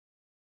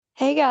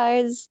Hey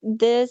guys,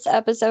 this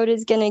episode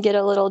is going to get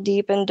a little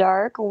deep and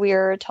dark.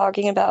 We're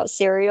talking about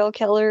serial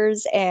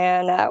killers,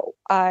 and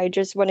I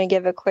just want to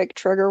give a quick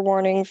trigger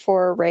warning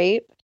for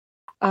rape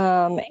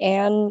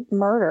and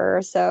murder.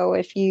 So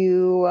if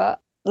you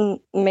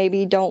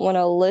maybe don't want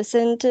to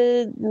listen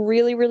to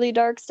really, really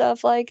dark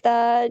stuff like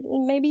that,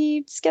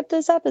 maybe skip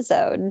this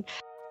episode.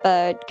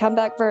 But come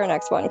back for our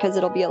next one because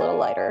it'll be a little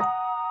lighter.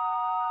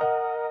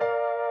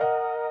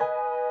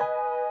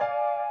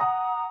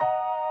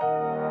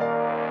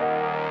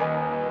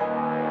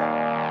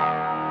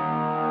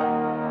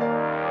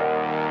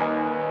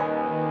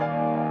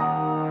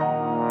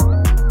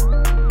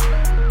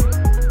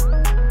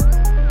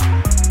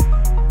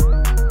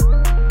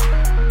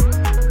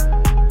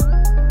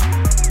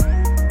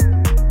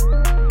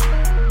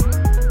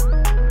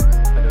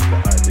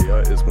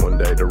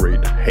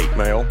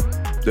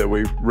 That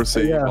we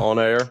receive on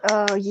air.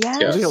 Oh yeah,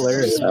 yes,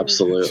 hilarious.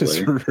 Absolutely.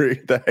 Just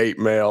read the hate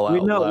mail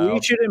out loud.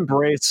 We should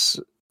embrace.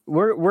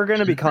 We're going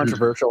to be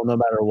controversial no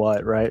matter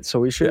what, right? So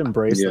we should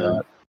embrace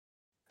that.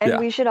 And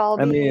we should all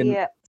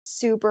be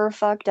super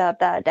fucked up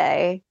that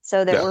day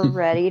so that we're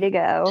ready to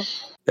go.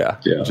 Yeah.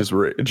 Just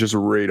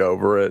read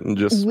over it and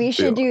just. We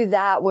should do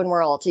that when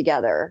we're all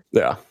together.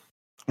 Yeah.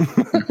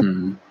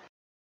 Mm-hmm.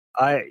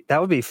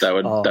 That would be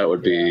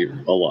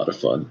a lot of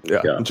fun.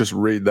 Yeah. Just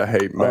read the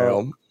hate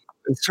mail.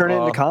 Let's turn it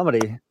into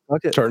comedy.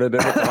 Okay. Turn it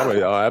into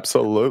comedy. Oh,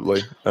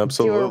 absolutely.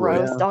 Do a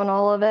roast on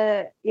all of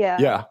it. Yeah.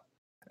 Yeah.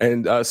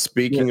 And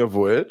speaking of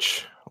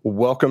which,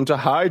 welcome to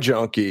High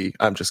Junkie.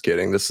 I'm just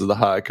kidding. This is the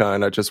high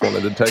kind. I just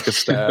wanted to take a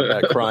stab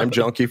at Crime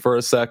Junkie for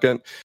a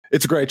second.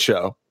 It's a great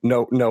show.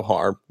 No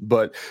harm.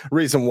 But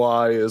reason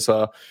why is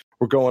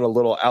we're going a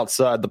little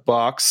outside the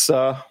box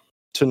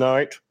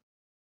tonight.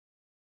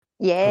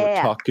 Yeah.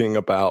 We're talking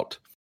about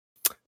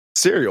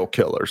serial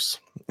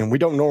killers. And we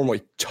don't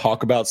normally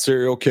talk about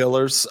serial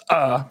killers.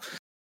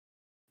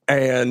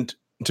 And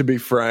to be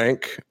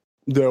frank,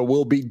 there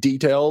will be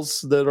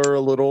details that are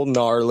a little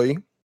gnarly.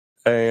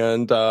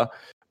 And but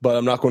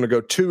I'm not going to go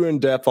too in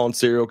depth on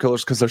serial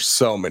killers because there's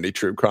so many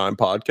true crime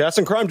podcasts.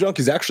 And Crime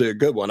Junkie is actually a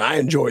good one. I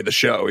enjoy the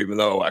show, even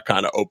though I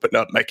kind of opened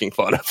up making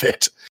fun of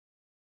it.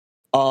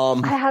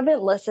 I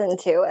haven't listened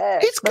to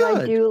it. It's good.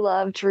 But I do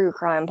love true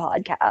crime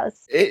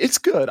podcasts. It's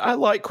good. I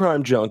like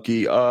Crime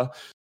Junkie.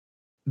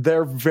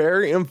 They're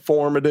very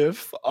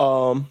informative,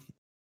 and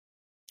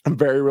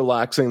very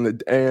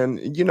relaxing, and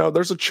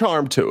there's a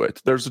charm to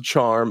it. There's a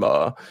charm.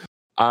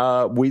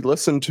 We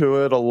listen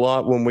to it a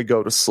lot when we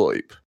go to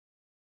sleep.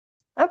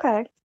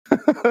 Okay,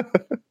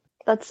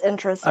 that's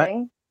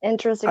interesting.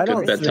 Interesting. I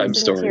don't bedtime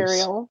stories.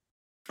 Material.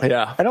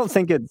 Yeah, I don't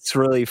think it's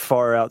really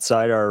far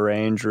outside our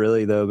range,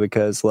 really, though,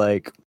 because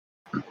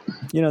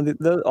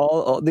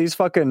all these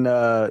fucking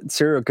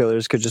serial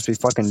killers could just be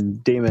fucking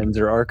demons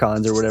or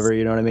archons or whatever.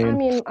 You know what I mean? I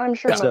mean, I'm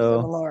sure most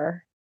of them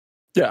are.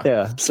 Yeah.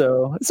 Yeah.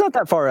 So it's not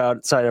that far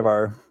outside of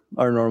our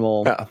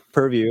normal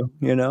purview,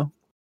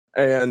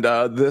 And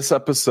this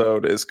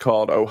episode is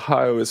called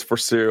 "Ohio is for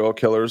Serial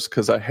Killers"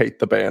 because I hate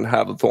the band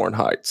Hawthorne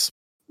Heights.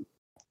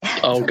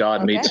 Oh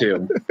God, me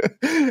too.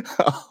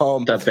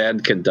 That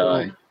band can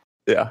die.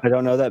 Yeah, I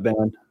don't know that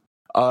band.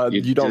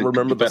 You don't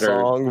remember the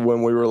song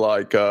when we were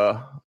like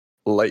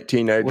late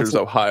teenagers?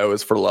 Ohio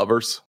is for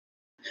lovers.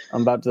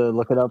 I'm about to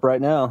look it up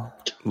right now.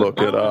 Look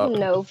it up. I have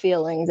no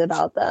feelings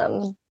about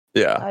them.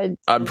 Yeah,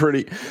 I'm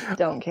pretty.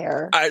 Don't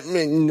care. I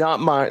mean, not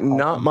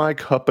my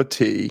cup of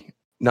tea.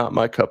 Not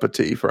my cup of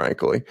tea,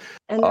 frankly.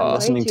 And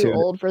they're way too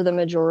old for the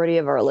majority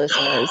of our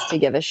listeners to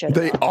give a shit.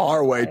 They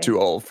are way too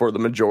old for the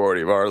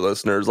majority of our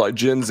listeners. Like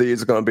Gen Z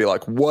is going to be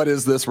like, "What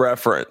is this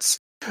reference?"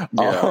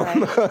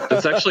 Yeah.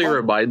 This actually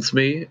reminds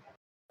me.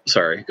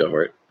 Sorry, go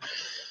for it.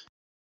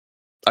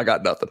 I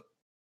got nothing.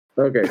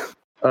 Okay.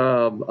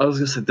 I was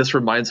gonna say this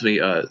reminds me.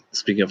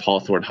 Speaking of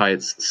Hawthorne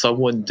Heights,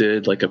 someone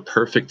did like a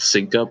perfect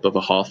sync up of a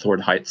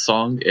Hawthorne Heights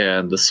song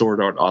and the Sword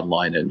Art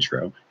Online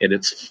intro, and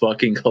it's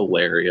fucking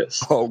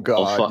hilarious. Oh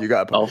God,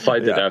 I'll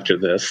find it after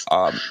this.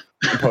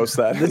 Post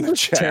that in the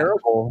chat.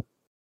 Terrible.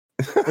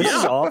 This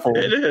is awful.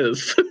 It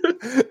is.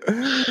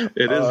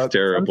 It is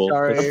terrible.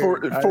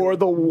 For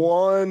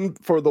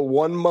the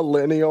one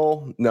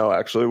millennial. No,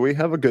 actually, we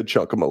have a good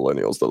chunk of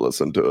millennials that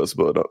listen to us,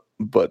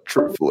 but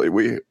truthfully,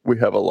 we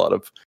have a lot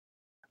of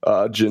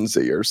Gen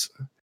Zers,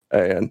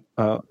 and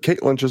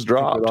Caitlin just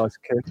dropped.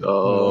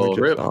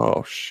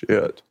 Oh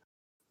shit!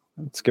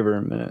 Let's give her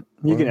a minute.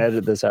 You can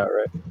edit this out,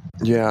 right?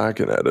 Yeah, I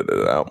can edit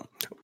it out,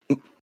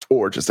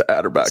 or just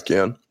add her back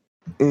in.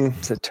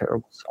 It's a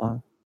terrible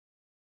song.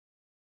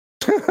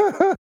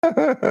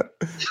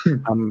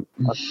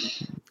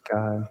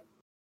 God.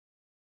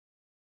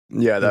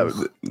 Yeah, that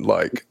was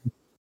like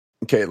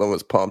Caitlin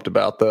was pumped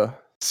about the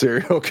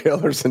serial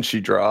killers, and she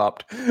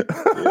dropped.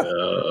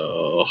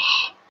 Yeah.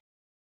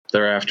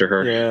 They're after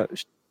her. Yeah,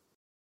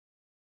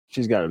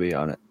 she's got to be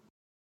on it.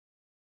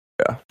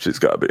 Yeah, she's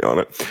got to be on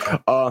it.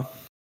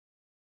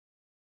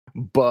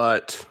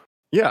 But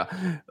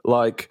yeah,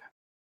 like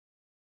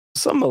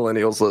some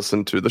millennials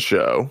listen to the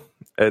show,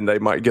 and they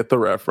might get the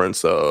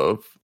reference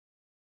of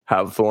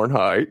Hawthorne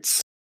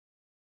Heights.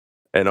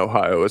 and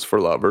Ohio is for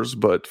lovers,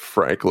 but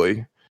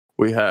frankly,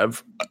 we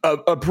have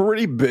a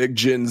pretty big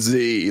Gen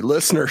Z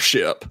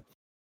listenership.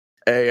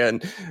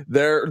 And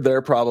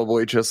they're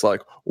probably just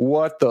like,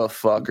 what the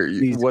fuck are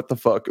you? What the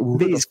fuck? Who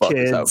these the fuck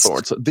kids. is out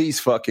Thorns? These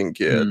fucking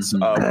kids.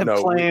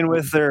 Playing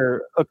with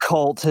their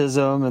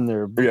occultism and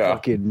their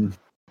fucking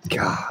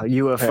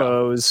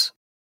UFOs.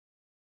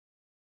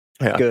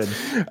 Yeah. Good.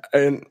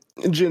 And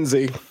Gen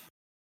Z,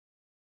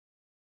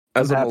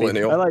 as I'm a happy.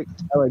 millennial, I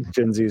like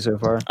Gen Z so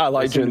far. I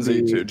like Gen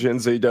Z too. Gen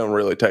Z don't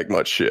really take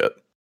much shit.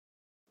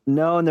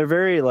 No, and they're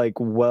very like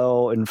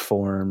well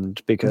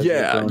informed because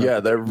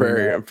they're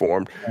very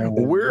informed.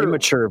 We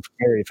mature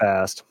very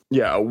fast.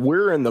 Yeah,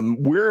 we're in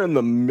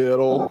the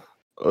middle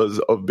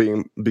of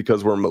being,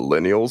 because we're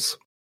millennials.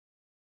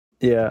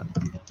 Yeah,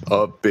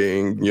 of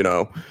being,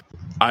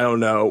 I don't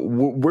know.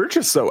 We're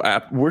just so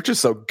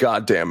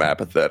goddamn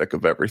apathetic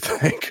of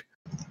everything.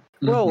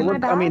 Well,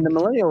 look, I mean, the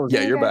millennials.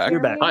 Yeah, you're back. You're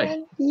back. Hi.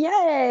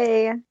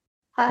 Yay.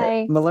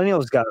 Hi.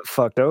 Millennials got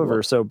fucked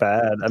over so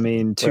bad. I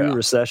mean, 2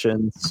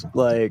 recessions,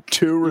 like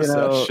 2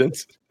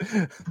 recessions,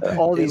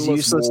 all these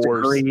useless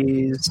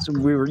degrees.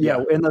 We were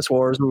endless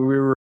wars. We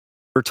were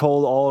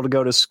told all to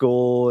go to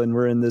school, and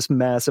we're in this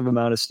massive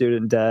amount of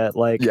student debt.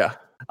 Like,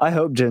 I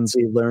hope Gen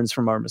Z learns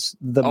from our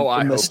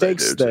the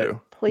mistakes that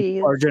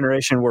our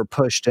generation were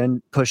pushed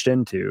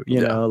into.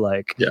 You know,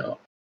 like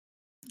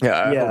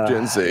I hope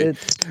Gen Z.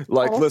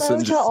 Like, also,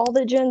 listen to all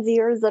the Gen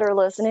Zers that are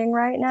listening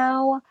right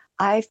now,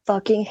 I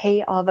fucking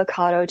hate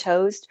avocado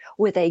toast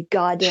with a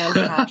goddamn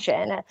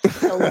passion.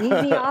 So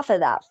leave me off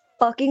of that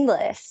fucking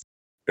list.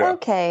 Yeah.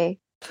 Okay.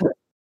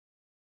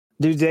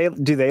 Do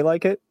they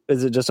like it?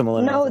 Is it just a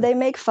millennial? No, they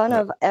make fun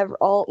of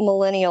all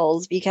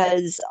millennials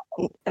because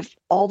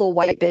all the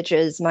white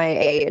bitches my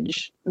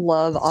age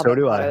love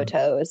avocado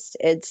toast.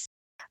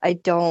 I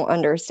don't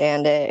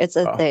understand it. It's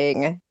a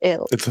thing.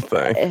 It's a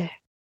thing.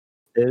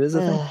 It is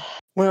a thing.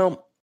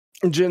 Well,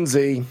 Gen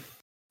Z.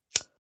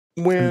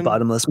 When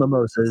bottomless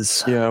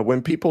mimosas. Yeah,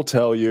 when people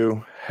tell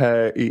you,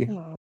 hey,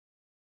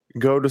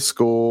 go to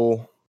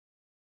school,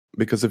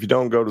 because if you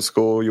don't go to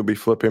school, you'll be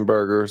flipping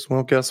burgers.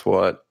 Well, guess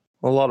what?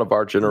 A lot of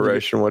our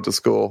generation went to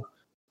school.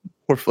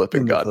 We're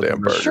flipping goddamn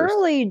burgers.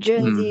 Surely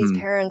Gen Z's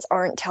parents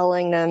aren't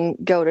telling them,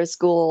 go to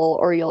school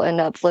or you'll end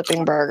up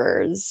flipping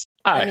burgers.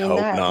 I hope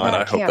not.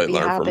 I hope they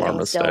learn from our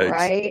mistakes. Still,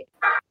 right?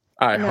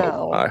 I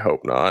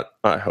hope not.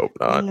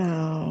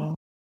 No.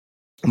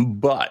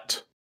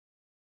 But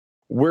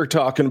we're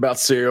talking about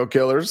serial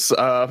killers.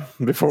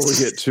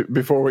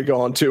 Before we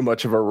go on too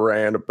much of a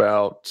rant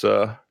about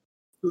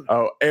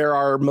air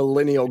our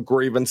millennial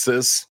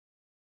grievances.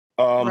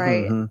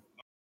 Right.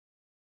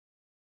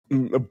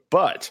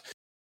 But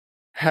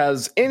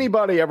has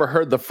anybody ever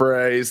heard the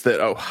phrase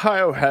that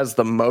Ohio has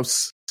the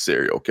most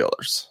serial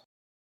killers?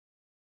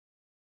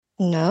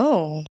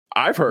 No.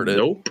 I've heard it.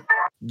 Nope.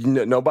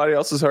 Nobody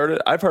else has heard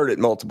it. I've heard it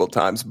multiple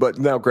times, but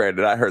now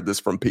granted, I heard this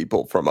from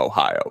people from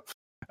Ohio.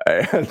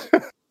 And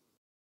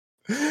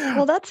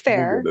well, that's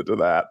fair. We'll get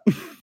into that.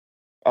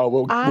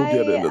 We'll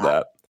get into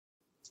that.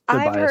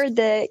 I've heard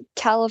that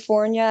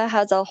California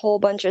has a whole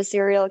bunch of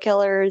serial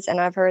killers,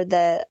 and I've heard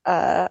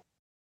that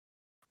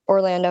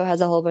Orlando has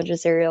a whole bunch of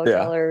serial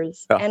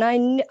killers. Yeah.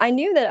 And I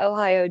knew that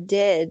Ohio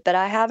did, but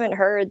I haven't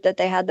heard that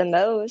they had the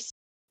most.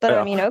 But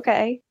I mean,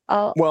 okay,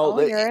 I'll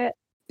hear it.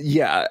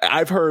 Yeah,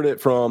 I've heard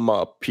it from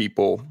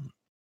people,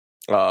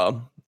 a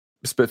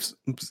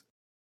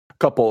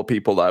couple of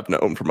people that I've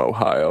known from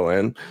Ohio,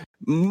 and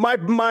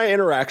my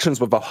interactions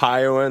with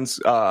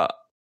Ohioans,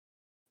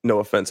 no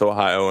offense,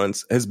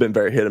 Ohioans, has been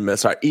very hit and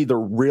miss. I either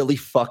really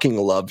fucking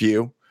love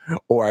you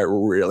or I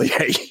really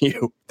hate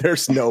you.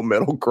 There's no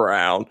middle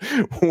ground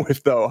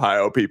with the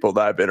Ohio people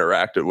that I've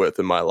interacted with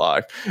in my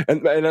life.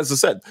 And as I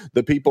said,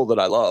 the people that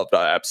I loved,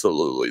 I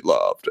absolutely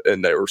loved.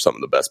 And they were some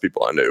of the best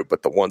people I knew.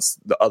 But the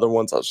other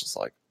ones, I was just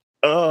like,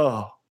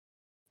 oh,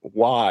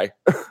 why?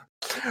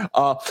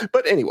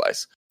 But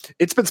anyways,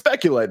 it's been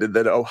speculated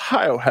that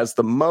Ohio has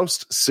the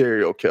most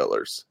serial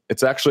killers.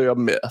 It's actually a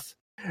myth.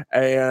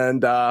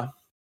 And I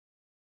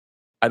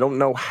don't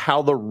know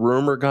how the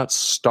rumor got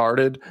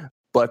started,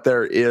 but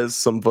there is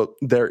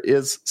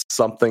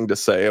something to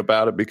say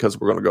about it, because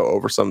we're going to go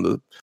over some of the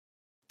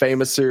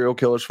famous serial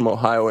killers from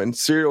Ohio and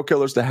serial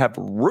killers that have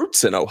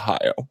roots in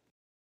Ohio.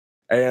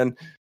 And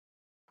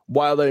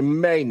while they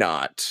may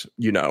not,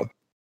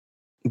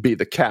 be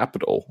the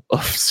capital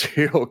of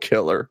serial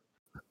killer,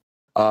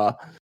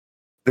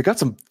 they got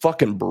some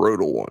fucking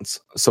brutal ones,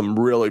 some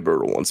really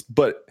brutal ones.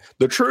 But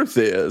the truth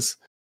is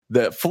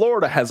that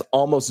Florida has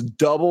almost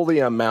double the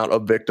amount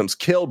of victims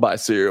killed by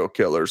serial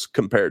killers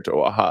compared to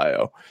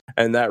Ohio.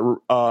 And that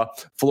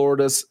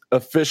Florida's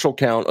official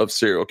count of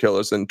serial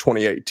killers in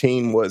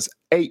 2018 was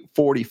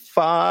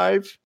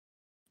 845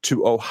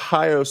 to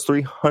Ohio's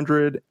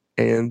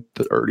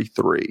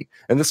 333.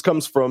 And this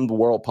comes from the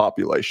World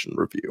Population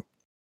Review.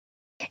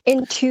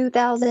 In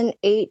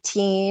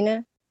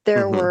 2018,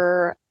 there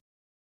were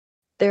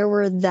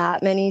that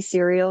many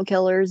serial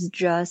killers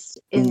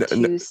just in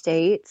two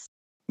states.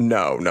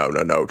 No.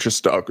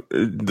 Just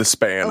the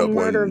span of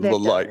when,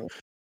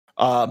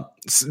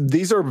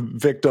 These are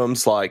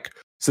victims like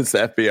since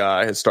the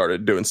FBI has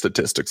started doing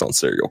statistics on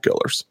serial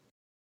killers.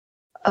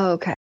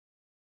 Okay.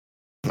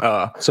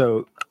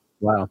 So,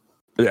 wow.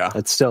 Yeah,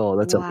 that's still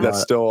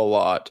a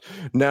lot.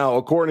 Now,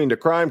 according to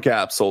Crime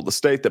Capsule, the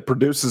state that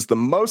produces the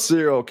most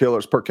serial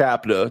killers per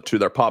capita to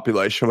their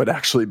population would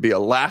actually be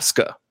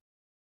Alaska.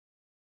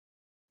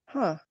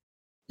 Huh.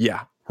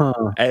 Yeah.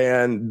 Huh.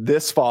 And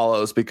this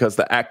follows because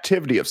the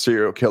activity of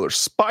serial killers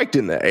spiked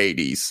in the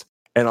 80s,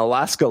 and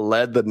Alaska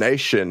led the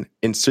nation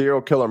in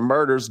serial killer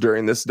murders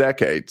during this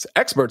decade.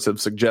 Experts have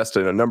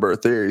suggested a number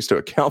of theories to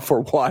account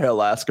for why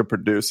Alaska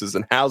produces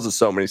and houses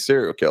so many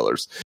serial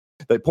killers.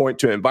 They point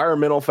to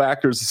environmental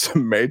factors as a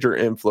major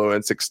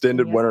influence.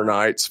 Extended winter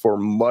nights for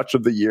much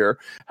of the year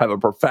have a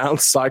profound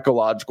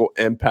psychological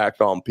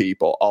impact on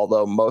people,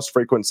 although most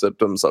frequent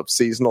symptoms of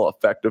seasonal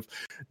affective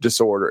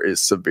disorder is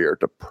severe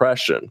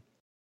depression.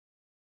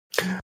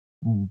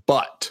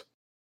 But,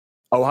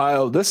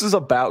 Ohio, this is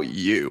about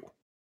you.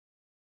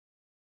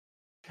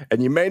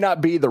 And you may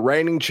not be the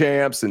reigning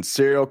champs in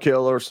serial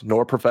killers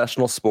nor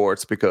professional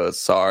sports because,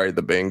 sorry,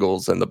 the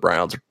Bengals and the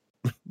Browns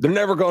they're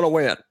never going to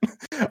win.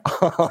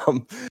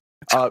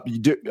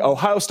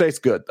 Ohio State's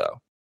good, though.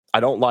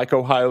 I don't like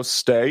Ohio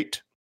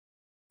State,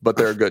 but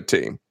they're a good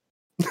team.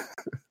 Are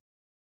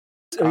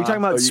you talking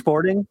about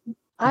sporting?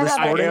 I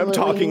am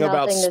talking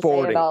about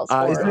sporting.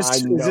 Is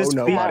this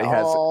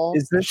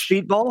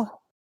speedball?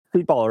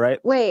 Speedball, right?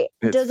 Wait,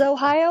 does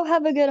Ohio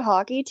have a good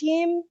hockey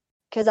team?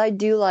 Because I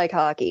do like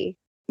hockey.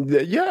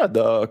 Yeah,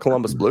 the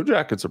Columbus Blue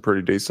Jackets are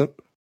pretty decent.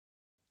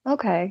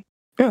 Okay.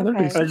 Yeah, they're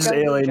decent. I just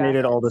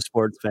alienated all the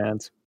sports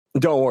fans.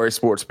 Don't worry,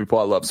 sports people.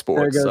 I love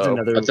sports. I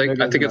think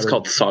it's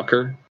called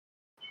soccer.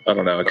 I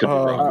don't know. I could be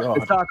wrong.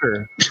 It's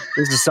soccer.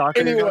 This is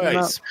soccer.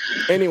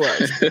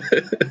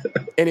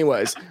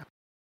 Anyways,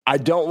 I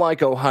don't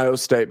like Ohio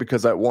State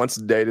because I once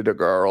dated a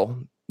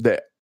girl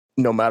that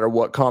no matter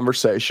what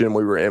conversation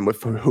we were in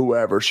with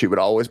whoever, she would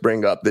always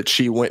bring up that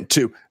she went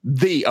to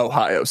the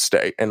Ohio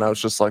State. And I was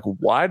just like,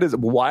 why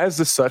is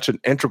this such an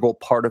integral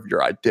part of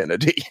your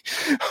identity?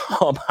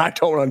 I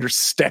don't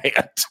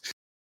understand.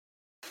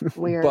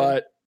 Weird.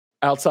 But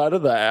outside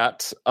of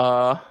that,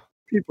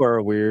 people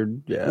are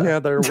weird. Yeah,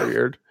 they're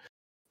weird.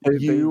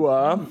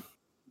 You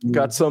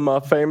got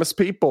some famous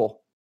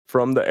people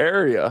from the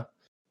area.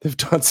 They've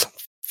done some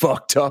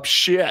fucked up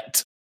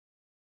shit.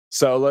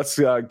 So let's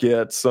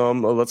get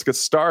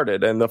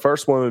started. And the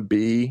first one would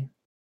be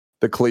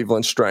the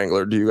Cleveland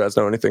Strangler. Do you guys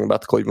know anything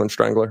about the Cleveland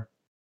Strangler?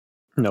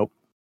 Nope.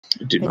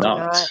 I do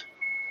not.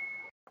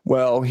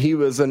 Well, he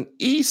was an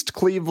East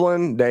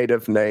Cleveland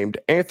native named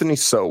Anthony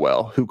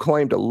Sowell who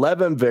claimed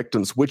 11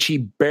 victims, which he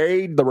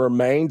buried the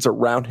remains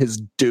around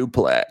his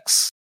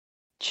duplex.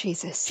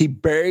 Jesus. He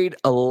buried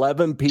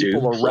 11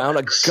 people around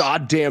a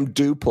goddamn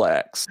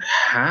duplex.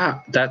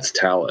 That's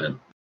talent.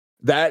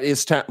 That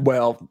is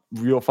well,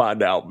 you'll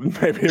find out.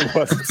 Maybe it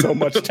wasn't so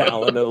much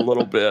talent in a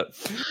little bit,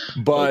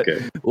 but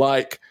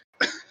like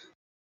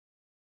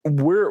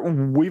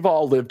we've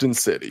all lived in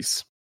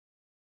cities,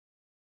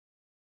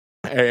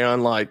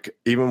 and like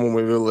even when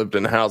we lived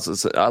in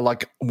houses, I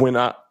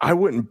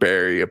wouldn't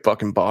bury a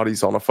fucking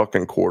bodies on a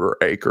fucking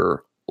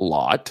quarter-acre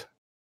lot.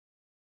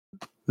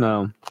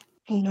 No.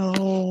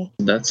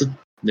 That's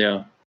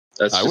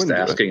just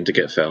asking to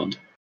get found.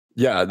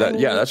 Yeah,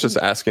 that's just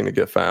asking to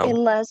get found.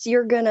 Unless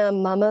you're gonna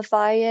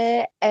mummify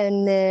it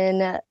and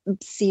then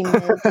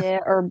cement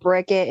it or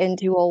brick it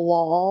into a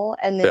wall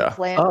and then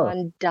plan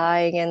on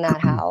dying in that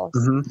house.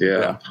 Mm-hmm.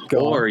 Yeah.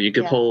 Or you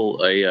could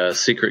pull a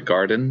secret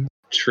garden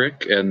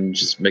trick and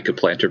just make a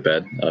planter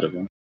bed out of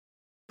them.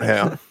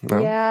 Yeah.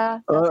 Yeah.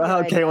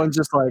 How Caitlin's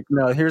just like,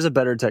 no, here's a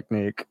better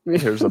technique.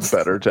 Here's a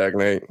better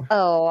technique.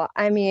 Oh,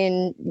 I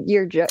mean,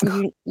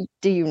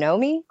 do you know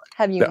me?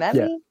 Have you met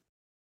me?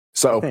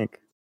 So I think.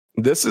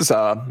 This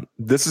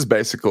is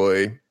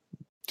basically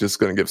just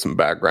going to give some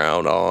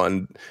background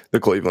on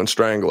the Cleveland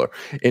Strangler.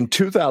 In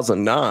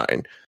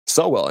 2009,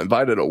 Sowell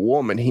invited a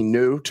woman he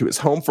knew to his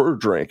home for a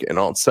drink, and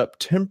on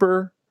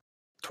September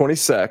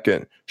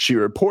 22nd, she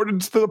reported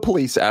to the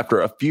police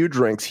after a few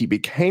drinks. He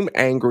became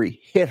angry,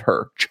 hit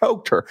her,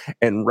 choked her,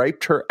 and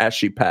raped her as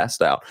she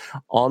passed out.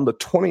 On the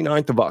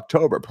 29th of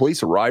October,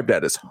 police arrived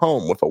at his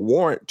home with a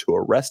warrant to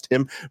arrest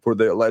him for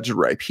the alleged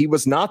rape. He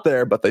was not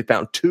there, but they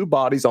found 2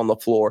 bodies on the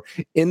floor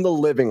in the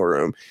living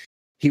room.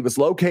 He was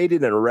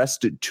located and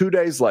arrested 2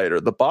 days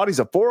later. The bodies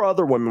of 4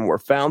 other women were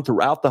found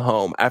throughout the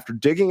home. After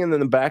digging in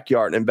the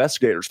backyard,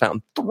 investigators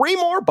found 3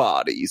 more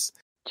bodies.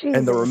 Jesus.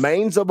 And the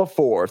remains of a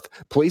 4th.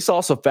 Police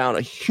also found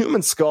a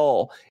human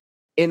skull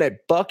in a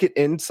bucket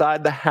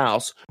inside the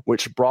house,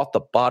 which brought the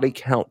body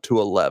count to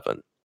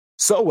 11.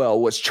 Sowell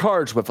was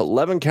charged with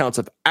 11 counts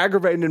of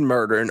aggravated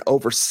murder and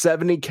over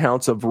 70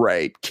 counts of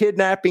rape,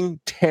 kidnapping,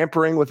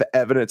 tampering with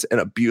evidence, and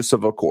abuse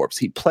of a corpse.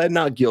 He pled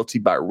not guilty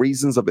by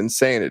reasons of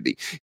insanity.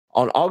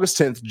 On August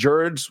 10th,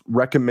 jurors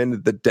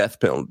recommended the death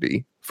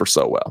penalty for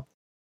Sowell.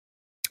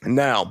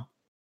 Now,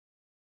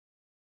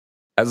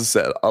 as I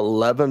said,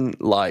 11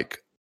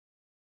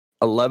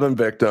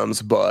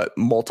 victims, but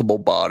multiple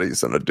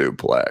bodies in a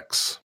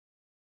duplex.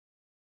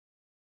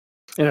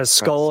 In a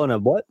skull and a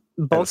what?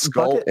 A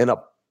skull bucket? in a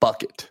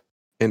bucket.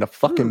 In a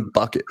fucking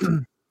bucket.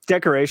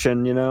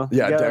 Decoration, you know?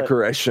 Yeah,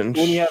 decoration.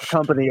 When you have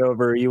company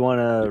over, you want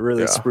to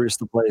really spruce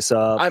the place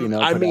up. I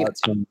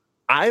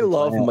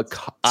love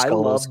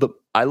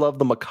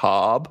the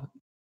macabre.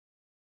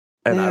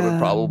 And I would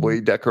probably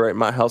decorate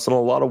my house in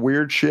a lot of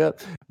weird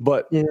shit.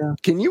 But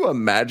can you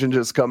imagine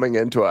just coming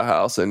into a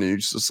house and you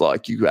just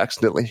like, you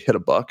accidentally hit a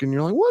bucket and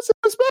you're like, what's in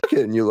this bucket?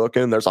 And you look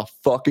in, there's a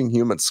fucking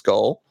human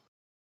skull.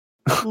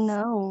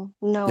 No,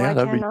 I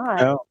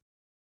cannot.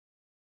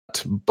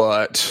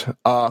 But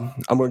I'm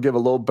going to give a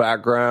little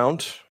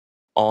background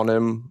on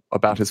him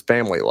about his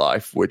family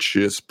life, which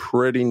is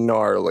pretty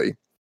gnarly.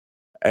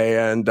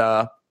 And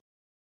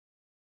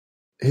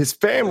his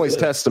family's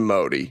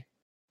testimony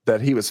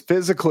that he was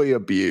physically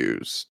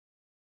abused.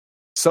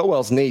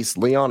 Sowell's niece,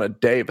 Leona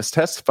Davis,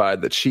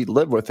 testified that she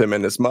lived with him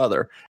and his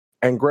mother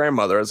and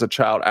grandmother as a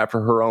child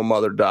after her own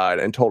mother died,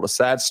 and told a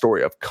sad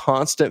story of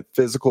constant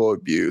physical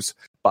abuse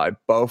by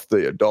both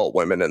the adult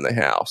women in the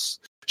house.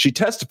 She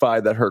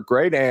testified that her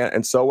great aunt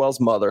and Sowell's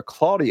mother,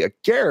 Claudia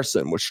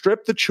Garrison, would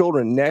strip the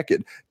children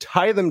naked,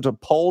 tie them to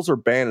poles or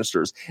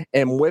banisters,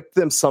 and whip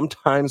them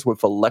sometimes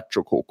with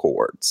electrical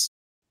cords.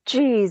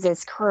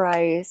 Jesus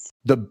Christ.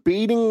 The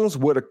beatings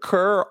would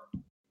occur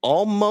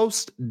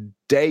almost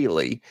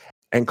daily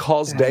and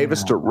cause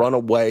Davis to run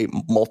away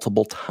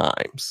multiple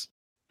times.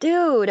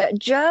 Dude,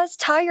 just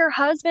tie your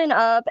husband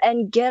up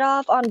and get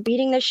off on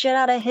beating the shit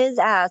out of his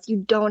ass. You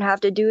don't have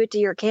to do it to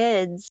your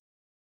kids.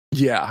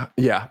 Yeah.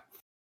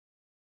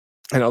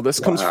 I know this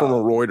comes from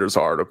a Reuters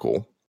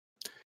article.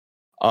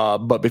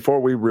 But before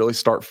we really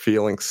start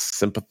feeling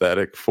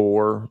sympathetic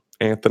for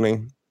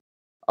Anthony,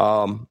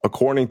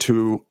 according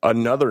to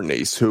another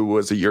niece who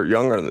was a year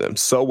younger than him,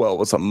 Sowell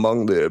was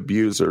among the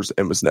abusers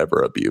and was never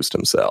abused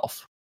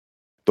himself.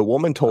 The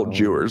woman told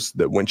viewers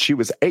that when she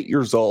was 8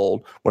 years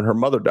old, when her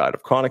mother died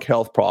of chronic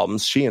health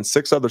problems, she and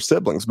 6 other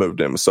siblings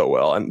moved in with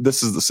Sowell. And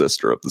this is the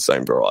sister of the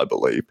same girl, I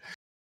believe.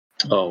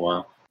 Oh,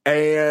 wow.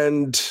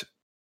 And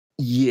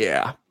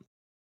yeah.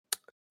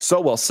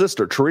 Sowell's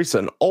sister, Teresa,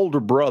 an older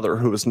brother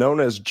who was known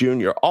as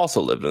Junior, also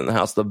lived in the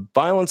house. The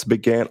violence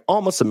began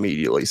almost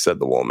immediately, said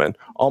the woman,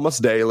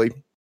 almost daily.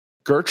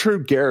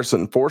 Gertrude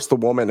Garrison forced the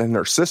woman and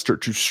her sister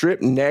to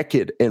strip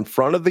naked in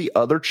front of the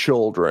other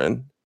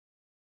children.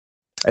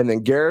 And then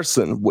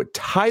Garrison would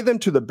tie them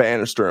to the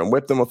banister and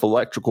whip them with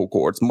electrical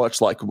cords,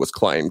 much like it was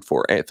claimed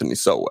for Anthony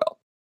Sowell.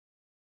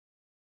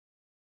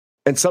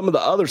 And some of the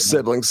other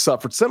siblings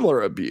suffered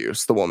similar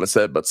abuse, the woman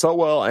said, but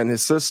Sowell and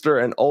his sister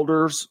and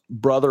older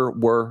brother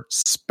were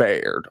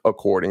spared,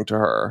 according to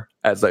her,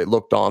 as they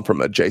looked on from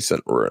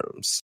adjacent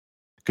rooms.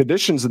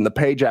 Conditions in the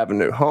Page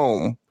Avenue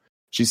home,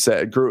 she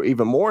said, grew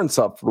even more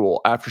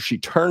insufferable after she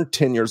turned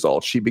 10 years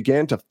old. She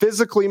began to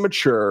physically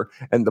mature,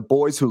 and the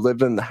boys who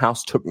lived in the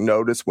house took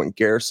notice when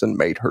Garrison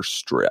made her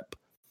strip.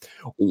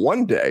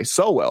 One day,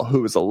 Sowell,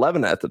 who was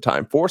 11 at the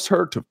time, forced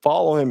her to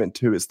follow him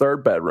into his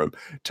third bedroom,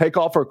 take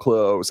off her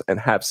clothes, and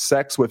have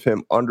sex with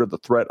him under the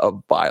threat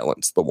of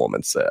violence, the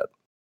woman said.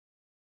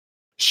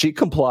 She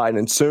complied,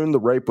 and soon the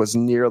rape was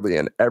nearly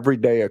an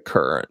everyday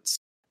occurrence.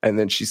 And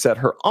then she said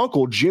her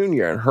uncle,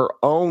 Junior, and her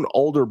own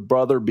older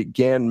brother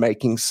began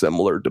making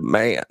similar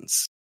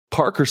demands.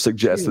 Parker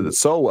suggested that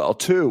Sowell,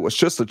 too, was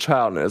just a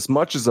child and as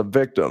much as a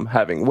victim,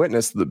 having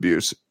witnessed the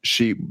abuse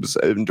she was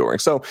enduring.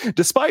 So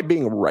despite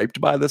being raped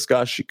by this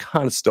guy, she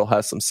kind of still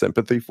has some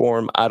sympathy for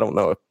him. I don't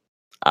know if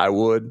I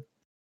would,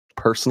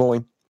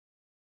 personally.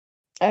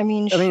 I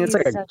mean, she's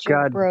like such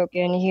a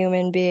broken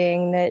human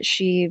being that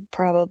she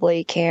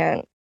probably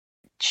can't.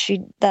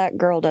 That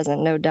girl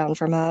doesn't know down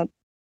from up.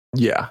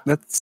 Yeah.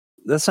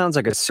 That sounds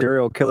like a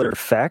serial killer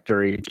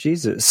factory.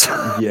 Jesus.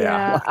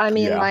 Yeah. I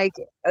mean, like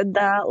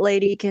that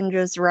lady can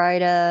just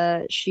write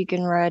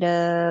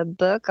a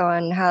book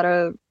on how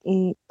to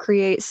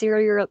create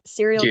serial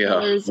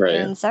killers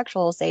and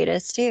sexual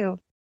sadists too.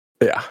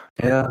 Yeah.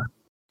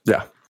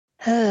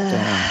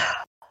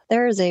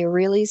 There is a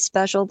really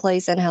special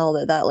place in hell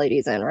that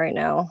lady's in right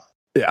now.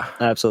 Yeah,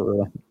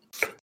 absolutely.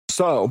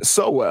 So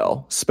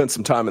Sowell spent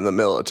some time in the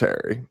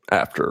military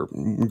after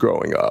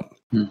growing up.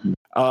 Mm-hmm.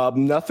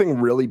 Nothing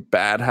really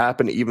bad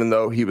happened, even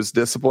though he was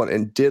disciplined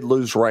and did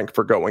lose rank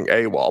for going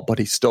AWOL, but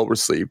he still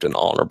received an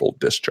honorable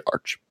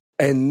discharge.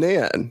 And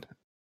then,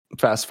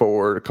 fast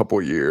forward a couple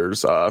of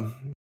years,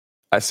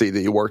 I see that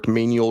he worked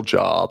menial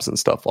jobs and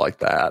stuff like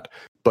that.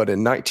 But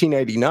in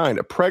 1989,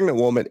 a pregnant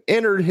woman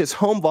entered his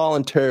home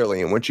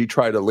voluntarily, and when she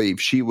tried to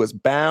leave, she was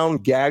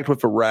bound, gagged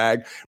with a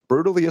rag,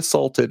 brutally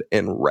assaulted,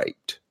 and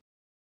raped.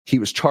 He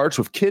was charged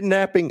with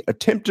kidnapping,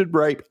 attempted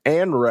rape,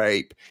 and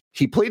rape.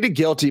 He pleaded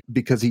guilty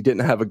because he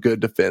didn't have a good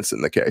defense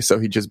in the case. So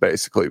he just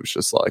basically was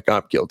just like,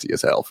 I'm guilty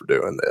as hell for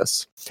doing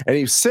this. And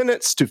he was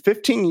sentenced to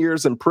 15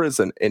 years in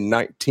prison in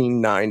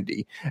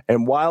 1990.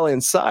 And while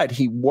inside,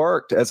 he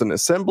worked as an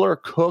assembler,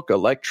 cook,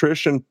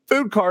 electrician,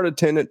 food cart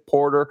attendant,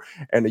 porter,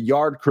 and a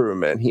yard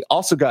crewman. He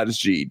also got his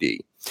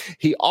GED.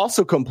 He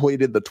also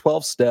completed the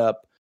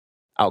 12-step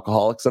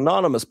Alcoholics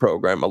Anonymous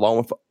program, along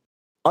with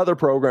other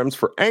programs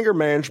for anger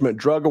management,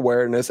 drug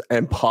awareness,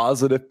 and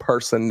positive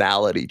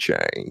personality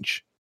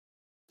change.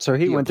 So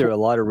he went through a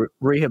lot of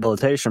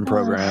rehabilitation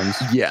programs.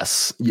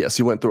 Yes,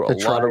 he went through a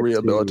lot of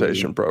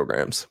rehabilitation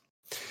programs.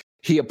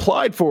 He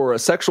applied for a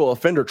sexual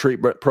offender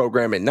treatment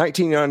program in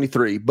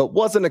 1993, but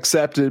wasn't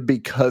accepted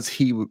because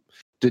he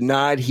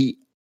denied he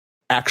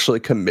actually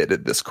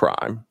committed this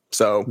crime.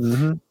 So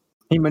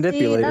he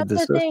manipulated the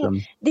system.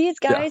 Thing. These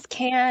guys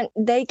can't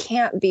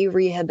be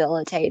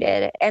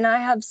rehabilitated. And I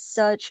have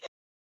such...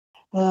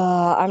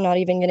 I'm not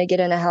even going to get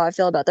into how I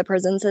feel about the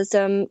prison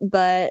system,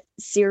 but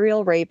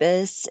serial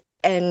rapists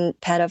and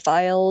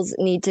pedophiles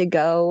need to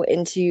go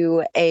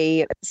into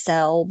a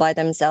cell by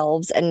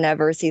themselves and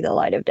never see the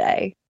light of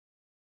day.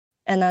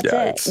 And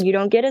that's it. You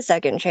don't get a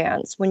second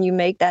chance. When you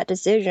make that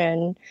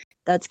decision,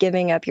 that's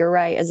giving up your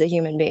right as a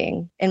human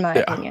being, in my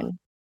opinion.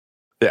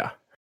 Yeah.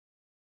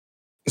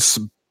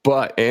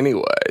 But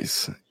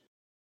anyways,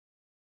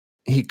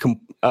 he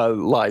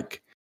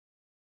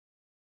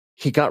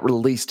got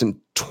released in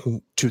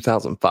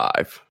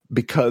 2005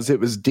 because it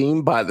was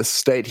deemed by the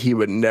state he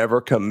would never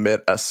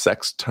commit a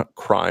sex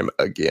crime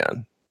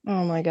again.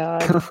 Oh my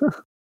God.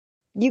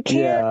 You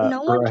can't,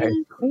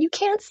 you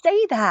can't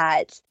say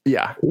that.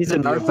 Yeah. He's a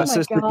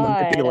narcissistic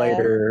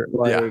manipulator.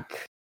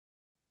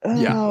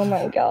 Oh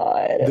my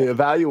God. The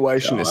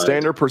evaluation is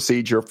standard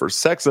procedure for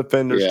sex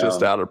offenders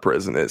just out of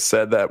prison. It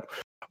said that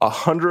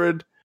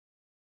 100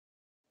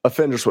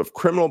 offenders with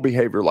criminal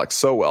behavior like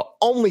Sowell,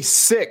 only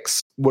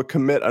 6 would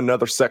commit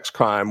another sex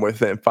crime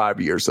within 5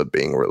 years of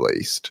being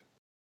released.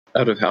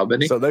 Out of how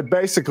many? So they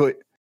basically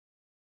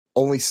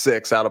only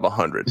 6 out of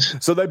 100.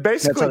 So they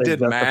basically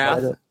did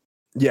math.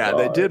 Yeah,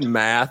 they did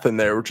math, and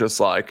they were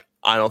just like,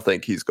 I don't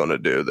think he's going to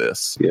do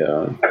this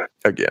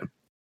again.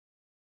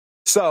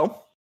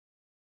 So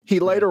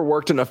he later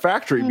worked in a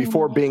factory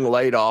before being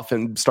laid off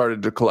and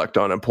started to collect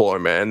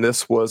unemployment. And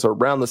this was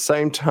around the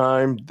same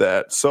time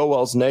that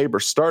Sowell's neighbor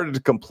started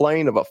to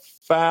complain of a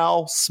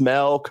foul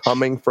smell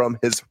coming from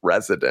his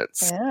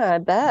residence. Yeah, I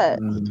bet.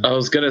 I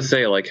was going to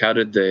say, like, how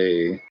did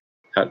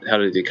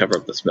he cover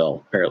up the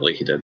smell? Apparently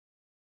he didn't.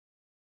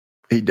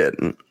 He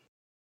didn't.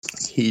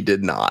 He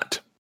did not.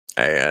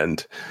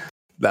 And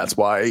that's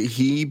why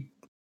here's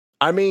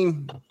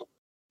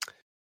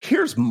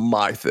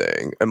my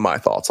thing and my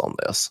thoughts on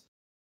this.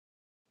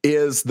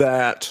 Is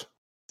that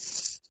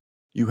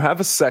you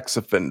have a sex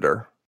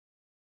offender,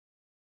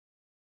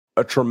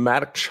 a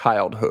traumatic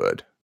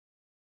childhood,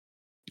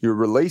 you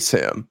release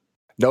him,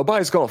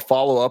 nobody's going to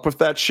follow up with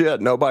that shit.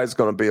 Nobody's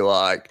going to be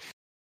like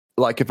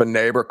if a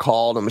neighbor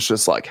called him, it's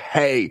just like,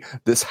 hey,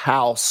 this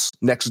house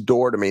next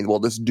door to me, well,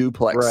 this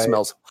duplex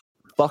smells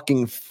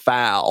fucking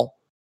foul.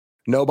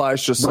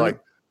 Nobody's just like,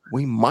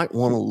 we might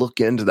want to look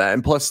into that.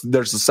 And plus,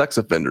 there's a sex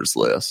offenders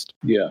list.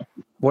 Yeah.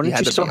 Wouldn't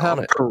you still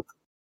have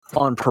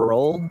on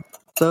parole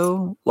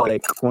though?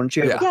 Like, wouldn't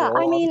you? Yeah,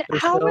 I mean,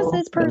 how was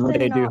this person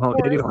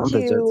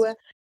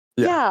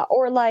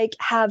or like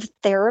have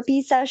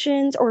therapy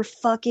sessions or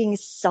fucking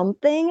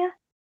something?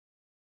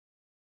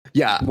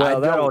 Yeah,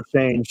 well, that all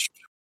changed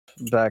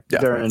back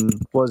during,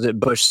 was it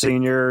Bush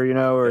Senior?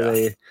 Or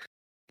they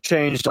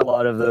changed a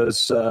lot of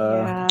those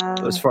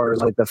as far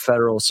as like the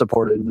federal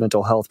supported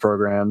mental health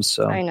programs.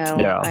 So I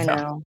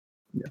know.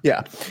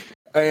 Yeah,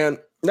 and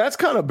that's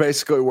kind of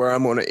basically where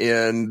I'm going to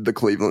end the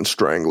Cleveland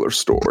Strangler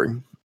story.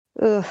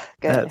 Ugh,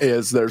 good.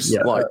 There's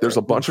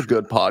a bunch of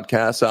good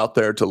podcasts out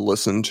there to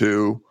listen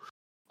to.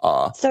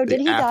 So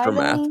did he die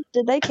then?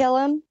 Did they kill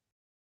him?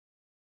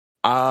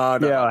 How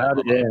did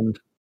it end?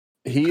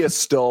 He is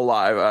still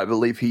alive. I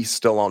believe he's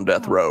still on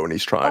death row and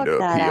he's trying to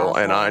appeal.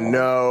 And I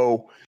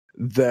know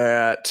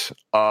that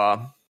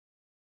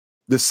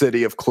the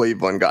city of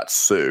Cleveland got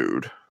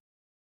sued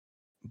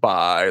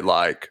by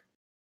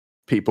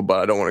people, but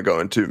I don't want to go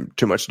into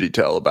too much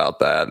detail about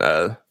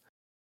that.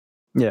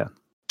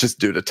 Just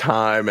due to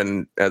time.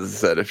 And as I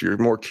said, if you're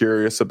more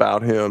curious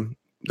about him,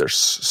 there's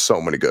so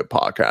many good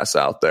podcasts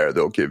out there.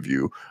 They'll give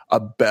you a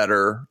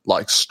better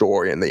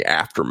story in the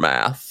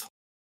aftermath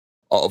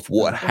of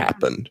what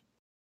happened.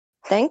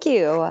 Thank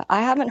you.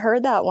 I haven't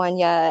heard that one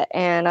yet,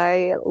 and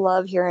I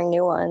love hearing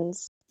new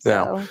ones. So.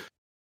 Now,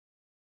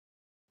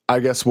 I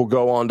guess we'll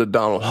go on to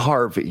Donald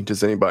Harvey.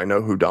 Does anybody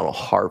know who Donald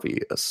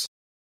Harvey is?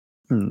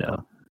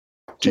 No.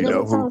 Do you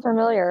know sound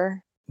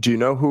familiar? Do you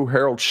know who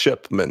Harold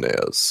Shipman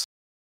is?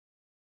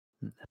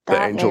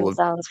 That name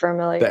sounds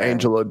familiar. The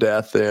angel of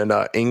death in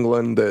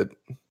England that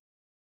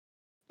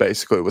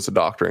basically was a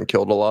doctor and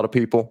killed a lot of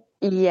people.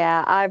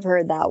 Yeah, I've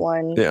heard that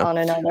one on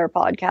another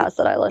podcast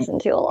that I listen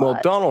to a lot. Well,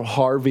 Donald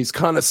Harvey's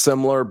kind of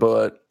similar,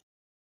 but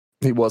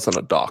he wasn't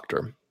a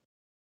doctor.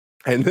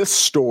 And this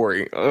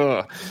story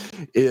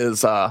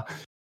is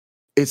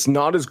it's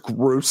not as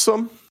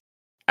gruesome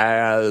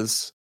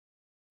as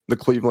the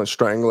Cleveland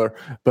Strangler,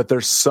 but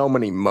there's so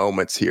many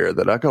moments here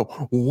that I go,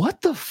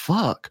 what the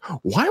fuck?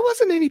 Why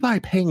wasn't anybody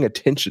paying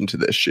attention to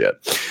this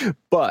shit?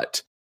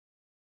 But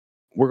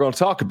we're going to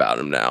talk about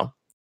him now.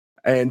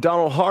 And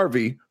Donald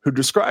Harvey, who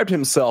described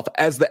himself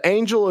as the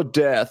angel of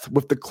death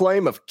with the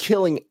claim of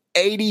killing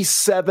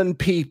 87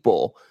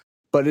 people,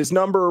 but his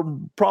number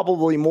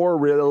probably more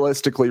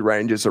realistically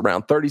ranges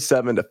around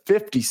 37 to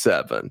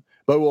 57.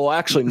 But we'll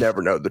actually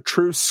never know the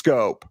true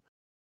scope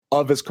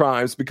of his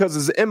crimes because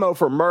his MO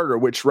for murder,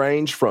 which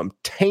ranged from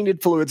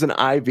tainted fluids in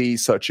IVs,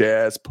 such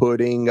as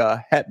putting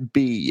Hep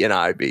B in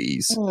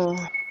IVs,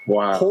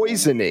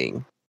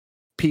 poisoning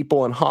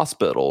people in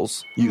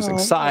hospitals using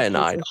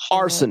cyanide,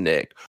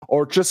 arsenic,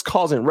 or just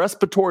causing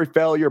respiratory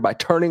failure by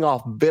turning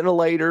off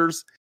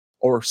ventilators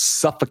or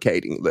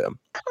suffocating them.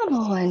 Come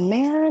on,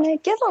 man.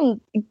 Give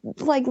them,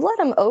 let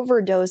them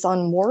overdose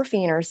on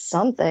morphine or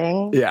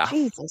something. Yeah.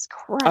 Jesus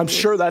Christ.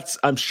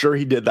 I'm sure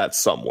he did that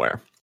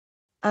somewhere.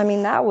 I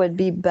mean, that would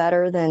be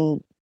better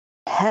than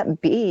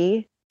Hep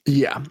B.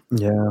 Yeah.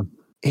 Yeah.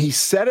 He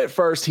said at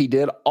first he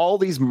did all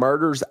these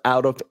murders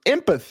out of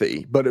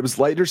empathy, but it was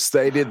later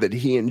stated that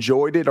he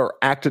enjoyed it or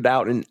acted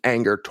out in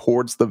anger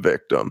towards the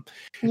victim.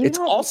 It's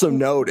also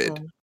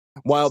noted,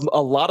 while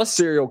a lot of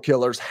serial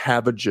killers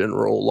have a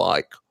general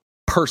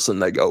person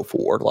they go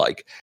for,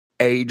 like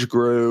age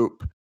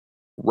group,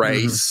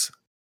 race,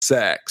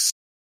 sex,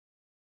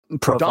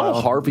 profile,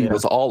 Donald Harvey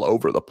was all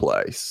over the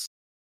place.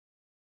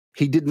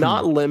 He did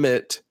not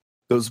limit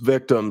those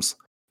victims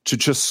to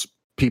just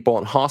people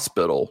in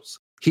hospitals.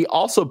 He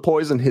also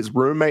poisoned his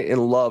roommate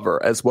and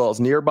lover, as well as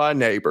nearby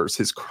neighbors.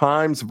 His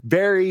crimes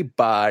vary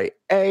by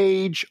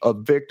age of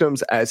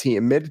victims, as he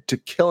admitted to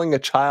killing a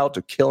child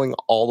to killing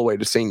all the way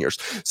to seniors.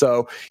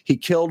 So he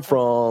killed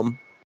from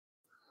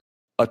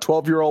a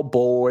 12-year-old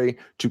boy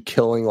to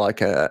killing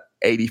like a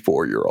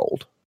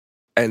 84-year-old.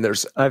 And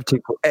there's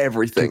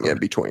everything in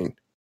between.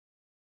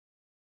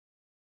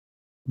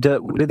 Did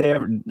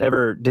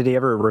he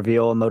ever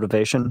reveal a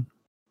motivation?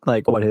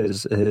 Like what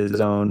his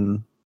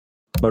own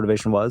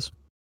motivation was?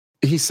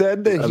 He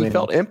said that he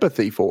felt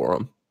empathy for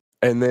him.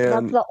 And then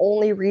that's the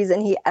only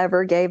reason he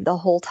ever gave the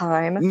whole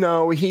time.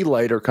 No, he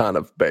later kind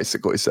of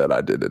basically said,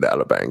 I did it out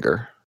of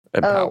anger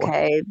and power.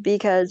 Okay,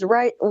 because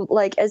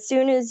as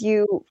soon as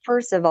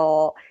first of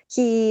all,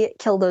 he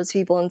killed those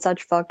people in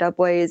such fucked up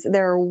ways.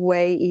 There are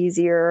way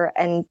easier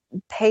and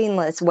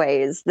painless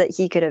ways that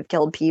he could have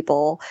killed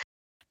people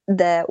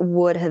that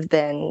would have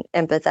been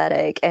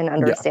empathetic and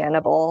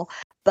understandable. Yeah.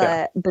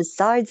 But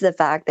besides the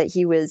fact that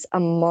he was a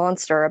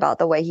monster about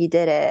the way he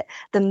did it,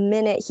 the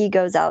minute he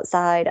goes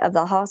outside of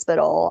the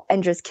hospital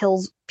and just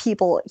kills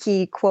people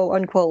he quote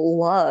unquote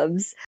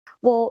loves,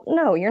 well,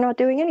 no, you're not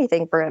doing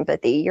anything for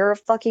empathy. You're a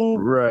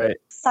fucking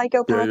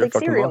psychopathic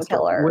serial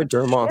killer. Which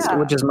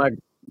is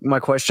my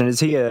question.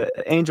 Is he an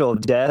angel of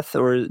death,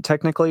 or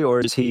technically, or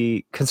is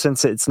he,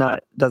 since it's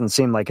not, doesn't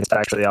seem like it's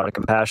actually out of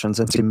compassion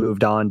since he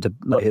moved on to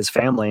his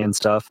family and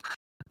stuff.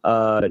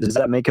 Does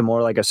that make him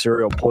more like a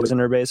serial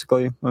poisoner,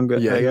 basically?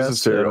 He's a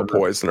serial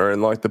poisoner,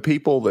 and like the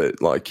people that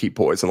he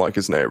poisoned, like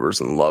his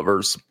neighbors and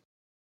lovers,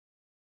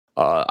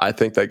 I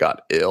think they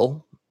got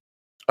ill.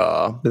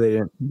 They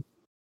didn't.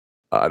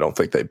 I don't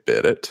think they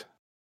bit it.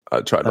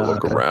 I tried to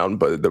look around,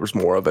 but there was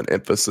more of an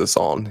emphasis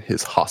on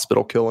his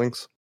hospital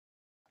killings.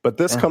 But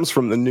this comes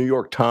from the New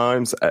York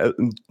Times.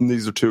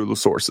 These are two of the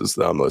sources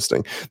that I'm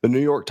listing: the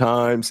New York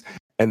Times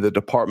and the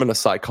Department of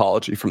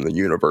Psychology from the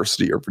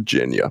University of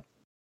Virginia.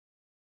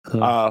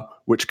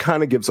 Which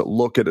kind of gives a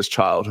look at his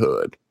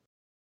childhood.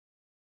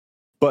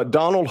 But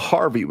Donald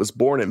Harvey was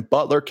born in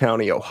Butler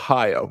County,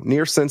 Ohio,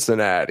 near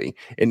Cincinnati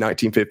in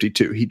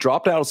 1952. He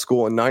dropped out of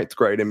school in 9th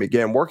grade and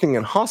began working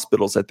in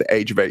hospitals at the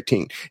age of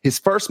 18. His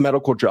first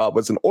medical job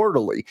was an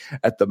orderly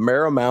at the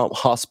Marymount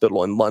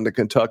Hospital in London,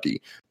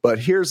 Kentucky. But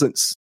here's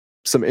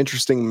some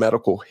interesting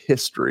medical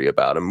history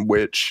about him,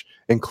 which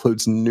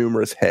includes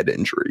numerous head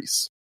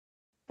injuries.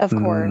 Of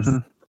course.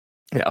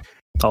 Mm-hmm. Yeah.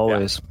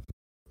 Always.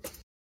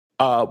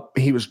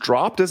 He was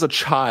dropped as a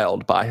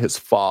child by his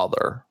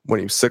father when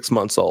he was 6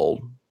 months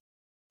old.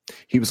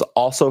 He was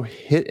also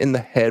hit in the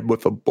head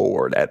with a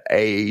board at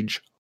age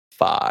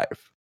 5.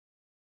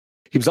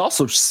 He was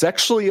also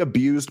sexually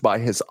abused by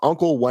his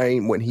Uncle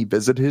Wayne when he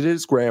visited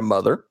his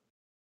grandmother.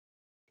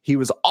 He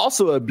was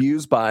also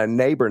abused by a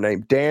neighbor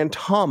named Dan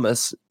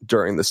Thomas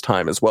during this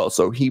time as well.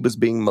 So he was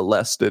being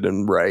molested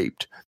and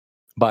raped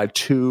by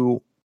 2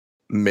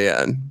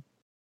 men.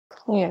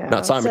 Yeah,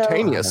 not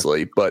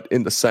simultaneously, but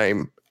in the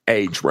same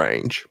age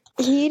range.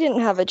 He didn't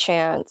have a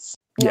chance.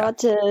 Not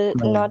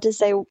to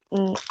say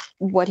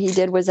what he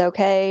did was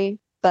okay,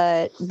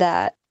 but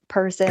that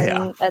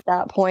person at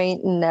that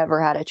point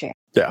never had a chance.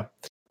 Yeah.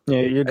 Yeah,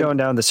 you're going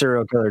down the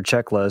serial killer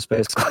checklist,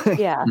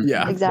 basically. Yeah,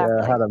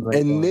 exactly.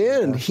 And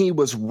then he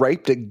was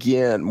raped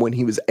again when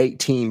he was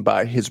 18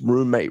 by his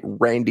roommate,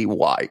 Randy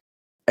White.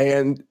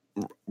 And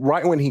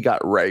right when he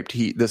got raped,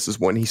 this is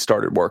when he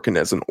started working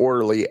as an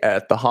orderly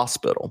at the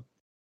hospital.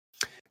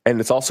 And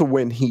it's also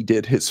when he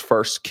did his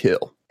first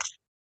kill.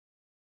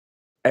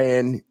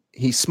 And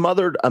he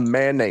smothered a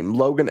man named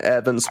Logan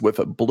Evans with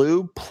a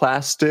blue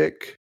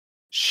plastic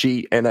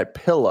sheet and a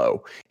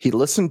pillow. He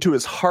listened to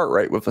his heart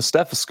rate with a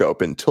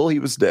stethoscope until he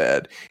was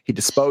dead. He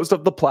disposed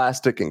of the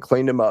plastic and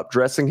cleaned him up,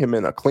 dressing him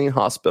in a clean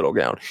hospital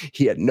gown.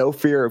 He had no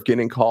fear of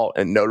getting caught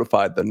and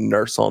notified the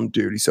nurse on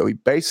duty. So he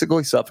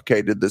basically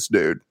suffocated this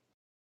dude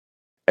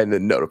and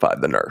then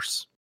notified the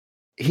nurse.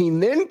 He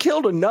then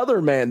killed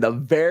another man the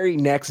very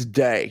next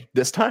day,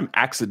 this time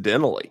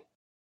accidentally.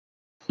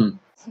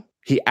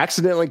 He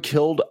accidentally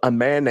killed a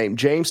man named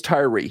James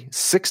Tyree,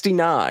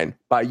 69,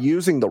 by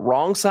using the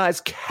wrong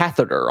size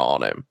catheter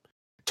on him.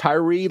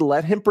 Tyree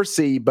let him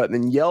proceed, but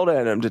then yelled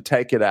at him to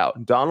take it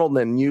out. Donald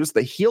then used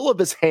the heel of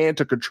his hand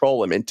to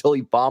control him until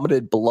he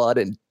vomited blood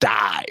and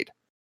died.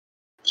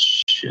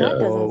 That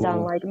doesn't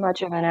sound like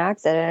much of an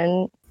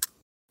accident.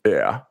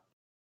 Yeah.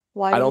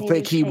 Why I don't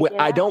think he went.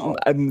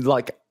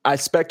 I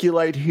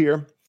speculate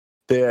here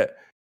that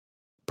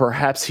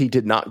perhaps he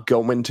did not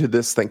go into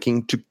this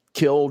thinking to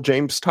kill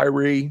James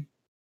Tyree,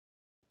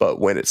 but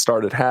when it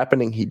started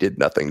happening, he did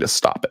nothing to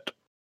stop it.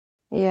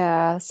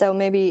 Yeah, so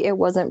maybe it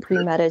wasn't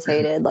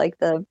premeditated like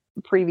the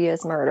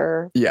previous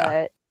murder.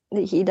 Yeah.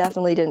 But he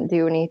definitely didn't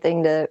do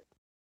anything to,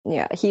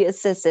 he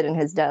assisted in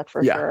his death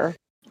for sure.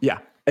 Yeah.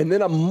 And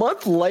then a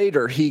month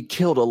later, he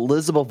killed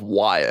Elizabeth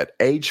Wyatt,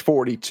 age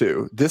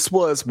 42. This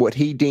was what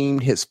he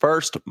deemed his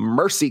first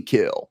mercy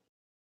kill.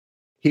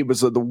 He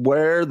was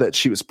aware that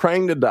she was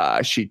praying to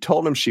die. She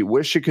told him she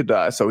wished she could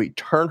die, so he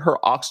turned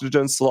her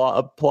oxygen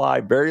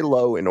supply very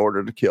low in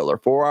order to kill her.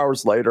 4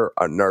 hours later,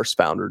 a nurse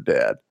found her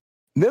dead.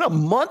 And then a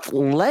month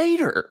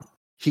later,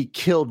 he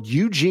killed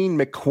Eugene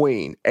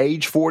McQueen,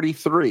 age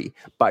 43,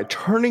 by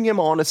turning him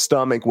on his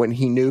stomach when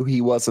he knew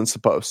he wasn't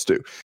supposed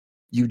to.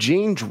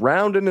 Eugene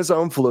drowned in his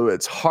own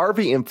fluids.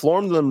 Harvey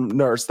informed the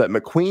nurse that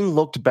McQueen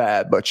looked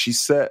bad, but she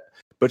said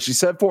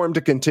for him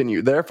to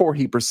continue. Therefore,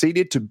 he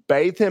proceeded to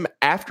bathe him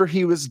after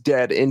he was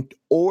dead in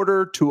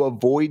order to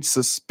avoid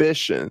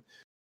suspicion.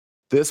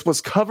 This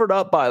was covered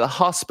up by the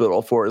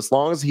hospital for as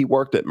long as he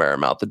worked at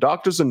Marymount. The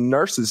doctors and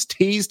nurses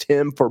teased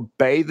him for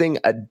bathing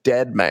a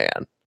dead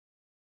man.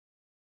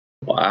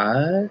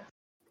 What?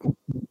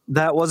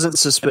 That wasn't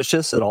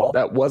suspicious at all.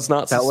 That was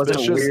not suspicious.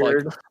 That wasn't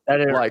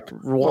weird. Like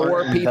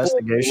 4 people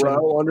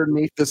row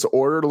underneath this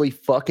orderly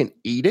fucking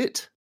eat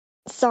it?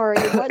 Sorry,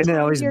 what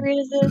time period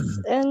is this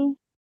in?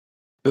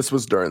 This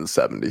was during the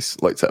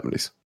 70s, late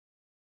 70s.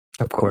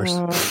 Of course.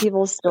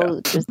 People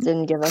still just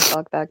didn't give a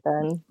fuck back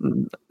then.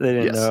 They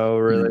didn't know,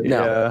 really.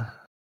 Now,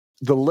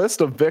 the list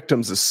of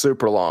victims is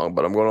super long,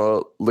 but I'm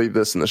going to leave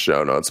this in the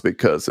show notes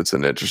because it's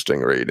an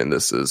interesting read, and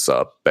this is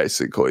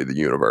basically the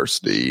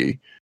University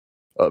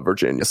of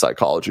Virginia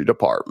Psychology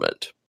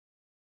Department.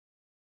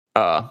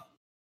 But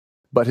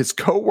his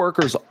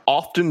co-workers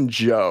often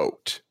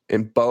joked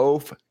in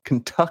both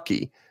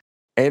Kentucky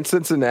and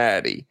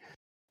Cincinnati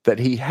that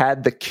he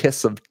had the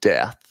kiss of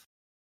death.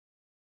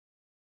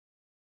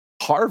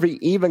 Harvey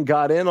even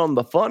got in on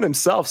the fun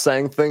himself,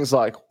 saying things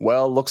like,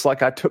 well, looks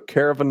like I took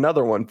care of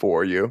another one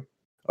for you,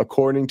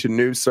 according to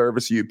News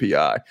Service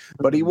UPI.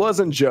 But he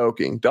wasn't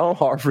joking. Don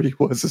Harvey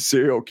was a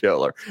serial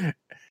killer.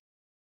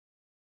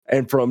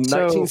 And from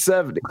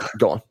 1970,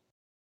 go on.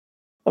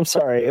 I'm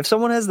sorry. If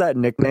someone has that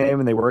nickname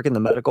and they work in the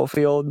medical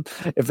field,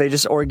 if they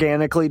just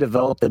organically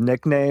develop the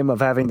nickname of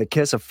having the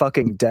kiss of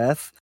fucking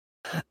death,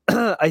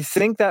 I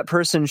think that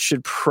person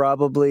should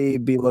probably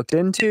be looked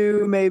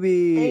into.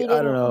 Maybe, I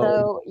don't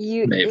know.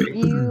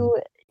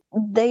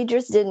 They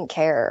just didn't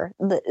care.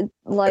 Clearly,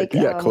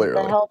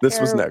 the healthcare this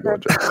was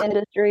negligent.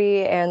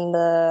 Industry and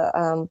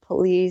the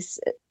police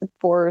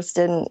force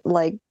didn't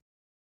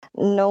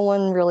no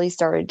one really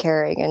started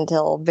caring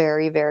until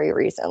very, very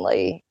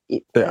recently.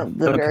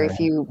 Very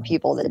few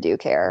people that do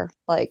care.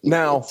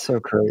 Now, so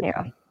crazy.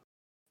 Yeah.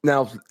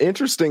 Now,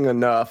 interesting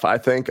enough, I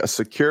think a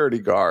security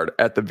guard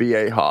at the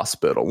VA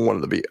hospital,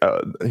 one of the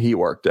he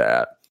worked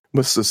at,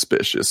 was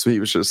suspicious. He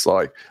was just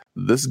like,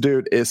 this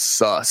dude is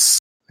sus.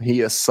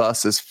 He is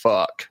sus as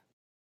fuck.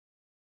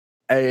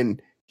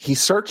 And he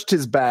searched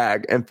his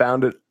bag and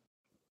found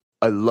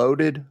a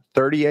loaded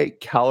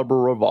 .38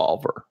 caliber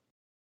revolver,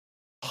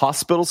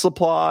 hospital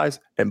supplies,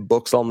 and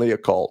books on the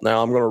occult.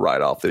 Now, I'm going to write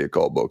off the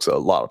occult books. A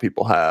lot of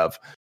people have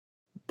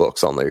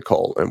books on the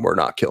occult, and we're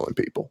not killing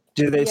people.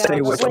 Do they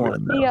say which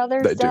one? The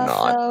other they stuff, do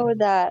not.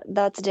 Though,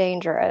 that's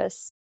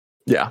dangerous.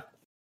 Yeah.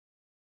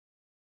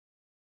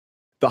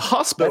 The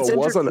hospital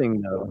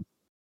wasn't. Though.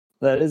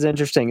 That is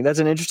interesting. That's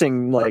an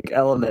interesting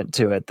element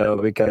to it, though,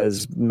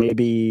 because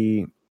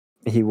maybe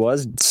he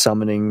was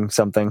summoning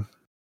something.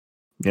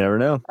 You never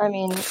know. I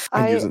mean,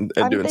 I'm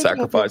doing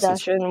sacrifices.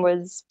 Possession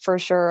was for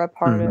sure a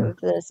part of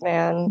this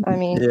man. I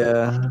mean,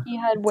 he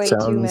had way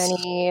too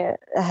many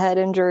head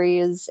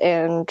injuries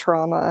and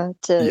trauma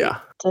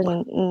to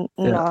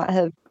not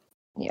have.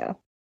 Yeah.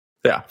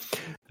 Yeah,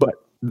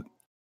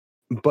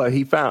 but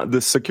he found the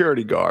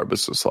security guard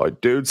was just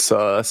like, dude,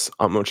 sus.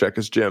 I'm gonna check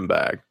his gym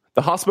bag.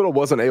 The hospital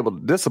wasn't able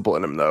to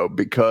discipline him, though,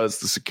 because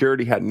the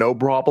security had no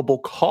probable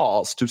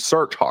cause to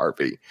search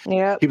Harvey.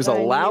 Yep, he was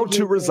allowed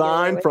to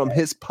resign from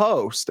his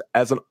post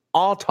as an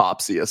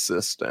autopsy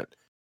assistant.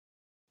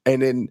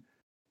 And in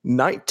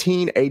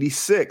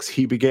 1986,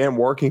 he began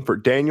working for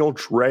Daniel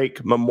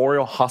Drake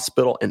Memorial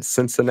Hospital in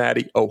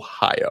Cincinnati,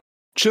 Ohio.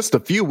 Just a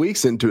few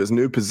weeks into his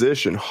new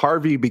position,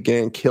 Harvey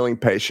began killing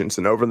patients,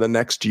 and over the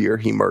next year,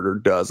 he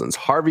murdered dozens.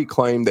 Harvey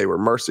claimed they were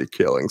mercy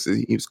killings.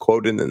 He was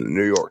quoted in the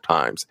New York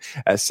Times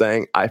as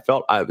saying, "I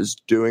felt I was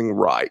doing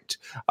right.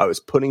 I was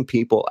putting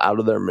people out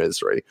of their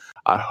misery.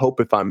 I hope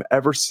if I'm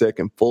ever sick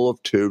and full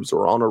of tubes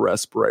or on a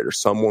respirator,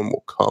 someone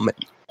will come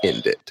and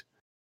end it."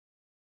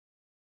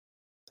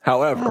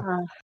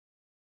 However,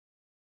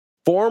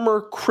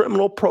 former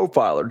criminal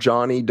profiler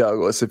John E.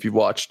 Douglas, if you've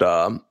watched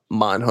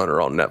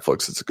Mindhunter on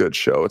Netflix, it's a good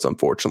show. It's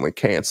unfortunately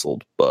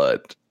canceled,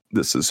 but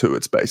this is who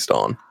it's based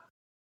on.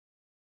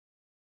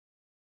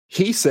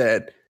 He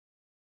said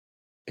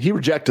he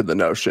rejected the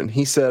notion.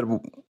 He said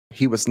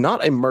he was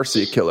not a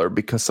mercy killer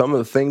because some of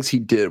the things he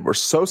did were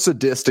so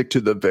sadistic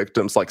to the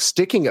victims, like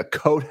sticking a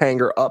coat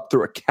hanger up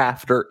through a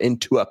catheter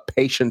into a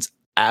patient's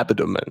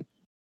abdomen.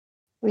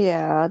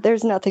 Yeah,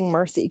 there's nothing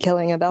mercy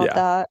killing about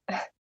that.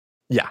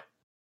 Yeah.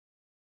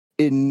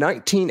 In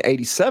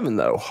 1987,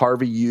 though,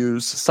 Harvey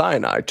used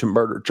cyanide to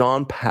murder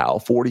John Powell,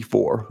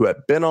 44, who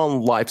had been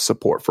on life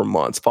support for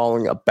months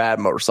following a bad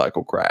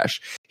motorcycle crash.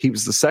 He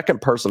was the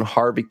second person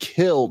Harvey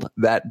killed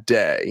that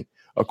day,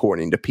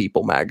 according to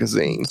People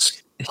magazine.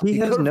 He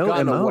has no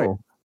MO.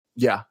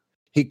 Yeah.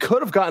 He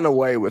could have gotten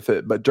away with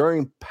it, but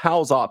during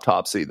Powell's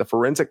autopsy, the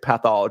forensic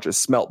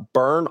pathologist smelt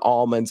burned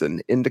almonds,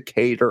 an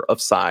indicator of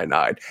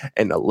cyanide,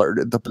 and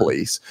alerted the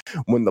police.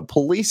 When the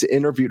police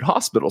interviewed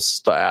hospital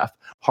staff,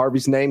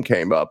 Harvey's name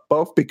came up,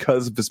 both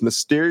because of his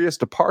mysterious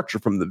departure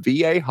from the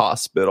VA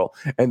hospital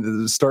and the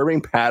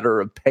disturbing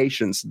pattern of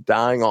patients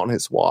dying on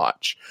his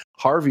watch.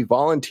 Harvey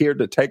volunteered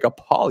to take a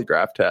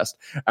polygraph test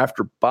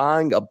after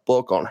buying a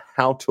book on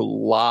how to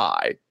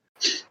lie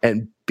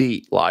and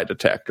beat lie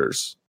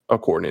detectors,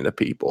 according to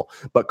People,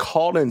 but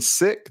called in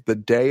sick the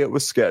day it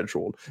was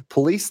scheduled.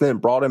 Police then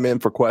brought him in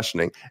for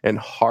questioning, and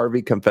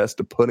Harvey confessed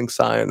to putting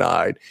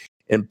cyanide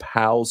in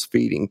Powell's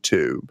feeding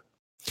tube.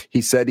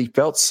 He said he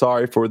felt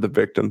sorry for the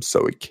victim,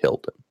 so he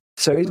killed him.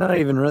 So he's not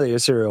even really a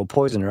serial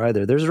poisoner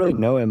either. There's really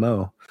no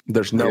MO.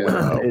 There's no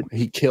MO.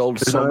 He killed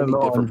so many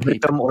different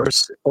people.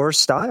 Or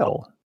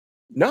style.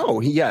 No,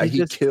 he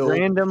just killed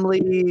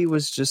randomly.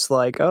 Was just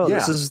like,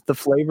 this is the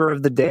flavor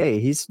of the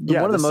day. He's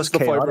one of the most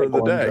chaotic flavor of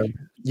the day.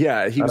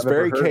 Yeah, he was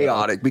very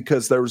chaotic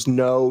because there was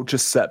no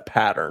just set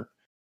pattern,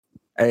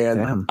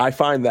 and I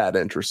find that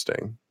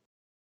interesting.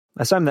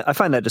 I find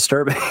that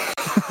disturbing.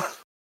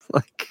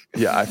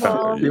 I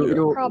found he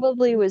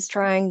probably was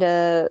trying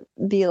to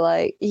be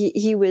like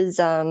he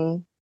was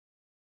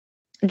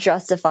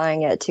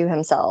justifying it to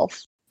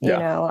himself. You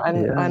know,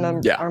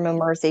 I'm a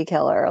mercy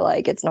killer.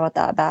 Like, it's not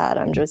that bad.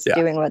 I'm just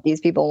doing what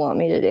these people want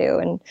me to do.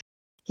 And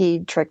he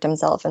tricked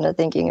himself into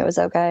thinking it was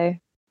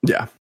okay.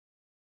 Yeah.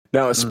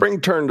 Now, as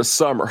spring turned to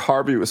summer,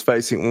 Harvey was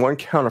facing one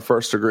count of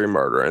first-degree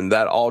murder, and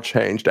that all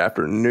changed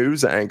after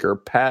news anchor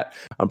Pat,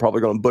 I'm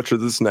probably going to butcher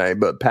this name,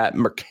 but Pat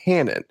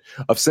McCannon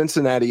of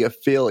Cincinnati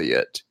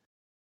affiliate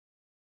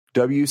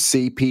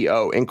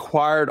WCPO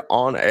inquired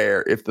on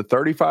air if the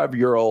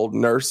 35-year-old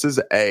nurse's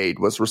aide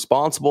was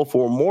responsible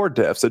for more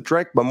deaths at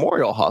Drake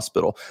Memorial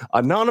Hospital.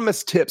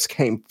 Anonymous tips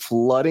came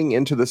flooding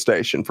into the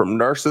station from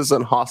nurses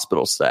and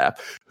hospital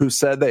staff who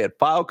said they had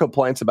filed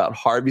complaints about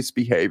Harvey's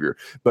behavior,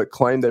 but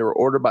claimed they were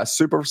ordered by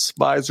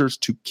supervisors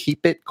to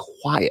keep it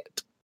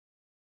quiet.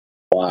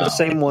 Wow. The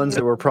same ones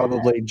that were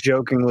probably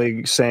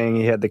jokingly saying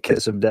he had the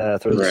kiss of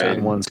death, or the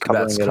same ones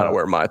covering That's it kind of up.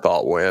 where my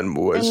thought went,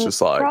 was And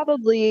just like...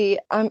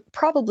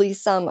 probably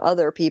some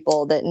other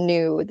people that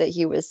knew that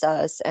he was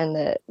sus and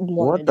that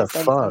wanted to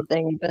say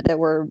something, but that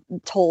were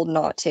told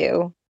not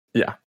to.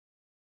 Yeah.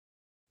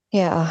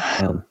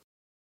 Yeah.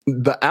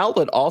 The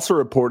outlet also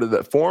reported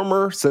that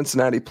former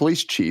Cincinnati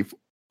police chief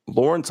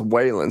Lawrence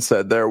Whalen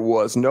said there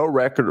was no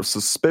record of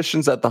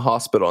suspicions at the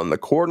hospital, and the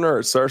coroner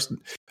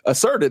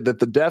asserted that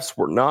the deaths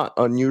were not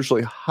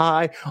unusually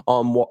high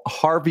on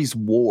Harvey's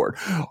ward.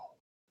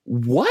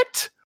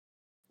 What?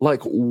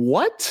 Like,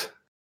 what?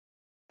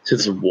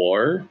 His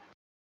war?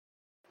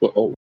 His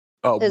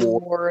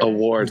ward. A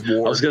ward.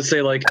 I was going to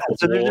say, like,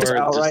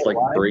 ward just like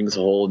brings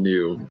a whole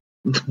new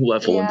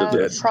level into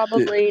this.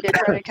 Probably to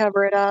try to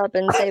cover it up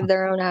and save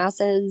their own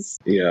asses.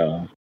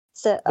 Yeah.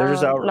 So,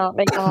 not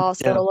make the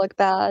hospital look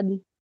bad,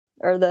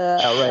 or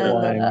the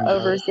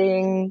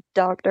overseeing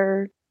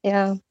doctor.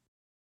 Yeah.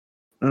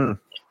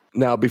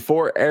 Now,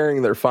 before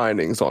airing their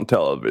findings on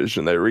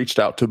television, they reached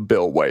out to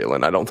Bill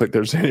Whalen. I don't think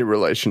there's any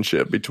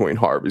relationship between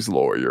Harvey's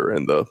lawyer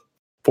and the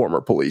former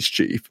police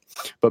chief,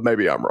 but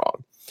maybe I'm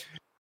wrong.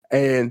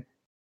 And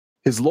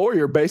his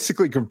lawyer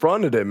basically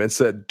confronted him and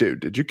said,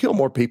 "Dude, did you kill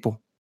more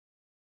people?"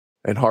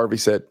 And Harvey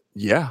said,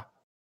 "Yeah."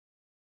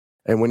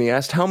 And when he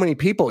asked how many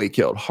people he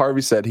killed,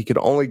 Harvey said he could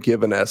only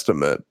give an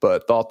estimate,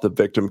 but thought the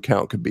victim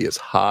count could be as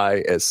high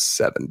as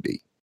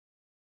 70.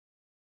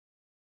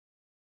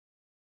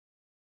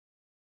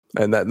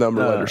 And that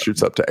number later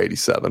shoots up to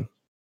 87.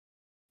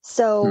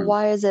 So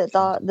why is it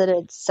thought that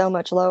it's so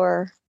much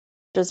lower?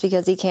 Just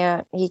because he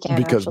can't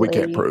because we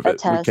can't prove it. We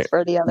can't,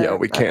 for the other. Yeah,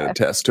 we can't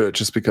attest to it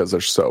just because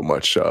there's so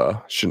much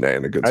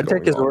shenanigans I'd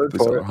going take his on word at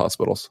these for other it.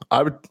 hospitals.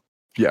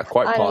 Yeah,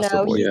 quite I don't know.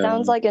 possibly. He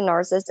sounds like a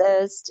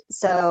narcissist,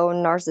 so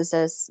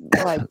narcissists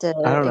like to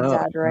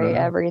exaggerate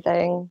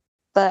everything.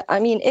 But I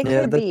mean, it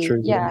could be.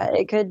 True,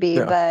 it could be.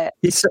 Yeah. But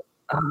he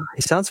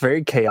sounds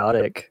very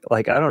chaotic.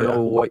 Like I don't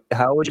know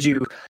how would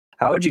you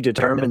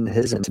determine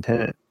his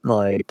intent?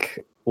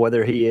 Like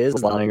whether he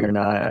is lying or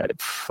not.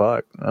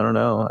 Fuck, I don't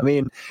know. I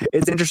mean,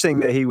 it's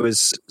interesting that he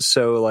was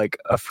so like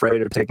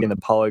afraid of taking the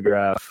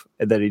polygraph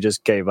that he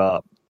just gave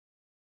up.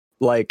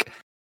 Like.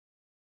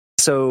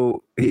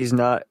 So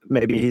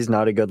maybe he's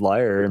not a good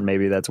liar, and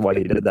maybe that's why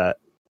he did that.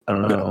 I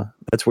don't know.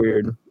 That's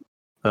weird.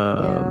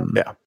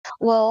 Yeah.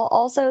 Well,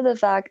 also the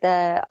fact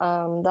that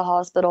the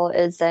hospital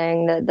is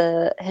saying that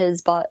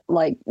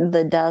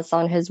the deaths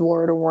on his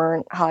ward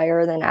weren't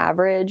higher than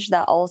average.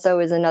 That also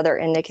is another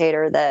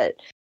indicator that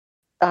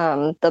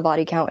the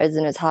body count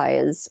isn't as high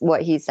as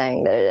what he's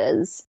saying that it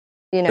is.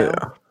 You know,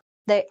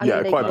 they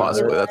quite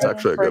possibly. That's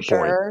actually a good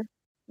point.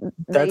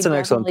 That's an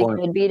excellent point.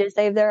 Could be to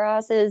save their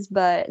asses,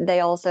 but they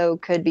also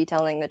could be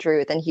telling the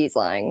truth, and he's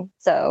lying.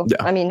 So,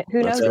 I mean,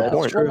 who knows?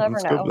 We'll never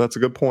know. That's a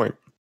good point.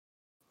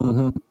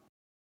 Mm-hmm.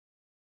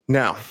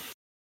 Now,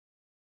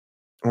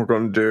 we're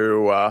going to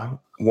do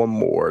one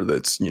more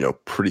that's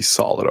pretty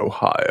solid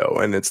Ohio,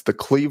 and it's the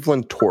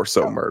Cleveland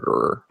torso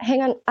murderer.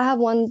 Hang on, I have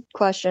one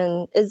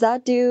question. Is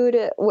that dude?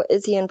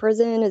 Is he in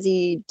prison? Is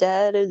he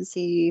dead? Is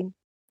he?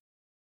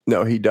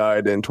 No, he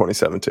died in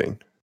 2017.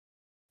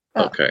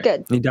 Oh, okay,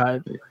 good. He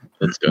died.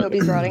 That's good. Hope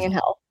he's rotting in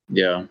hell.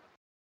 Yeah,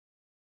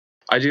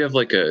 I do have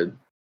like a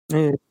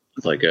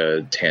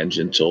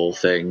tangential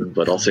thing,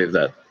 but I'll save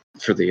that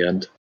for the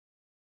end.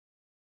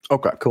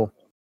 Okay, cool.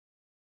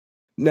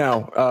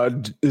 Now,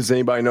 does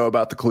anybody know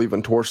about the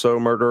Cleveland torso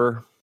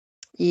murderer?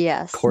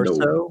 Yes.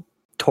 Torso?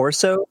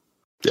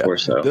 Yeah.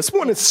 Torso. This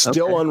one is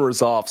still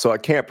unresolved, so I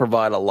can't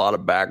provide a lot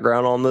of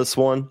background on this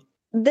one.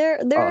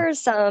 There are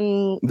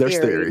some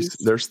theories.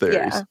 There's theories.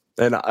 Yeah.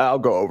 And I'll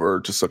go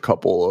over just a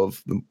couple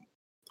of the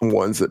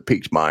ones that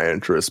piqued my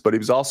interest. But he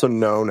was also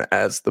known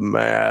as the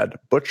Mad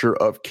Butcher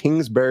of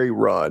Kingsbury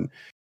Run.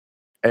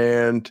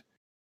 And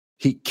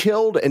he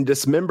killed and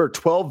dismembered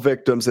 12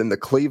 victims in the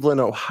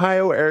Cleveland,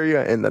 Ohio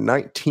area in the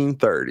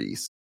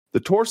 1930s. The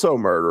torso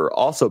murderer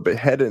also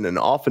beheaded and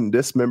often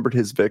dismembered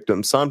his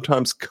victims,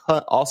 sometimes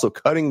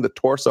cutting the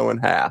torso in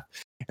half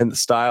in the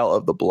style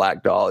of the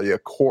Black Dahlia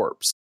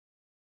corpse.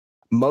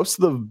 Most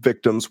of the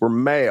victims were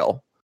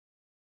male,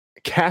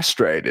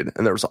 castrated,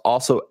 and there was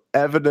also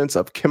evidence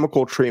of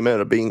chemical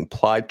treatment being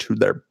applied to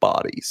their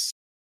bodies.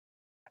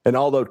 And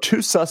although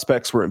 2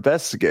 suspects were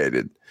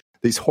investigated,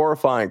 these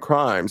horrifying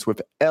crimes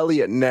with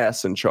Elliot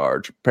Ness in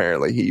charge,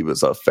 apparently he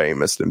was a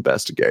famous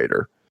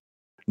investigator,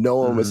 no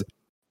one was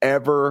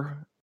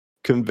ever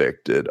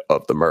convicted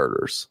of the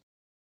murders.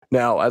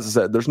 Now, as I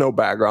said, there's no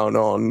background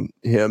on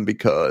him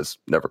because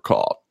never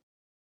caught.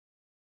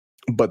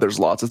 But there's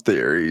lots of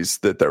theories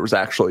that there was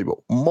actually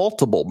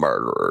multiple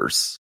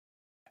murderers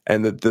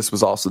and that this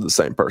was also the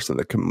same person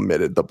that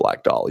committed the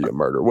Black Dahlia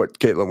murder.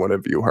 Caitlin, what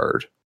have you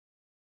heard?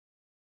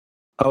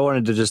 I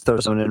wanted to just throw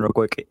something in real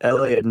quick.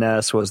 Elliot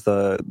Ness was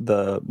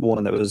the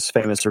one that was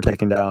famous for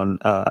taking down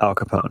Al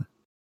Capone.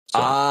 So.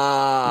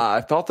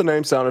 I thought the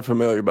name sounded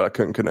familiar, but I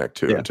couldn't connect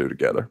two and two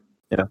together.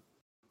 Yeah.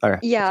 Okay.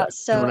 Yeah,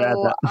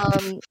 so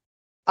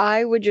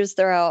I would just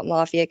throw out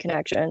Mafia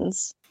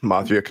Connections.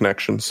 Mafia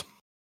Connections.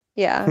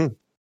 Yeah.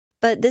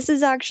 But this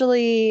is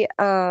actually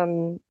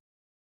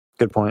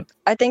good point.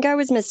 I think I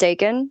was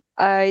mistaken.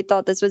 I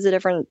thought this was a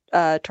different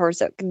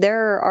torso.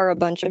 There are a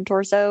bunch of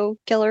torso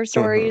killer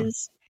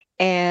stories,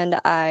 and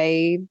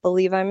I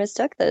believe I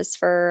mistook this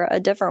for a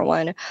different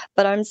one.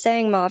 But I'm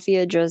saying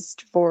Mafia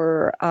just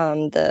for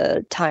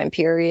the time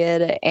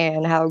period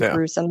and how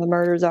gruesome the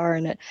murders are,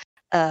 and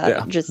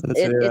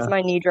it's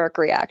my knee-jerk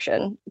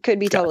reaction. Could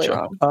be totally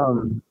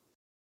wrong.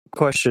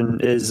 Question,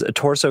 is a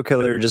torso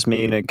killer just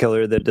mean a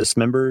killer that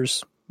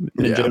dismembers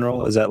in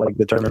general? Is that like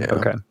the term? Yeah.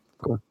 Okay,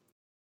 cool.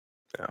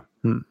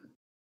 Yeah.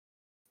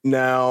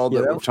 Now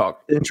that we've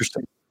talked,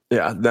 interesting.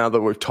 Yeah. Now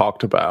that we've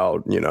talked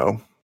about,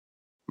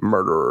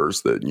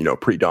 murderers that,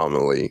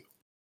 predominantly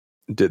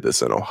did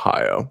this in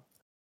Ohio,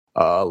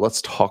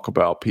 let's talk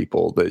about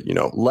people that,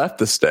 left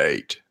the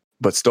state,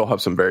 but still have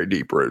some very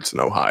deep roots in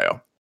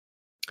Ohio.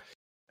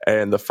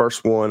 And the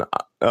first one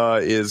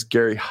is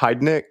Gary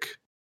Heidnik.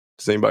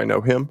 Does anybody know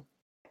him?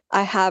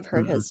 I have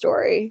heard his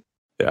story.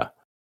 Yeah.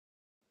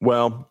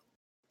 Well,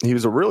 he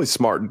was a really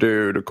smart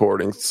dude,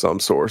 according to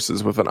some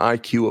sources, with an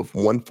IQ of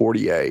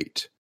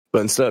 148.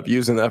 But instead of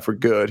using that for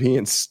good, he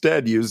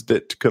instead used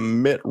it to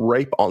commit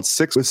rape on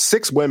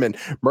six women,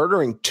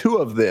 murdering 2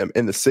 of them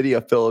in the city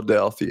of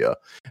Philadelphia.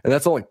 And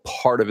that's only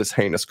part of his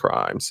heinous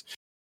crimes.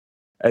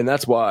 And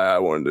that's why I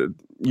wanted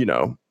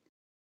to,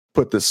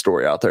 put this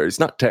story out there.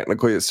 He's not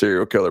technically a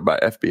serial killer by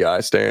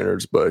FBI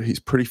standards, but he's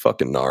pretty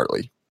fucking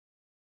gnarly.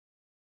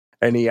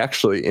 And he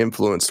actually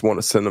influenced one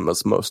of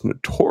cinema's most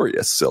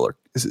notorious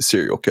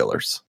serial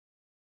killers.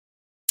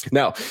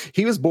 Now,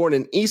 he was born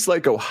in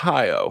Eastlake,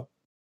 Ohio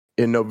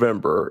in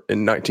November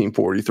in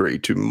 1943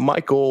 to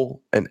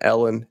Michael and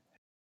Ellen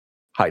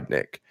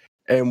Heidnik.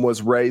 and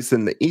was raised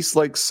in the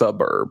Eastlake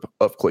suburb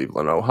of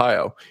Cleveland,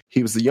 Ohio.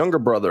 He was the younger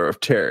brother of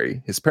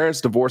Terry. His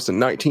parents divorced in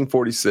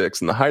 1946,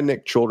 and the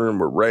Heidnik children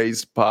were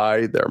raised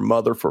by their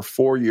mother for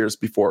 4 years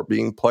before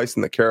being placed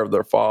in the care of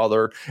their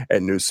father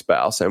and new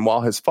spouse. And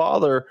while his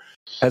father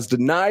has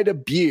denied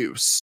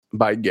abuse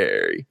by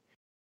Gary,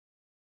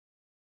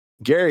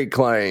 Gary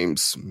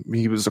claims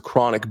he was a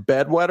chronic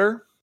bedwetter,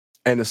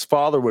 and his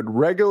father would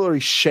regularly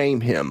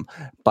shame him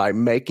by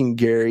making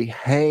Gary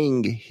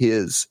hang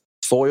his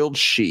soiled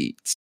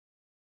sheets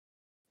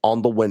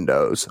on the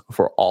windows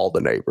for all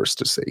the neighbors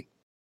to see.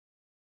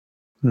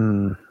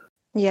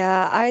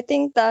 Yeah, I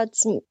think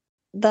that's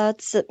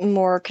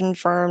more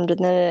confirmed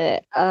than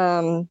it.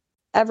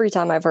 Every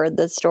time I've heard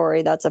this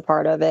story, that's a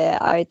part of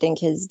it. I think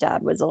his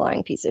dad was a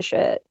lying piece of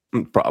shit.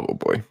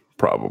 Probably.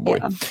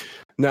 Yeah.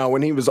 Now,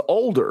 when he was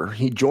older,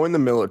 he joined the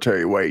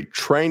military where he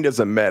trained as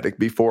a medic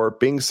before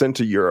being sent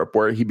to Europe,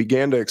 where he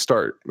began to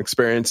start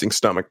experiencing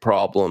stomach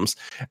problems.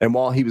 And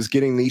while he was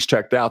getting these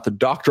checked out, the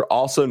doctor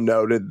also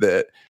noted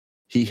that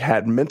he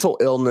had mental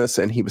illness,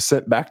 and he was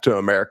sent back to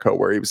America,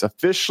 where he was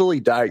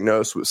officially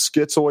diagnosed with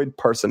schizoid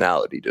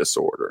personality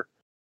disorder.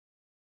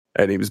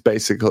 And he was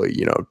basically,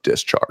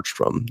 discharged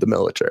from the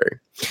military.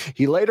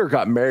 He later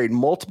got married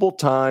multiple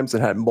times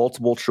and had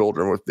multiple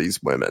children with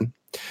these women.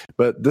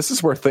 But this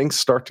is where things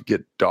start to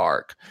get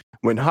dark.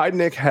 When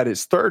Heidnik had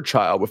his third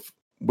child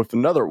with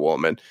another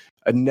woman,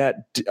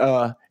 Jeanette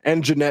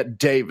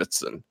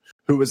Davidson,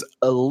 who was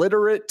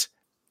illiterate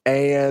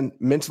and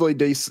mentally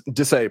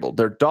disabled.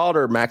 Their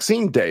daughter,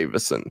 Maxine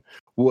Davidson,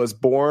 was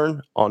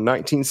born on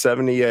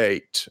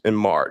 1978 in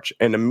March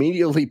and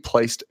immediately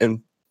placed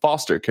in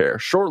foster care.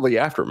 Shortly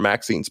after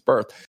Maxine's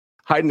birth,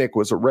 Heidnik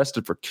was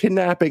arrested for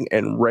kidnapping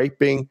and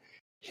raping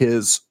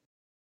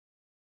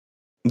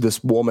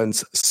this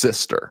woman's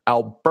sister,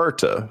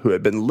 Alberta, who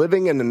had been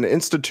living in an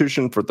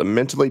institution for the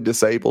mentally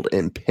disabled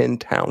in Penn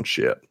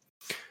Township.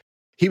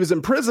 He was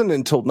imprisoned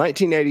until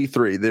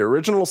 1983. The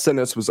original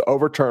sentence was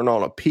overturned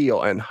on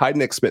appeal, and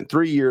Heidnik spent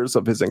 3 years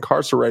of his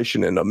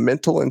incarceration in a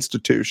mental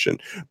institution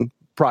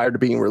prior to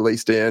being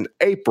released in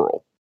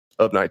April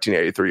of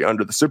 1983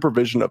 under the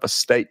supervision of a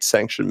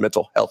state-sanctioned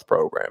mental health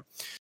program.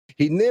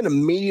 He then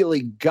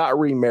immediately got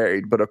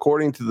remarried, but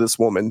according to this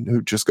woman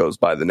who just goes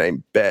by the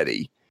name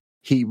Betty,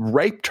 he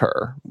raped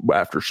her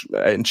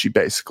and she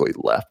basically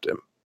left him.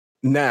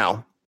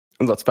 Now,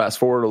 let's fast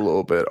forward a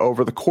little bit.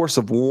 Over the course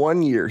of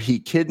 1 year, he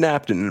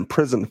kidnapped and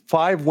imprisoned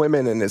 5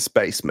 women in his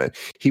basement.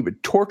 He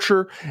would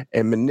torture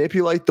and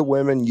manipulate the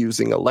women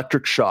using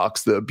electric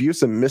shocks. The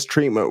abuse and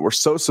mistreatment were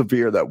so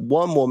severe that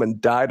one woman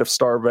died of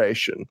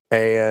starvation.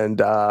 And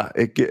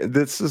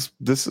this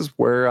is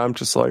where I'm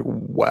just like,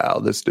 wow,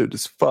 this dude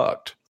is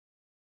fucked.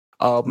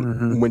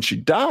 When she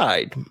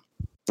died,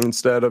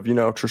 instead of,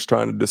 just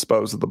trying to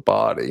dispose of the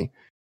body,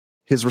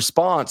 his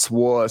response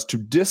was to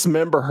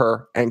dismember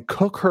her and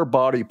cook her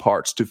body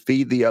parts to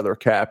feed the other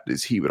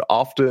captives. He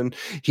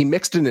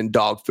mixed it in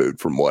dog food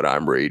from what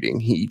I'm reading.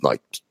 He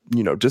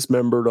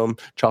dismembered them,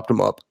 chopped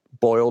them up,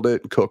 boiled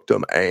it, cooked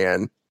them,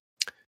 and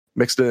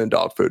mixed it in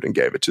dog food and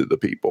gave it to the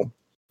people.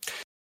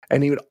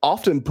 And he would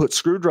often put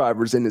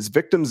screwdrivers in his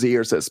victims'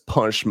 ears as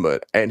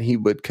punishment, and he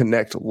would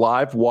connect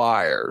live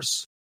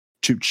wires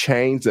to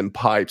chains and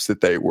pipes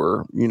that they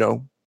were,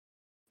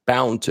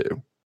 bound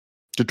to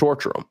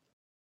torture them.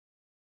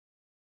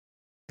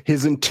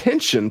 His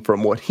intention,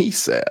 from what he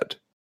said,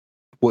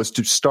 was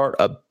to start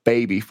a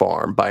baby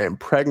farm by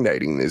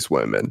impregnating these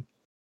women.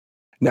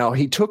 Now,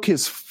 he took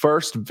his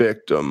first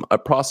victim, a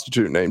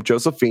prostitute named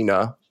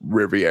Josefina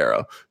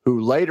Riviera,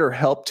 who later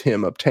helped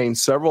him obtain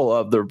several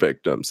other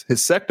victims.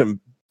 His second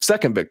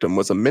victim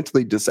was a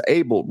mentally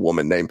disabled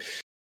woman named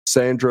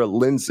Sandra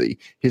Lindsay.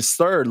 His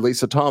third,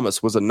 Lisa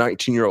Thomas, was a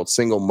 19-year-old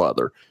single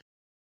mother.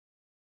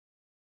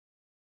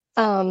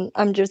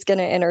 I'm just going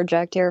to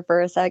interject here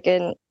for a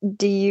second.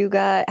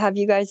 Have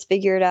you guys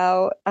figured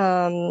out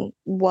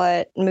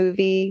what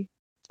movie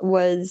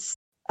was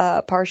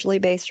partially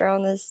based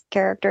around this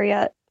character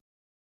yet?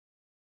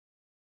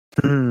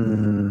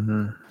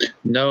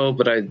 No,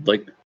 but I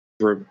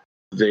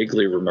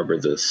vaguely remember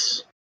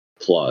this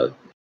plot,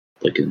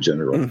 in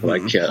general.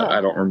 But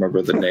I don't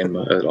remember the name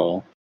at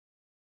all.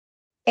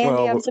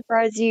 Andy, I'm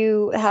surprised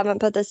you haven't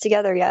put this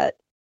together yet.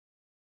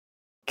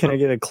 Can I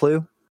get a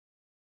clue?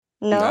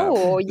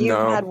 No, you've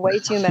had way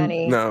too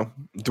many. No,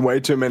 way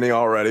too many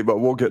already, but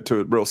we'll get to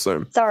it real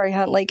soon. Sorry,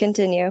 Huntley,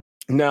 continue.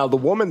 Now, the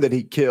woman that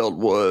he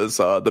killed was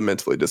the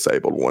mentally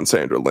disabled one,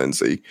 Sandra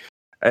Lindsay,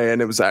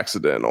 and it was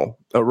accidental.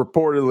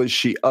 Reportedly,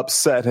 she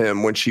upset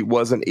him when she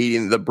wasn't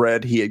eating the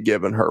bread he had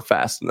given her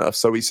fast enough,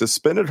 so he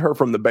suspended her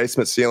from the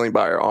basement ceiling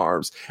by her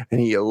arms, and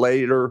he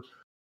later,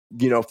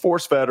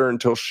 force-fed her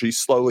until she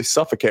slowly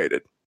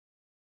suffocated.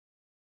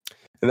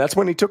 And that's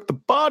when he took the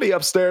body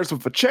upstairs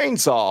with a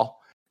chainsaw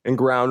and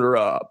ground her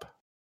up.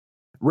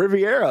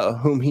 Riviera,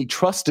 whom he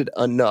trusted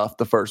enough,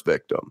 the first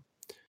victim,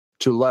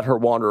 to let her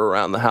wander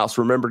around the house,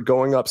 remembered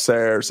going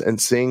upstairs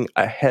and seeing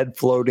a head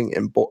floating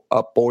in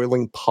a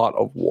boiling pot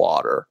of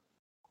water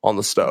on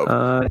the stove.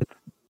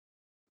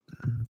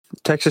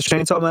 Texas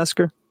Chainsaw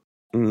Massacre?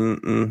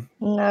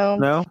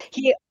 No.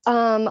 He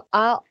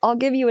I'll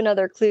give you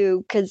another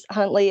clue, because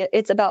Huntley,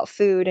 it's about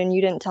food and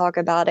you didn't talk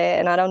about it,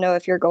 and I don't know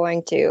if you're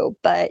going to,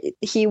 but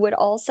he would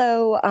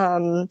also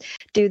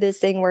do this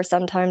thing where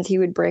sometimes he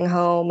would bring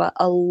home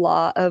a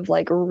lot of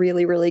like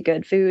really, really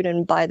good food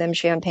and buy them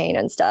champagne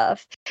and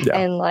stuff,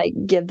 and like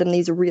give them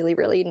these really,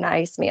 really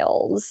nice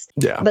meals.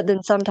 Yeah. But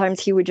then sometimes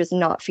he would just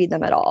not feed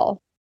them at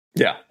all.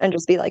 Yeah. And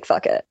just be like,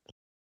 fuck it.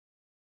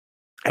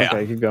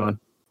 Okay, keep going.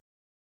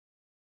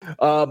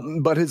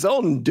 But his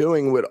own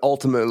doing would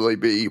ultimately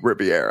be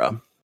Riviera.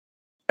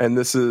 And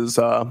this is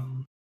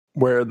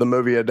where the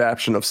movie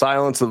adaptation of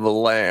Silence of the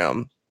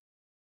Lamb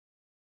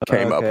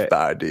came up with the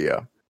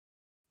idea.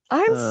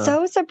 I'm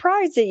so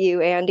surprised at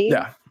you, Andy.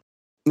 Yeah.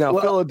 Now,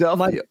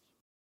 Philadelphia.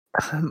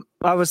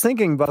 I was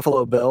thinking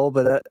Buffalo Bill,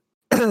 but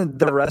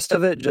the rest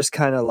of it just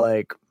kind of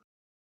like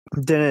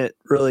didn't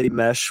really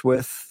mesh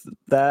with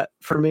that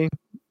for me.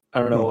 I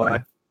don't know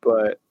why,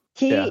 but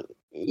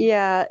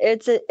yeah,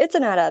 it's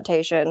an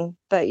adaptation,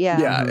 but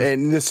yeah,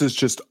 and this is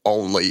just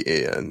only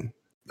in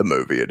the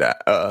movie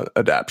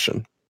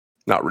adaptation,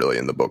 not really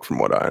in the book, from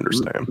what I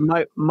understand.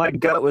 My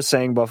gut was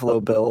saying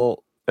Buffalo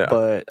Bill,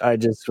 but I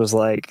just was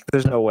like,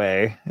 "There's no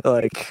way."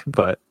 Like,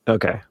 but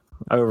okay,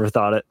 I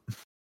overthought it.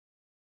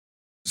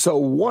 So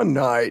one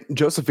night,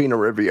 Josefina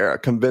Riviera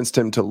convinced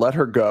him to let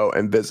her go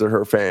and visit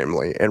her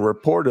family, and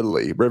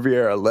reportedly,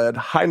 Riviera led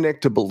Hynek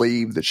to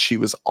believe that she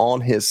was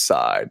on his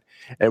side.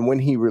 And when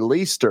he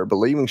released her,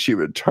 believing she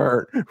would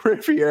return,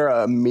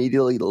 Riviera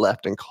immediately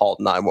left and called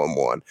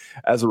 911.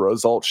 As a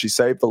result, she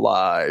saved the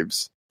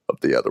lives of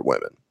the other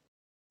women.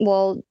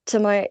 Well,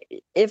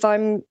 if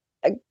I'm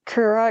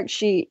correct,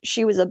 she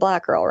was a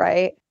black girl,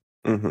 right?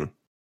 Mm-hmm.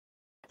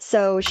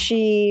 So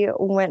she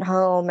went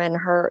home and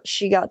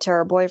she got to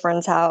her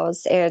boyfriend's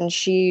house and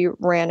she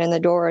ran in the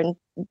door and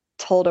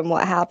told him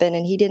what happened,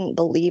 and he didn't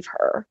believe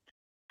her.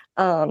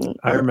 I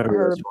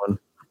remember this one.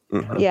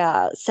 Mm-hmm.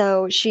 Yeah,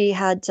 so she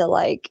had to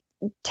like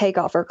take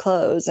off her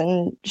clothes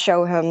and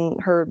show him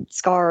her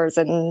scars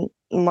and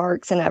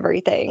marks and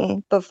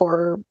everything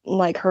before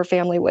like her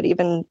family would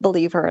even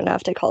believe her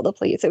enough to call the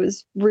police. It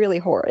was really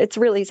horrible. It's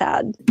really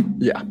sad.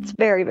 Yeah. It's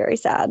very, very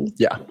sad.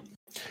 Yeah.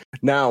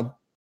 Now,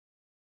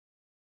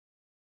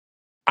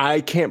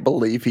 I can't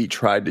believe he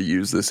tried to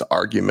use this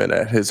argument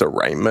at his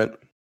arraignment.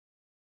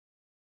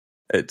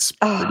 It's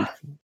pretty...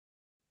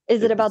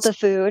 Is it about the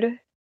food?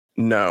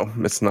 No,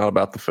 it's not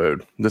about the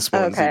food. This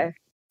one's okay.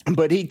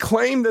 But he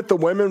claimed that the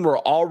women were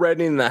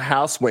already in the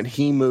house when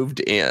he moved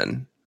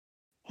in.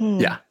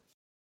 Yeah.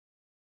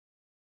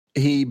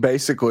 He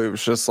basically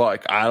was just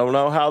like, I don't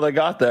know how they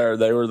got there.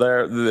 They were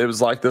there. It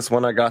was like this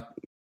when I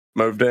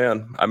moved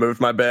in. I moved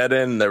my bed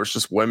in, and there was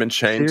just women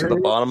chained to the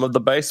bottom of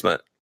the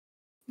basement.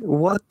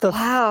 What the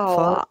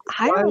fuck?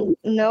 I don't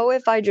know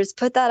if I just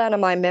put that out of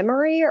my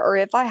memory or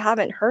if I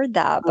haven't heard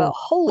that, but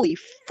holy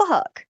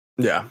fuck.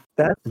 Yeah.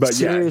 That's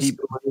serious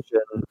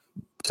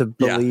to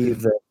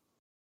believe that.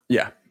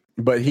 Yeah.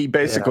 But he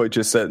basically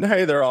just said,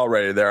 hey, they're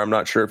already there. I'm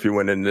not sure if he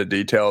went into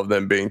detail of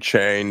them being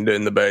chained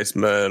in the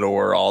basement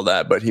or all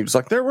that, but he was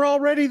like, they were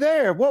already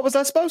there. What was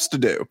I supposed to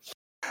do?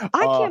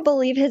 I can't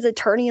believe his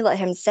attorney let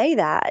him say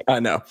that. I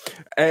know.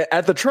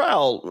 At the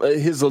trial,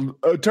 his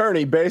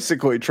attorney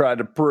basically tried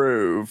to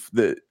prove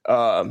that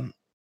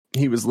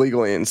he was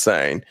legally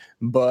insane,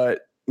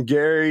 but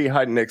Gary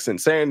Heidenreich's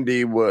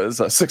insanity was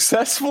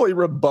successfully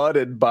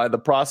rebutted by the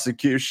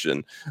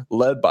prosecution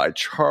led by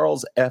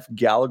Charles F.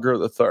 Gallagher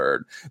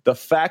III. The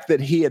fact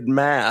that he had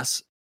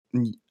amassed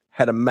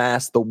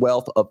the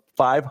wealth of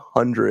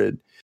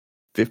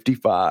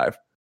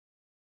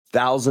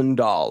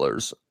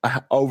 $555,000,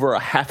 over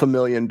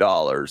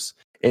 $500,000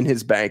 in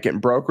his bank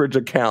and brokerage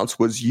accounts,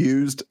 was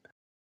used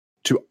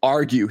to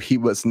argue he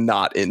was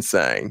not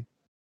insane.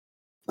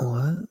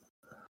 What?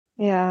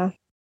 Yeah.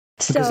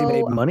 Because he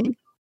made money?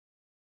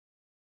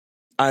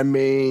 I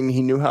mean,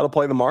 he knew how to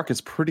play the markets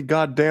pretty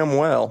goddamn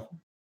well.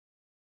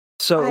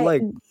 So,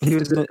 he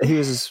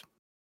was,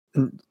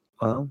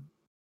 well,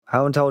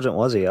 how intelligent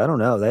was he? I don't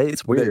know.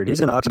 It's weird.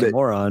 He's an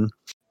oxymoron.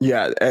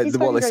 Yeah.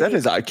 Well, they said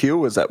his IQ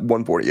was at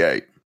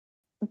 148.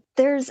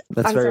 There's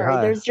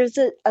just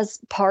a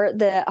part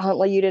that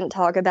Huntley you didn't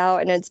talk about,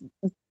 and it's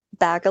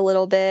back a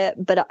little bit,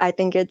 but I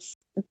think it's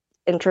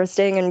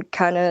interesting and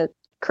kind of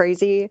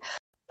crazy.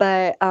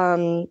 But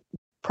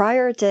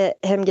prior to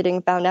him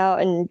getting found out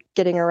and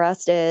getting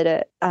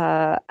arrested,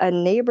 a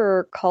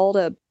neighbor called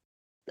a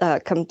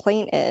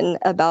complaint in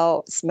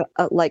about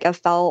a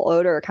foul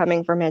odor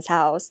coming from his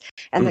house,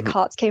 and the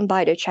cops came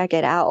by to check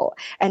it out,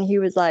 and he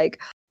was like,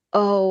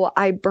 oh,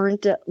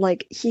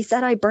 he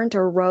said I burnt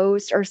a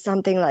roast or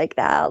something like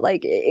that.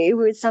 Like it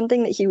was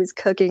something that he was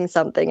cooking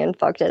something and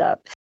fucked it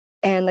up.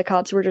 And the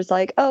cops were just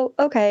like, oh,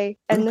 okay.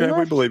 And then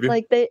we believe you.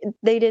 Like they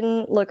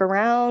didn't look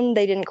around.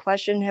 They didn't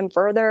question him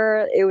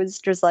further. It was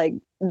just like,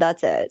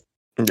 that's it.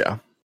 Yeah.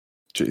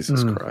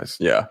 Jesus Christ.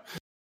 Yeah.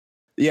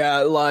 Yeah.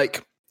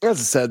 Like, as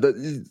I said,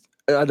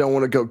 I don't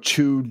want to go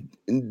too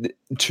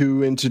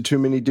into too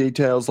many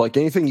details. Like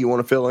anything you want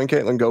to fill in,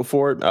 Caitlin, go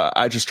for it.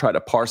 I just try to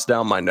parse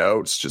down my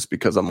notes just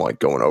because I'm like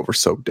going over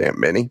so damn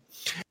many.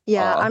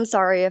 Yeah, I'm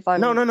sorry if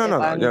I'm no,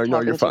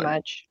 you're fine. Too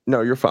much.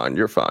 No, you're fine.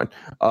 You're fine.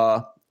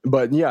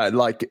 But yeah,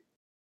 like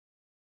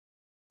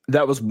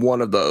that was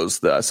one of those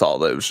that I saw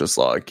that was just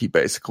like he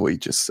basically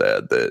just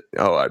said that,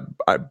 oh,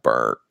 I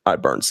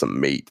burned some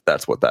meat.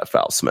 That's what that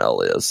foul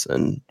smell is.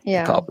 And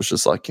the cop was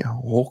just like,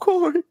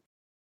 okay.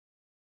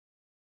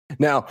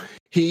 Now,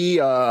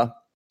 he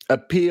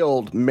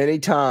appealed many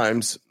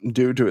times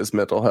due to his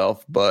mental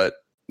health, but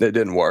it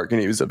didn't work, and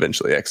he was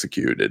eventually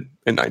executed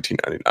in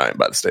 1999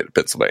 by the state of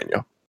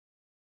Pennsylvania.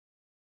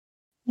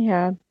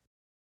 Yeah.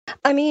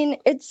 I mean,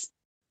 it's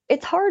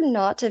hard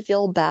not to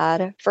feel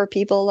bad for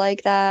people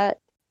like that.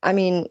 I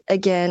mean,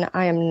 again,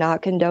 I am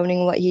not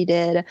condoning what he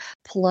did.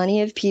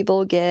 Plenty of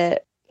people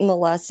get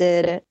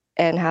molested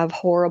and have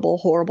horrible,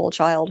 horrible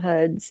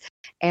childhoods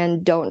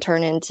and don't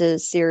turn into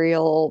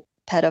serial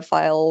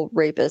pedophile,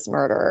 rapist,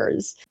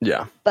 murderers.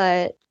 Yeah.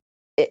 But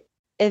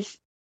it's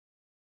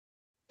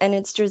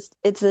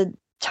a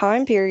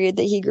time period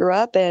that he grew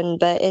up in.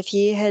 But if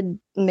he had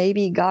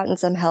maybe gotten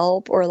some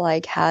help or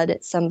like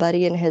had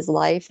somebody in his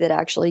life that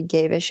actually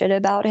gave a shit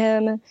about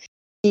him,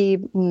 he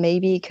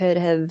maybe could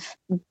have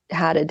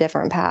had a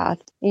different path.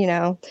 You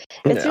know,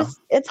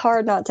 it's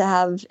hard not to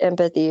have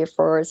empathy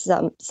for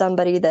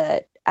somebody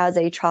that as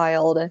a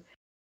child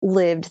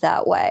lived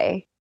that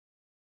way.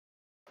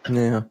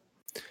 Yeah.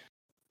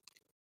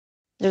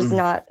 Just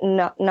not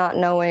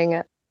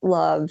knowing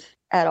love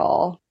at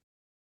all.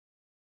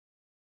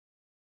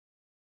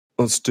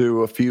 Let's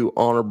do a few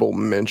honorable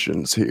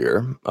mentions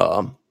here.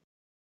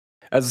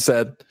 As I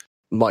said,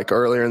 like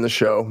earlier in the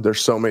show,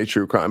 there's so many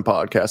true crime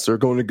podcasts. They're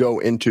going to go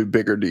into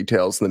bigger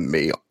details than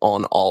me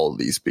on all of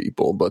these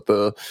people. But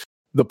the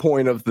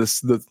point of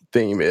the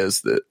theme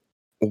is that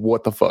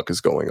what the fuck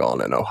is going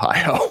on in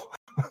Ohio?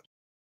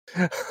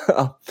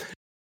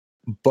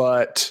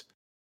 But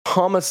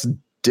Thomas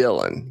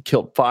Dillon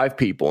killed 5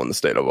 people in the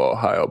state of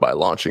Ohio by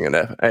launching and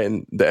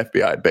the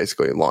FBI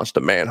basically launched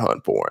a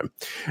manhunt for him.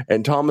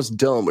 And Thomas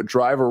Dillon would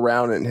drive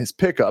around in his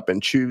pickup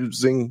and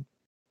choosing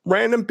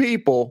random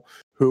people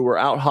who were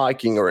out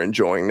hiking or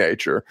enjoying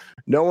nature.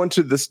 No one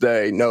to this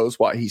day knows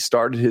why he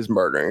started his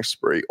murdering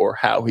spree or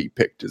how he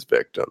picked his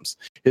victims.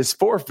 His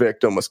 4th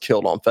victim was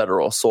killed on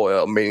federal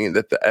soil, meaning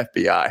that the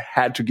FBI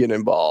had to get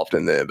involved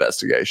in the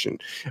investigation.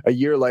 A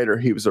year later,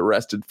 he was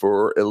arrested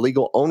for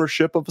illegal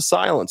ownership of a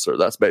silencer.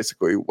 That's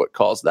basically what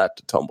caused that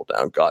to tumble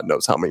down. God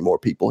knows how many more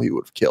people he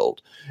would have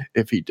killed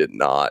if he did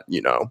not,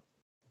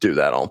 do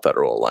that on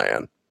federal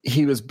land.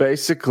 He was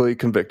basically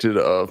convicted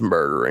of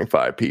murdering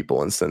 5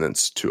 people and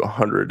sentenced to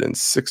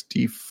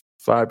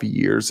 165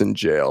 years in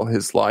jail.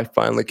 His life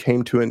finally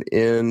came to an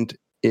end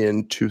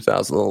in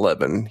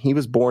 2011. He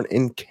was born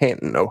in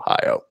Canton,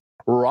 Ohio.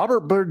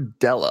 Robert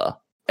Berdella,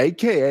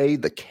 a.k.a.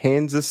 the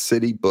Kansas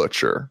City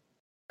Butcher,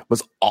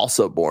 was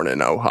also born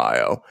in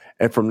Ohio.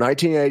 And from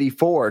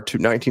 1984 to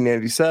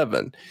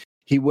 1987,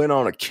 he went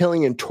on a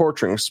killing and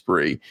torturing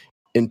spree.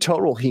 In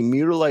total, he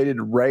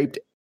mutilated, raped,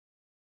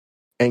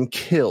 and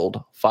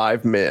killed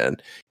 5 men.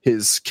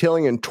 His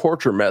killing and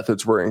torture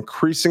methods were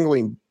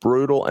increasingly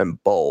brutal and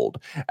bold.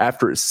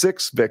 After his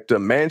 6th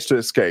victim managed to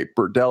escape,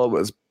 Berdella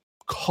was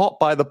caught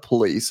by the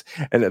police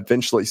and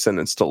eventually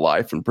sentenced to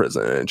life in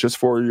prison. And just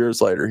 4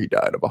 years later, he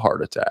died of a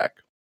heart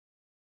attack.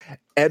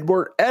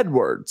 Edward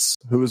Edwards,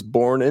 who was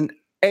born in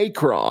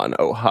Akron,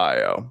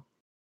 Ohio.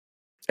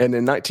 And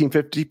in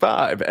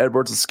 1955,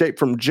 Edwards escaped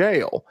from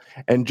jail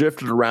and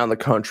drifted around the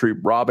country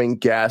robbing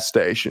gas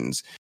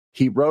stations.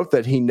 He wrote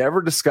that he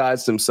never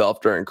disguised himself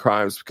during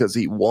crimes because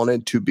he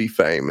wanted to be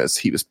famous.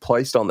 He was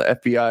placed on the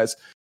FBI's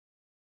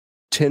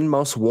 10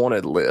 Most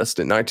Wanted list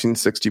in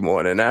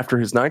 1961, and after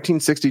his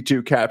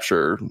 1962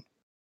 capture,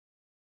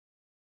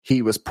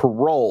 he was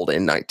paroled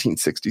in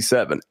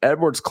 1967.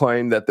 Edwards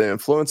claimed that the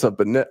influence of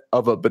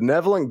a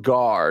benevolent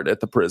guard at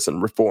the prison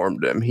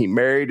reformed him. He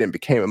married and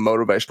became a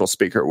motivational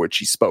speaker, which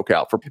he spoke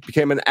out for,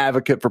 became an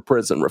advocate for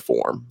prison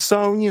reform.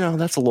 So,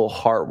 that's a little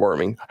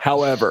heartwarming.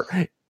 However,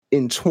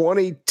 in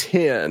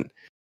 2010,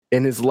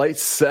 in his late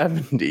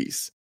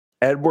 70s,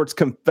 Edwards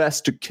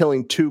confessed to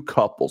killing 2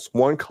 couples.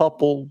 One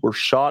couple were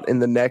shot in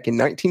the neck in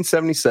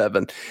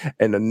 1977,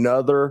 and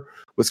another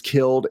was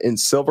killed in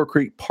Silver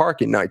Creek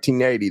Park in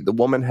 1980. The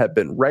woman had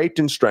been raped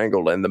and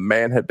strangled, and the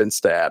man had been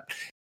stabbed.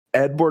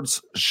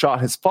 Edwards shot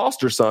his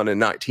foster son in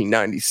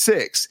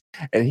 1996,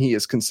 and he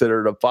is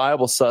considered a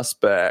viable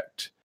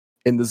suspect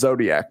in the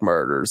Zodiac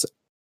murders,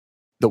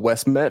 the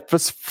West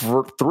Memphis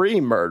 3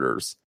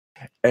 murders,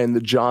 and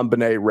the John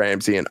Benet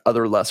Ramsey and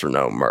other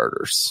lesser-known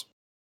murders.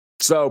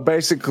 So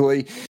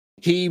basically,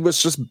 he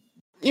was just,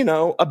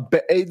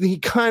 he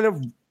kind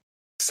of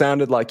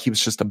sounded like he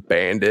was just a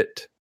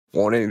bandit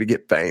wanting to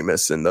get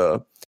famous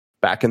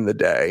back in the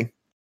day.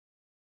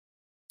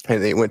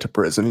 And then he went to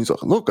prison. He's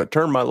like, look, I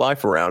turned my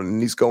life around.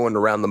 And he's going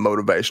around the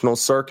motivational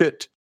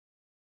circuit.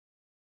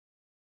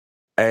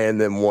 And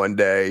then one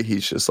day,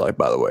 he's just like,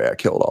 by the way, I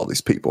killed all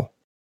these people.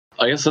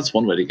 I guess that's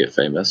one way to get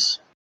famous.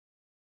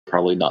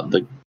 Probably not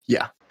the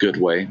good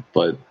way,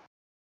 but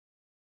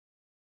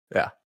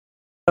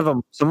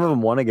some of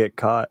them want to get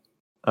caught.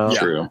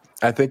 True.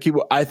 I think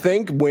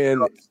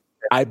when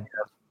I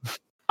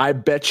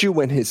bet you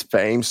when his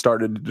fame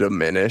started to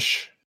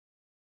diminish,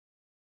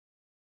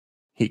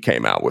 he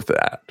came out with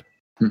that.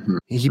 Mm-hmm.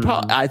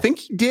 I think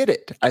he did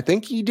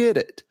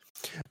it.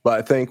 But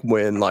I think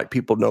when like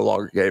people no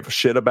longer gave a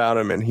shit about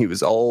him and he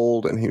was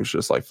old and he was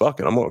just like, fuck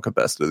it, I'm going to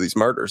confess to these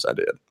murders I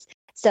did.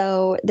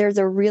 So there's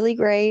a really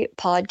great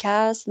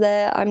podcast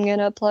that I'm going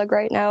to plug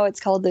right now.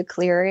 It's called The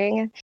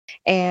Clearing.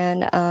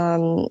 And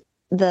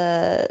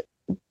the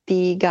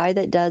guy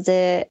that does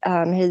it,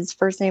 his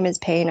first name is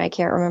Payne. I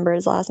can't remember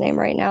his last name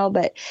right now,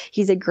 but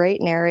he's a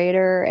great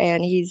narrator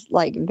and he's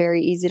like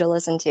very easy to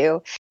listen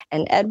to.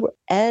 And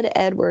Ed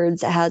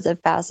Edwards has a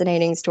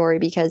fascinating story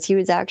because he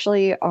was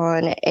actually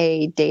on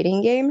a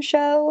dating game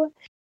show,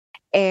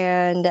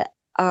 and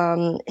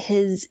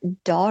his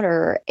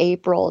daughter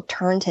April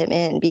turned him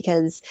in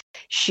because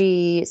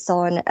she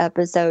saw an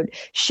episode.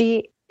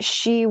 She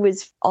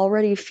was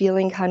already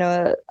feeling kind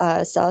of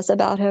sus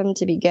about him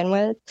to begin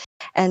with,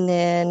 and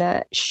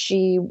then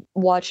she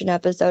watched an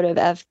episode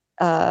of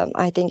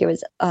I think it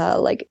was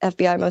like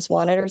FBI Most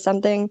Wanted or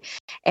something,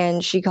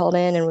 and she called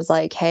in and was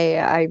like,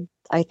 "Hey,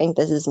 I think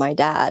this is my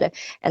dad."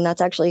 And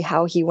that's actually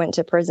how he went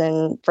to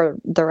prison for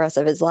the rest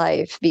of his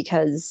life,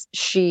 because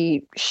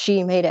she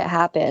made it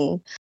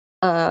happen.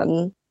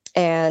 And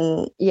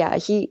yeah,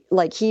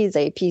 he's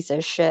a piece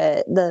of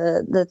shit.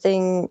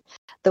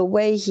 The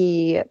way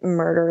he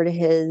murdered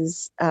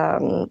his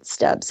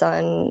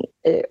stepson,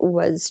 it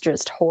was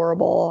just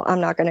horrible.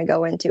 I'm not going to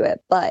go into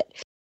it, but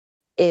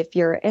if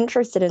you're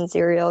interested in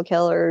serial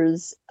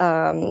killers,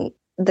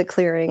 The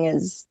Clearing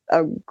is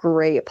a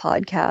great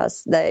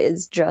podcast that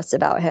is just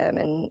about him,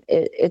 and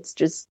it's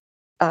just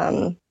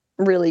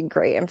really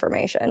great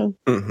information.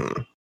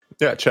 Mm-hmm.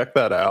 Yeah, check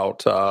that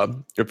out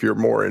if you're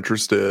more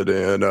interested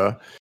in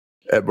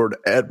Edward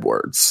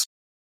Edwards.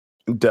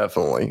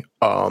 Definitely.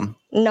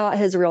 Not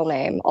his real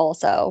name,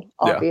 also,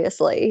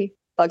 obviously. Yeah.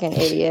 Fucking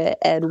idiot,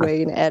 Ed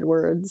Wayne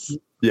Edwards.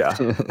 Yeah.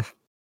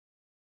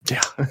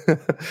 Yeah.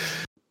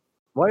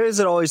 Why is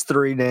it always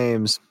 3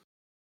 names?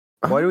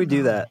 Why do we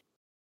do that?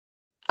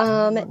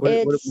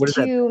 It's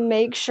to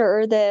make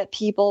sure that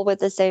people with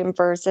the same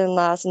first and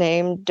last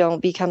name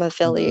don't become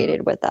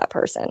affiliated with that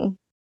person.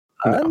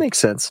 That makes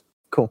sense.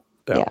 Cool.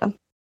 Yeah.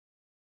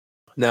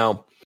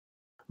 Now,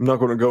 I'm not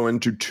going to go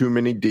into too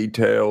many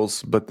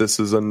details, but this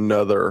is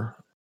another,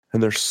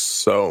 and there's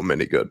so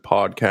many good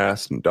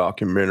podcasts and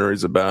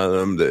documentaries about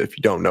him that if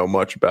you don't know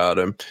much about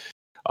him,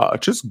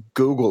 just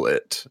Google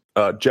it.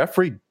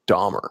 Jeffrey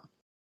Dahmer,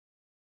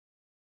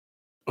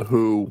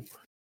 who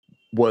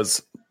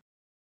was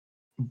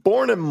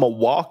born in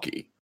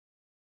Milwaukee,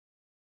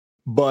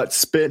 but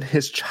spent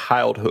his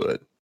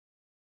childhood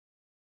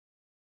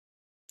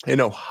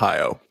in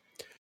Ohio,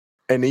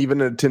 and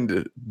even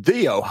attended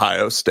the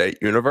Ohio State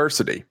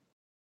University.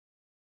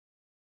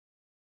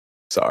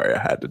 Sorry, I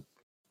had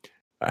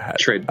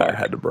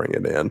to bring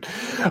it in.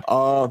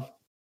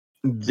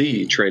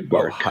 The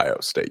trademark. Ohio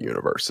State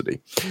University.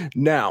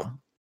 Now,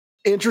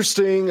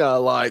 interesting.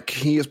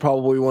 He is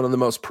probably one of the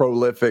most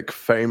prolific,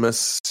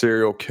 famous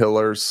serial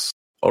killers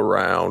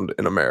around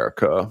in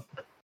America.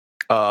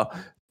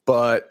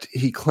 But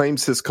he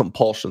claims his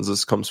compulsions.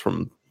 This comes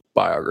from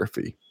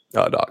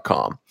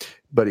biography.com.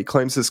 But he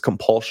claims his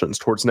compulsions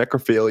towards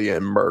necrophilia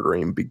and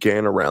murdering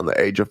began around the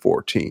age of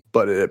 14.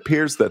 But it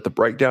appears that the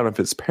breakdown of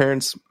his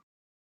parents'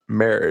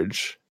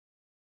 marriage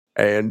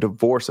and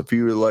divorce a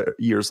few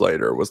years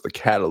later was the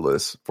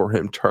catalyst for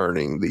him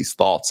turning these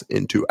thoughts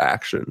into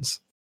actions.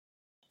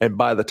 And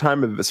by the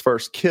time of his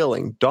first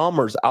killing,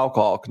 Dahmer's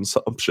alcohol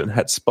consumption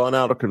had spun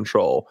out of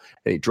control,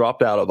 and he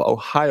dropped out of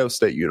Ohio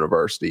State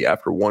University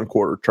after 1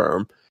 quarter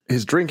term.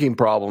 His drinking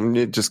problem,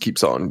 it just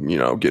keeps on,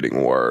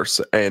 getting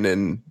worse. And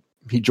then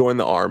he joined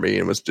the army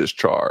and was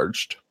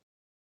discharged.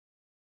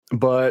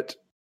 But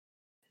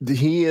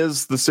he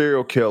is the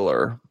serial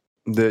killer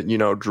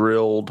that,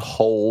 drilled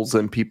holes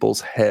in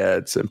people's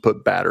heads and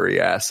put battery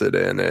acid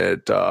in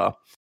it.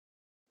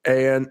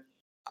 And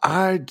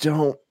I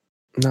don't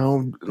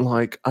know,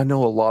 I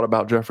know a lot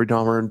about Jeffrey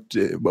Dahmer,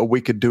 and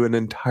we could do an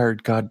entire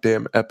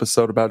goddamn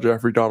episode about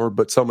Jeffrey Dahmer,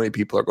 but so many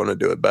people are going to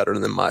do it better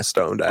than my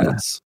stoned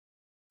ass.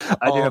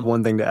 I do have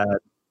one thing to add.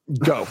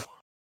 Go.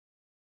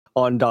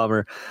 On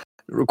Dahmer.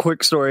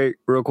 Quick story,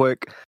 real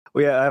quick.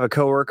 I have a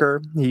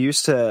coworker. He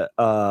used to,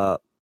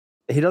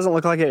 he doesn't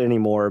look like it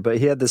anymore, but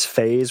he had this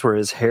phase where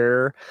his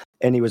hair,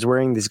 and he was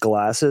wearing these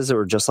glasses that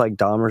were just like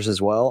Dahmer's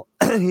as well.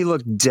 He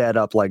looked dead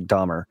up like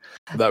Dahmer.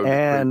 That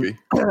would be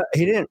creepy.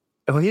 He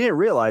didn't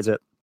realize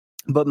it,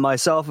 but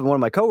myself and one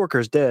of my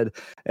coworkers did.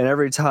 And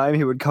every time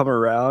he would come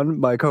around,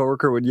 my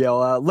coworker would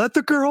yell out, "Let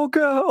the girl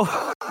go,"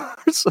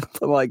 or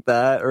something like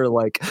that, or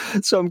like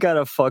some kind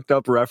of fucked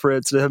up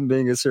reference to him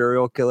being a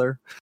serial killer.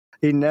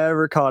 He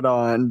never caught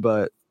on,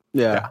 but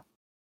yeah.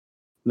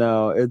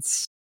 No,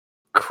 it's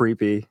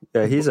creepy.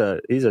 Yeah, he's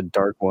a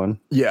dark one.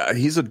 Yeah,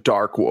 he's a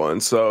dark one.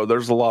 So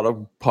there's a lot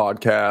of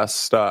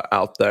podcasts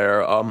out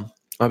there.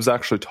 I was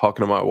actually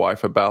talking to my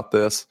wife about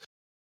this,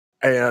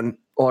 and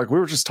like we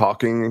were just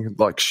talking,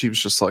 like she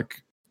was just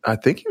like, I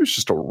think he was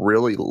just a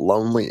really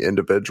lonely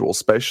individual,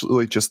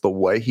 especially just the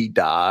way he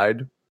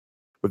died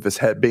with his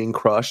head being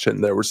crushed,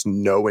 and there was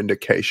no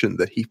indication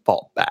that he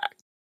fought back.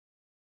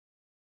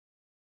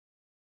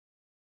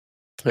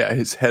 Yeah,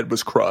 his head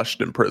was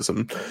crushed in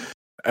prison.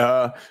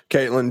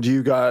 Caitlin,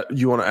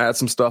 you want to add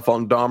some stuff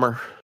on Dahmer?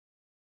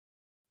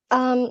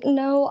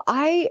 No,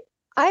 I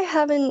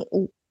haven't.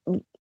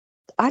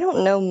 I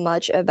don't know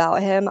much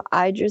about him.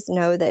 I just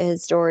know that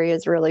his story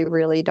is really,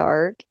 really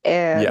dark,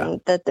 and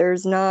that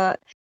there's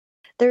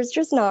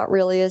just not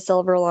really a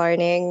silver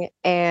lining,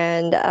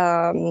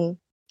 and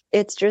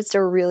it's just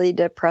a really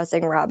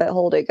depressing rabbit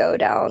hole to go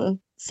down.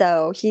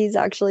 So he's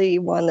actually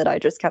one that I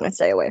just kind of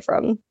stay away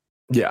from.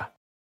 Yeah.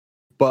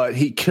 But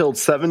he killed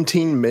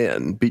 17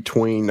 men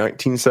between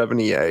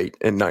 1978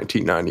 and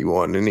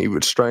 1991, and he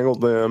would strangle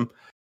them,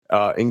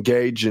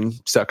 engage in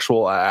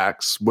sexual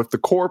acts with the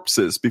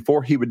corpses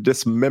before he would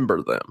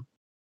dismember them.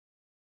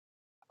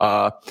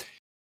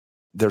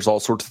 There's all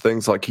sorts of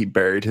things, like he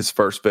buried his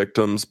first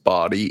victim's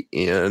body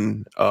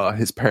in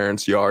his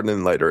parents' yard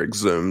and later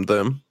exhumed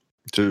them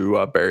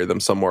to bury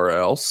them somewhere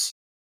else.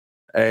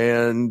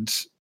 And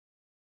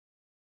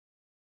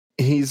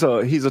he's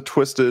a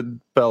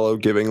twisted fellow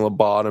giving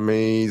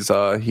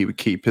lobotomies. He would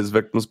keep his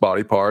victims'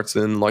 body parts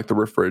in like the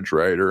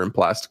refrigerator and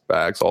plastic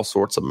bags, all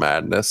sorts of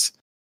madness.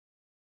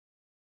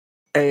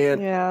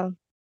 And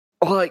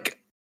like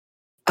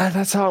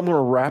that's how I'm going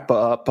to wrap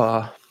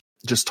up.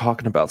 Just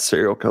talking about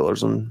serial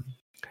killers, and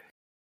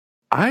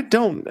I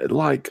want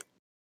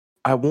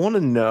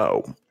to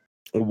know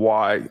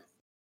why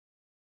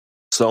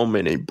so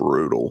many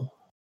brutal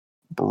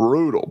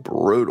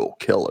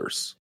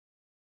killers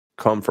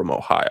come from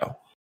Ohio.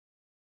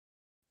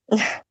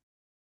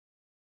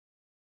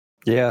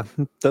 Yeah,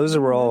 those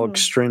were all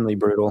extremely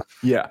brutal.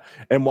 Yeah,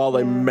 and while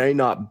they may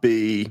not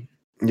be,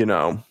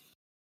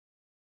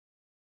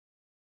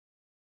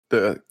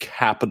 the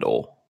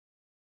capital,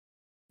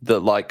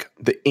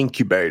 the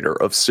incubator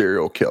of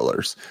serial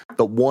killers,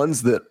 the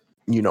ones that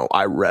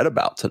I read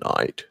about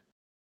tonight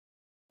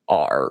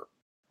are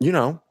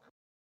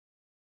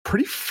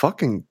pretty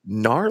fucking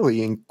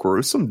gnarly and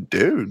gruesome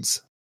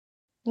dudes.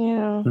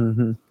 Yeah.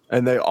 Mm-hmm.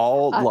 And they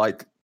all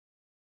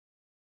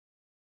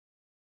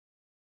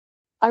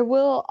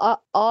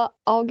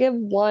I'll give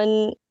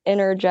one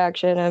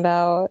interjection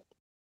about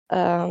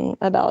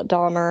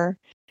Dahmer,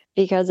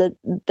 because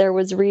there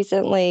was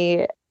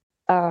recently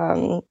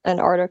an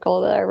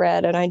article that I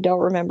read, and I don't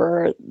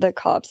remember the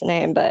cop's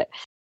name, but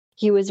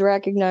he was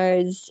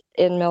recognized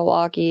in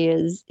Milwaukee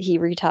as he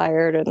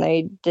retired, and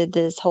they did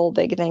this whole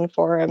big thing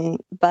for him.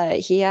 But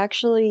he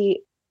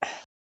actually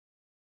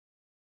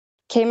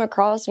came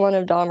across one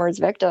of Dahmer's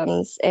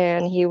victims,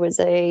 and he was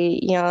a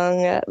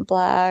young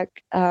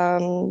Black,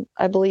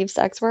 I believe,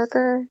 sex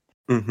worker.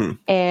 Mm-hmm.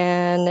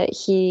 And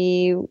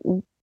he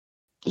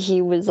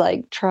was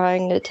like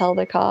trying to tell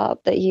the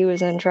cop that he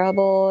was in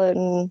trouble,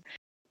 and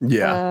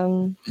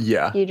and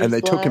they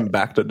took him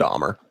back to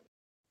Dahmer.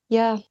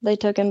 Yeah, they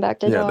took him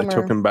back to Dahmer. Yeah, they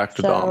took him back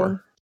to Dahmer.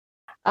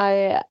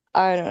 I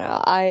don't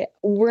know.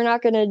 We're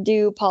not going to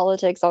do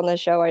politics on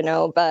this show, I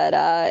know, but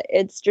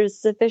it's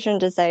just sufficient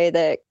to say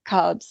that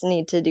cops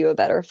need to do a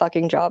better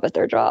fucking job at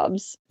their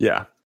jobs.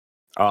 Yeah.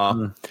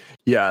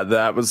 Yeah,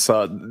 that was,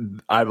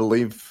 I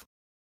believe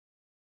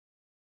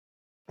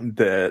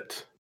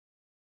that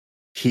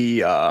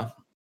he,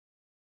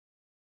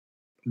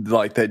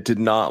 they did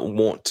not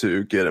want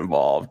to get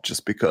involved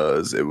just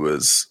because it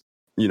was,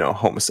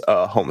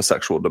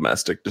 homosexual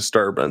domestic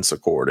disturbance,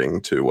 according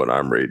to what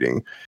I'm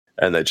reading.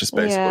 And they just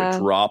basically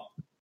dropped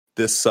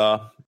this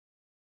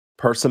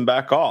person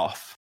back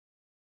off.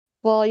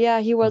 Well, yeah,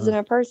 he wasn't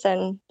a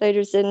person. They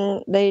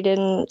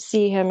didn't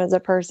see him as a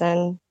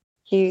person.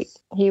 He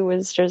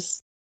was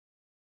just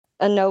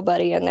a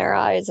nobody in their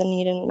eyes, and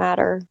he didn't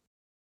matter.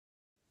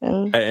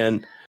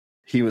 And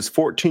he was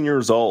 14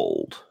 years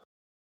old.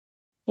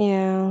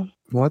 Yeah.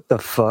 What the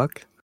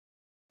fuck?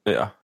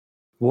 Yeah.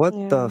 What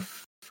the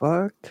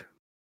fuck?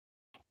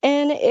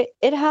 And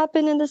it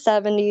happened in the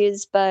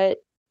 70s,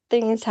 but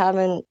things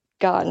haven't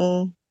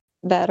gotten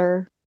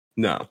better.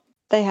 No.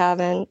 They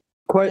haven't.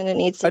 And it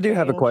needs to I do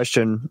have a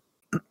question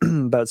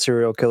about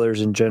serial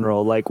killers in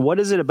general. Like, what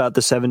is it about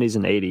the 70s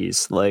and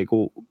 80s? Like,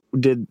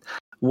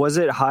 was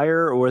it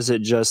higher, or was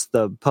it just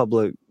the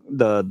publicity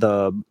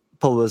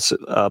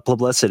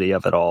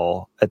of it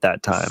all at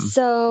that time?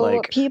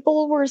 So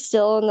people were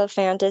still in the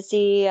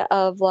fantasy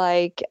of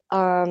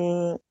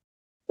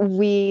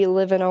we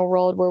live in a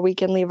world where we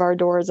can leave our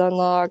doors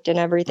unlocked and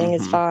everything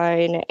is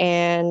fine.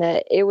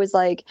 And it was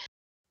like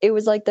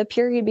the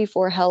period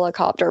before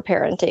helicopter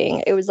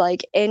parenting. It was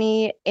like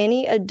any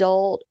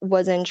adult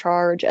was in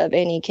charge of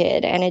any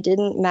kid, and it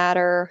didn't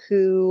matter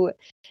who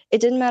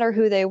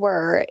they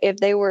were. If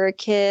they were a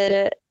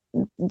kid,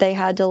 they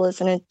had to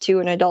listen to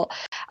an adult.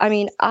 I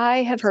mean,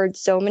 I have heard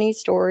so many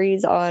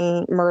stories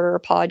on murder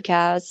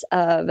podcasts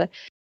of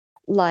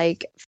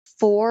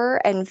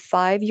 4 and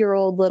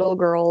 5-year-old little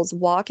girls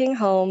walking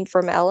home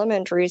from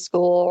elementary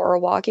school or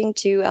walking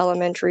to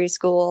elementary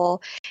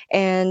school,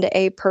 and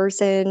a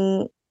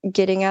person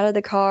getting out of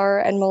the car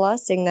and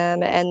molesting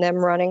them, and them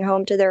running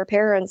home to their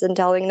parents and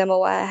telling them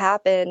what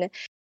happened,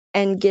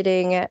 and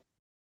getting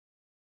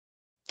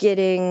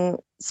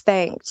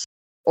spanked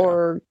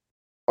or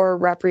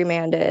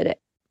reprimanded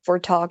for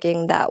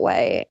talking that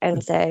way,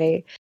 and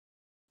say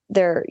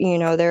their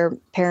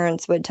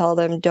parents would tell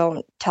them,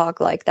 don't talk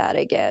like that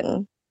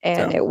again.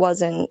 And it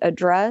wasn't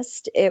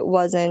addressed, it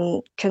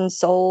wasn't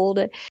consoled,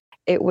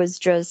 it was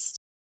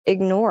just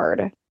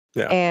ignored.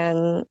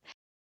 And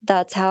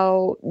that's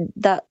how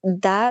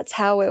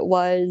it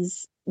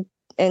was.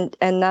 And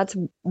that's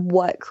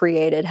what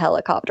created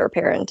helicopter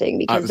parenting,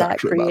 because that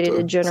created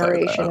a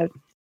generation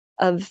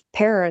of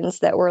parents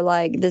that were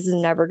like, this is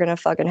never going to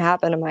fucking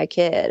happen to my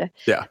kid.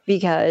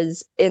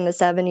 Because in the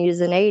 70s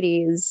and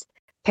 80s,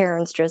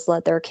 parents just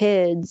let their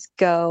kids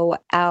go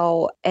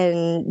out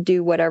and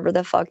do whatever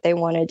the fuck they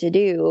wanted to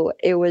do.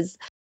 It was,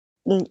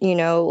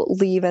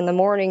 leave in the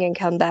morning and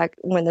come back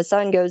when the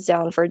sun goes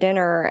down for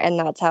dinner. And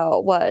that's how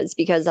it was,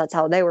 because that's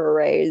how they were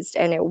raised.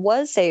 And it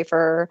was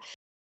safer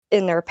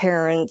in their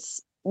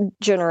parents'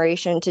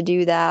 generation to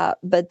do that.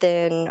 But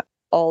then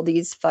all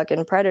these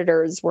fucking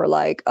predators were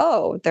like,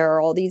 oh, there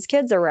are all these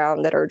kids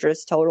around that are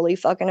just totally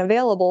fucking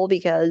available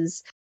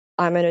because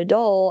I'm an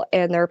adult,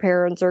 and their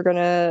parents are going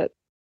to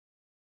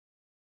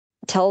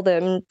tell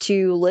them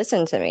to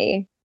listen to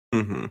me.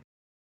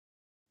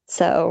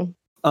 So,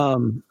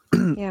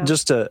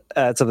 just to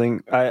add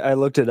something, I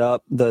looked it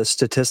up, the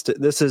statistic.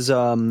 This is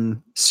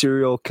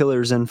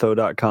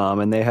serialkillersinfo.com,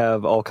 and they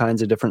have all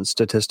kinds of different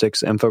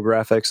statistics,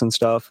 infographics and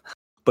stuff,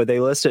 but they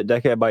list it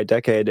decade by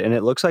decade, and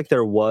it looks like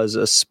there was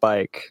a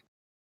spike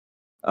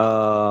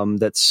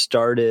that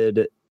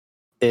started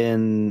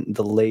in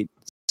the late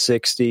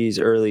 60s,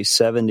 early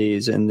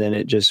 70s, and then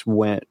it just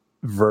went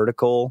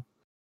vertical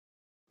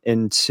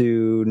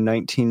into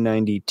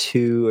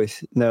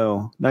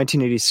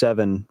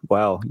 1987.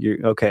 Wow,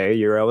 you're okay.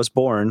 Year I was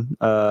born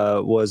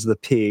was the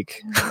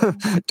peak.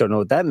 Don't know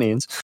what that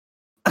means.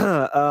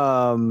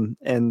 And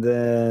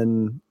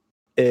then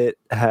it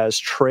has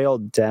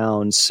trailed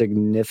down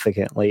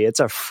significantly.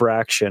 It's a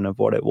fraction of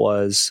what it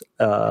was.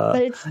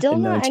 But it's still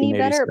not any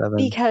better,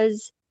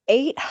 because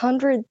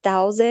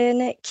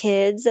 800,000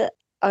 kids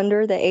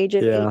under the age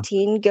of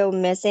 18 go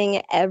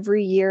missing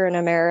every year in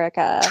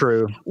America.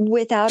 True.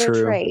 Without a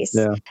trace.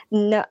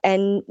 No,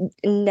 and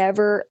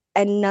never,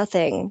 and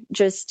nothing,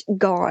 just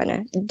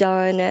gone,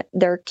 done.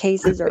 Their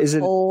cases are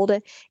cold.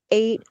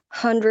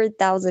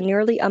 800,000,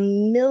 nearly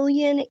 1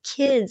 million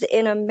kids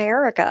in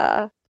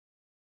America.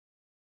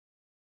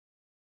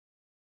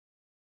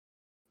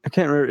 I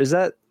can't remember. Is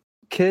that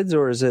kids,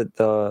 or is it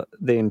the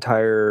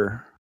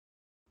entire?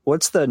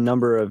 What's the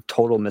number of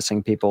total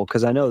missing people?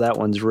 Because I know that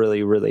one's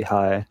really, really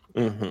high.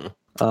 I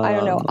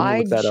don't know.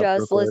 I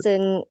just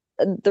listened.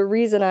 The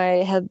reason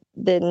I have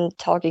been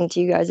talking to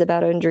you guys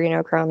about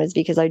adrenochrome is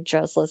because I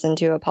just listened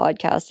to a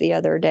podcast the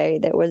other day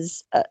that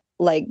was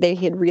they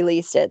had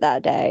released it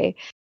that day.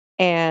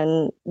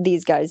 And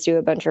these guys do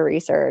a bunch of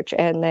research,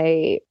 and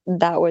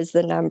that was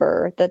the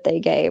number that they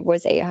gave,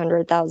 was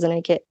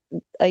 800,000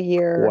 a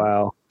year.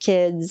 Wow.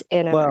 Kids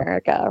in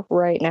America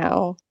right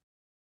now.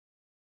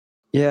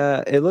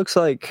 Yeah, it looks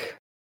like,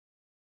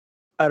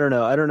 I don't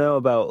know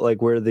about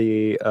like where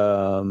the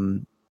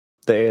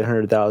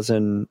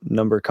 800,000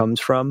 number comes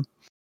from.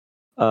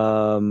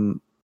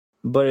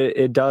 But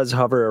it does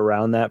hover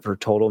around that for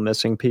total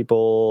missing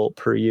people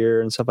per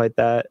year and stuff like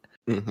that.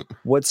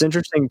 What's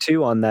interesting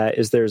too on that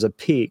is there's a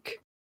peak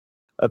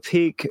that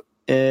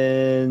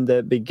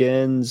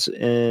begins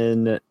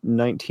in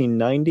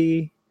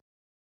 1990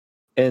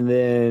 and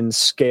then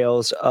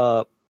scales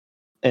up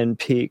and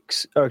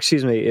peaks.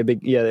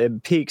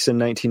 It peaks in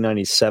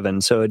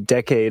 1997. So a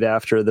decade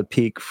after the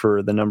peak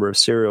for the number of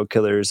serial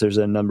killers, there's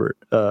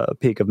a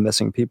peak of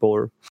missing people.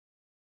 Or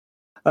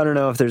I don't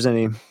know if there's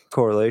any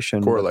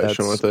correlation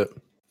with it.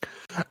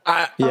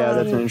 That's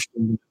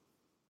interesting.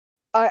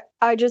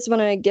 I just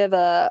want to give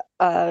a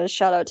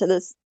shout out to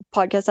this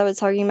podcast I was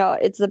talking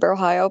about. It's the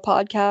Brohio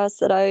podcast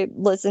that I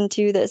listened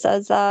to that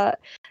says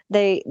that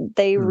they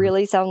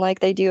really sound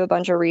like they do a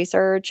bunch of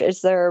research.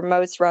 It's their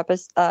most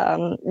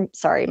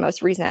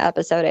recent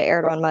episode. It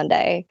aired on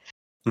Monday.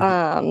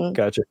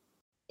 Gotcha.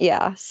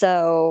 Yeah,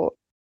 so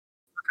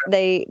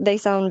they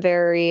sound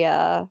very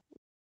they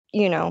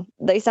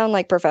sound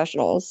like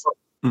professionals.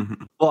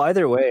 Well,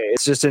 either way,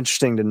 it's just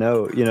interesting to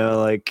note,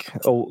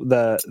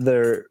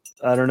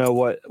 I don't know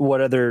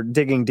what other,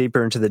 digging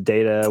deeper into the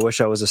data. I wish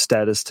I was a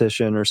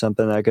statistician or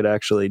something that could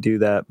actually do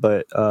that,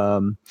 but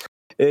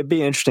it'd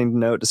be interesting to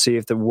note to see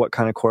what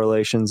kind of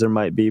correlations there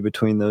might be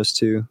between those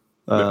two,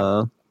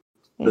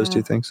 those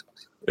two things.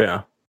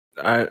 Yeah.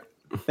 And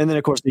then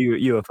of course the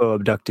UFO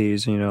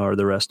abductees, are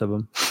the rest of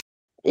them.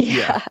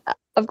 Yeah.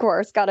 Of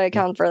course, got to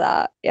account for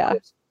that. Yeah.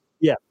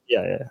 Yeah.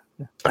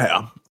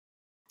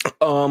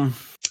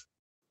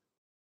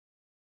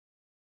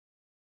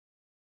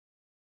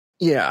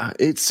 Yeah,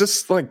 it's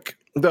just like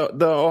The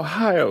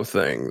Ohio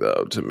thing,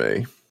 though, to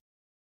me.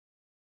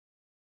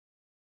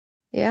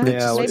 Yeah,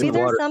 maybe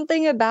there's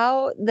something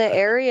about the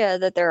area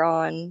that they're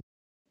on.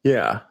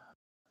 Yeah.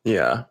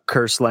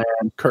 Cursed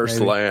land.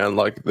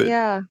 Like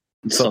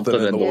something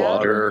in the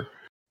water.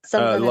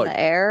 Something in the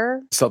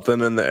air.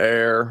 Something in the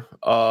air.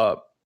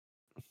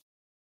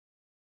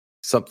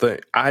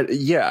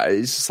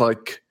 It's just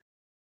like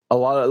a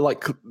lot of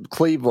like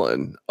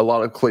Cleveland. A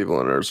lot of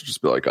Clevelanders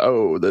just be like,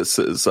 "Oh, this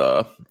is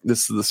the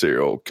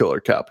serial killer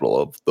capital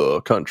of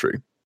the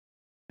country,"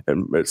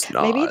 and it's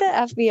not. Maybe the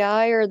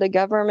FBI or the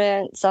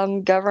government,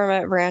 some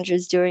government branch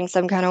is doing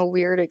some kind of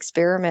weird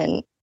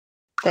experiment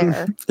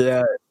there.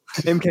 Yeah,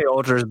 MK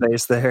Ultra's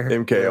based there.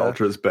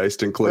 Ultra's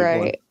based in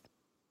Cleveland. Right.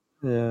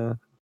 Yeah.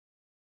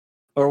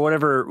 Or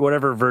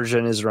whatever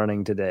version is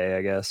running today,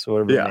 I guess.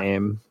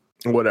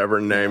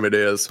 Whatever name it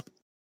is.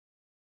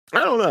 I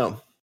don't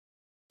know.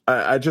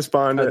 I just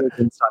find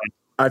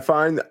I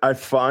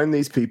find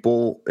these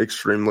people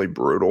extremely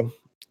brutal.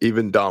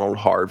 Even Donald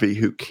Harvey,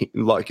 who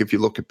like if you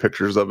look at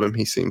pictures of him,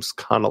 he seems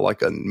kind of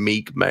like a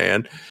meek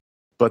man,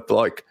 but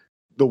like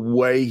the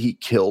way he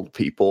killed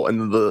people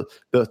and the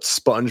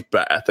sponge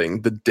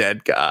bathing the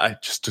dead guy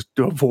just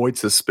to avoid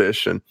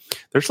suspicion.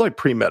 There's like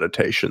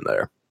premeditation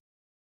there.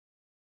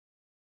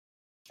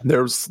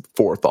 There's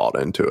forethought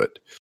into it.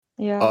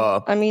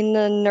 Yeah. I mean,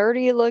 the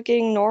nerdy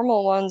looking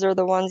normal ones are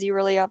the ones you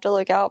really have to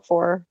look out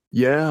for.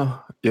 Yeah,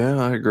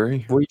 I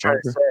agree. What are you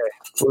trying to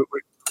say?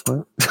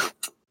 What?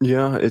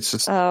 Yeah, it's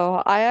just...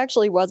 Oh, I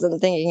actually wasn't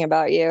thinking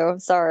about you.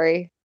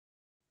 Sorry.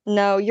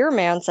 No, you're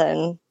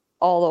Manson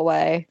all the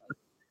way.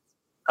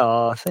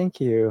 Oh, thank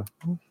you.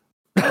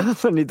 I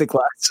need the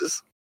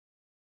glasses.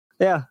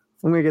 Yeah,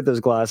 I'm going to get those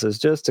glasses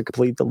just to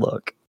complete the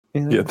look.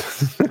 Yeah.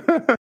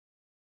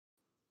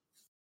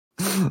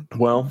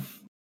 Well,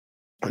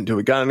 do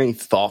we got any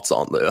thoughts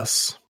on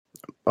this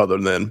other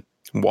than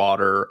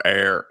water,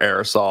 air,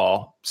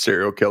 aerosol,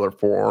 serial killer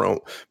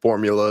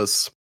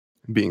formulas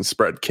being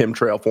spread,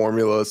 chemtrail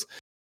formulas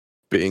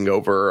being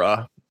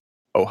over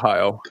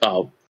Ohio?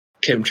 Oh,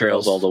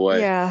 chemtrails all the way.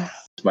 Yeah,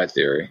 that's my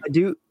theory.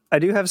 I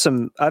do have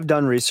some. I've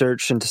done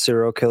research into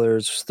serial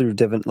killers through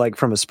like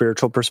from a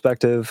spiritual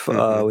perspective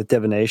with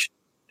divination.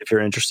 If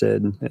you're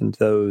interested in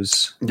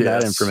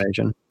that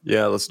information,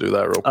 yeah, let's do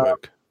that real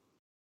quick.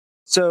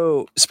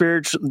 So,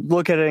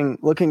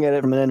 looking at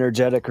it from an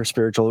energetic or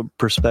spiritual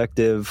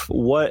perspective,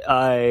 what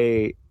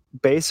I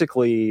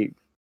basically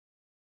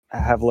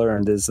have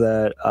learned is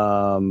that,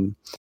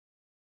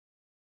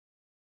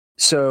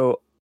 so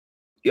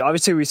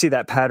obviously we see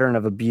that pattern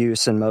of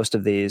abuse in most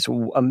of these.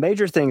 A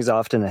major thing is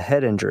often a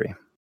head injury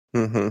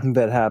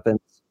that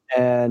happens.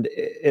 And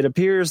it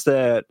appears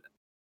that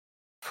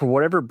for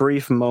whatever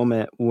brief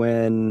moment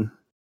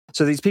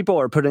so these people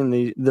are putting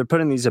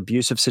these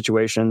abusive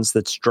situations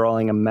that's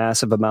drawing a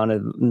massive amount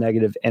of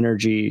negative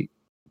energy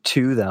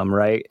to them,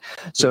 right?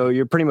 So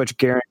you're pretty much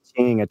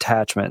guaranteeing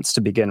attachments to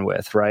begin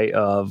with, right?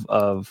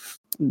 Of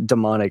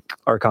demonic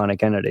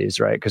archonic entities,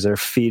 right? Because they're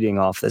feeding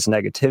off this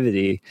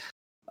negativity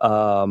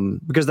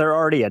because they're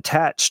already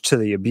attached to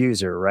the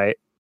abuser, right?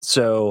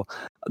 So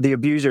the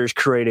abuser is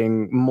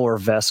creating more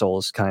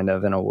vessels, kind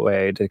of, in a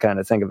way, to kind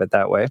of think of it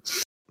that way.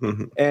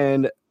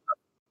 And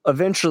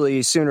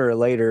eventually, sooner or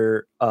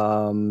later,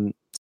 from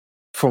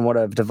what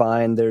I've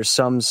divined, there's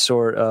some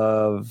sort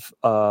of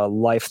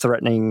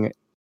life-threatening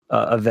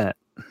event.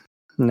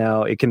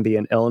 Now, it can be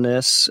an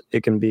illness.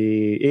 It can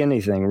be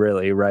anything,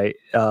 really, right?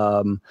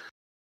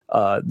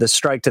 The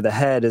strike to the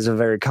head is a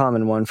very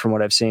common one from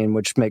what I've seen,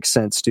 which makes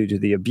sense due to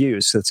the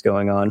abuse that's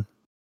going on.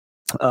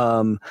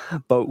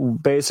 But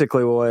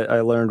basically what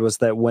I learned was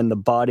that when the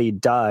body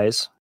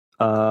dies,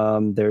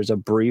 there's a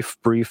brief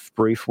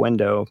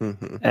window,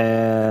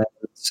 and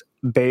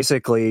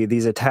basically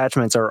these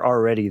attachments are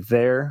already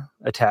there,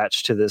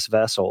 attached to this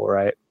vessel,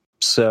 right?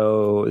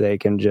 So they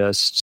can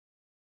just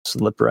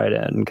slip right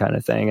in, kind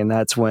of thing, and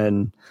that's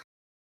when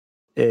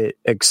it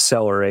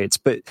accelerates.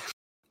 But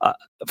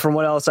from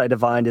what else I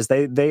divined is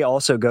they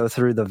also go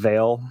through the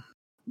veil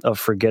of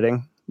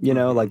forgetting,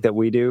 like that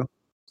we do.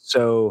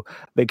 So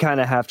they kind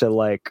of have to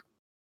like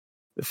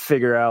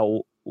figure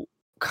out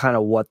kind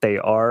of what they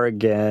are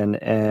again,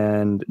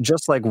 and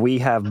just like we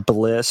have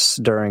bliss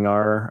during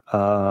our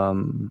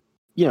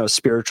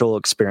spiritual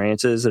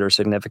experiences that are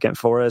significant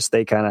for us,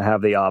 they kind of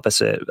have the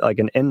opposite, like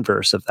an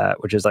inverse of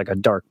that, which is like a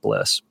dark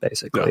bliss,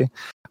 basically,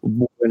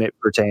 when it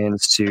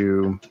pertains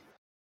to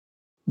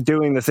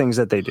doing the things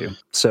that they do.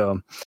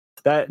 So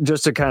that,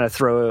 just to kind of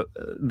throw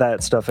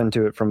that stuff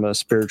into it from a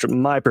spiritual,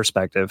 my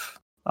perspective,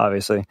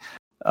 obviously,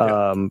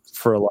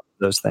 for a lot of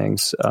those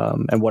things,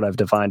 and what I've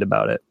defined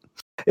about it.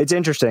 It's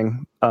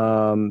interesting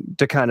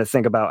to kind of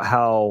think about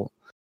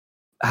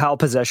how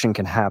possession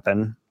can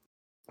happen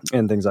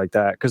and things like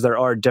that, because there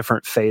are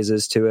different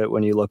phases to it.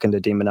 When you look into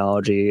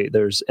demonology,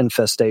 there's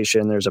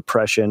infestation, there's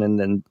oppression, and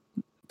then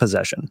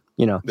possession.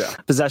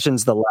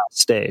 Possession's the last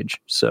stage.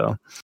 So,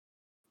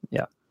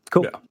 yeah,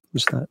 cool. Yeah.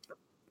 Just that.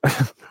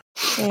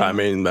 I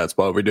mean, that's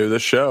why we do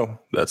this show.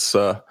 That's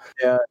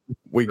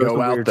we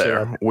go out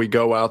there. We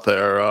go out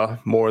there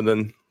more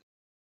than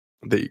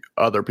the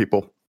other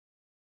people.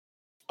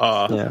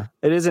 Yeah,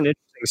 it is an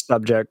interesting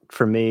subject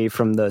for me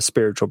from the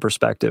spiritual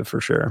perspective, for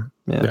sure.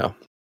 Yeah.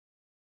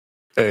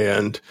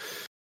 And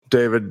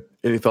David,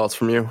 any thoughts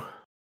from you?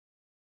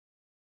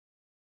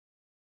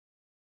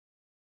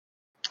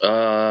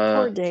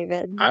 Poor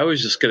David. I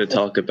was just going to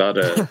talk about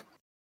a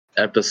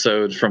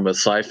episode from a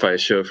sci-fi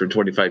show from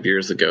 25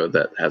 years ago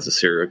that has a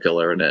serial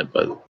killer in it,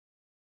 but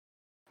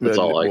that's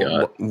all I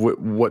got.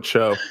 What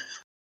show?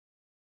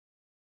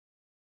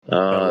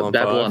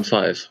 Babylon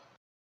 5.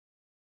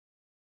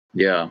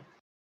 Yeah.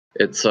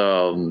 It's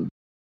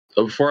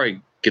before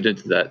I get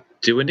into that,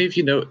 do any of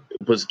you know,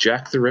 was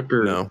Jack the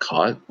Ripper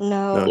caught?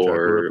 No. Jack the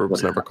Ripper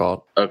was never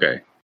caught.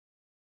 Okay.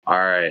 All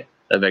right.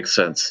 That makes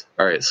sense.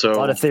 All right. So a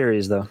lot of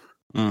theories, though.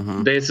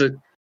 Mm-hmm.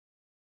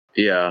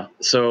 Yeah.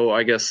 So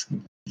I guess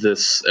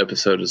this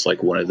episode is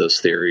like one of those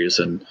theories,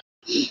 and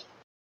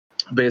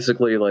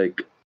basically,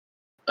 like,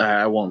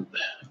 I won't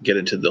get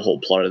into the whole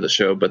plot of the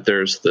show, but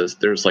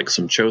there's like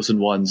some chosen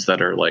ones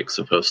that are like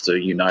supposed to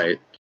unite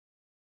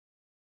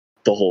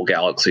the whole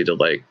galaxy to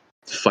like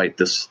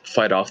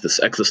fight off this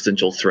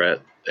existential threat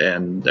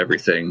and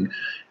everything.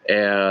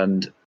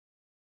 And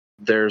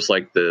there's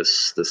like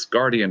this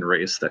guardian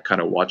race that kind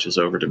of watches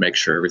over to make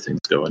sure everything's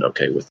going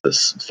okay with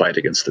this fight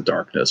against the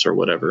darkness or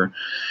whatever.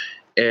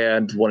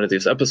 And one of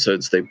these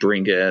episodes, they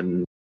bring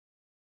in,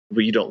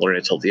 well, you don't learn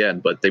it till the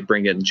end, but they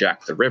bring in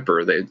Jack the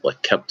Ripper. They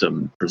like kept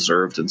him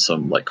preserved in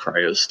some like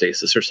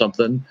cryostasis or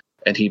something.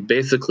 And he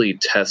basically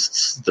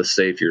tests the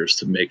saviors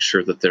to make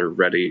sure that they're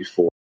ready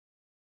for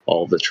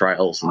all the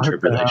trials and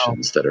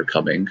tribulations that are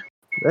coming.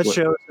 That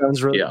show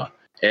sounds really... Yeah.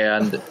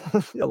 And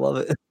I love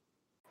it.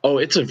 Oh,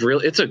 it's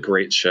a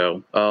great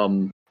show.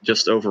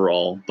 Just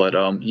overall. But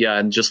yeah,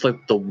 and just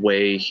like the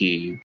way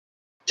he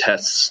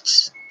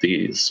tests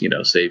these,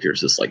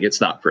 saviors is like,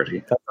 it's not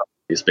pretty.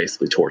 He's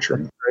basically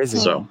torturing. Crazy.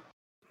 So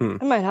I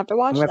might have to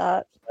watch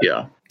that.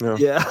 Yeah.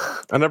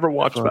 I never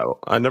watched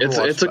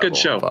that. It's a good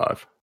show.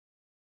 5.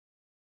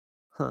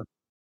 Huh.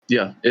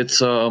 Yeah,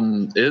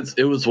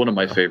 it was one of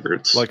my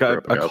favorites. Like I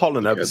caught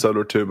an episode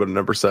or two, but I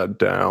never sat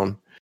down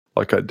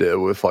like I did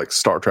with like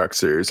Star Trek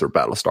series or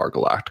Battlestar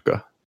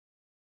Galactica.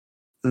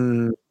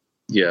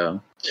 Yeah.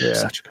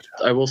 Such a good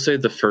job. I will say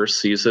the first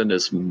season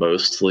is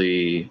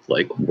mostly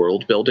like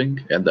world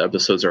building, and the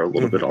episodes are a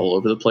little bit all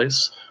over the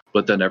place.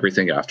 But then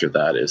everything after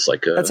that is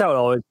like that's how it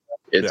always.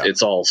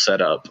 It's all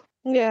set up.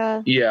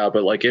 Yeah. Yeah,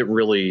 but like it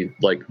really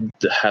like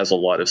has a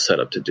lot of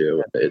setup to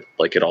do.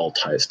 It all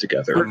ties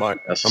together. I might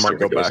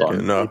go back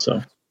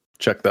and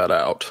check that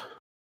out.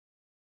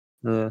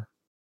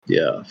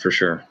 Yeah, for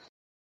sure.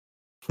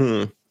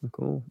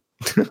 Cool.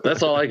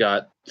 That's all I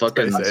got.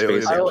 Fucking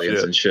space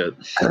aliens and shit.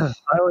 I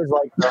always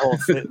liked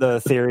the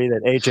theory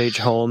that H.H.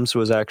 Holmes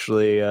was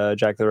actually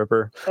Jack the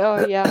Ripper.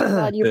 Oh yeah, I'm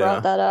glad you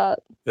brought that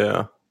up.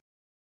 Yeah.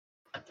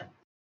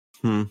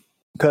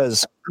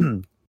 Because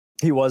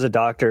he was a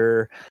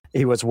doctor,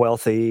 he was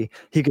wealthy,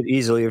 he could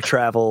easily have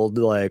traveled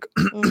like,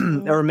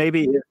 or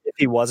maybe if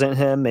he wasn't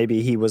him,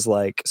 maybe he was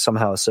like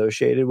somehow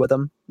associated with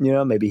him.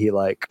 Maybe he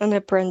like an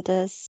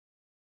apprentice.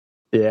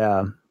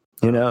 Yeah.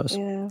 Who knows?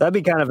 Yeah. That'd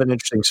be kind of an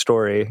interesting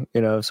story.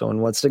 If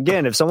someone wants to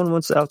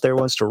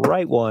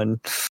write one,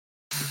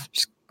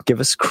 just give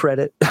us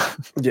credit.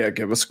 Yeah,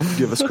 give us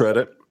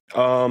credit.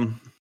 Caitlin,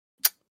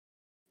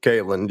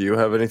 do you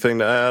have anything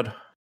to add?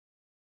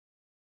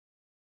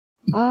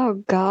 Oh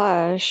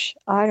gosh,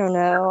 I don't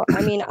know.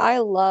 I mean, I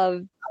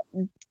love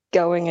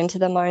going into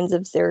the minds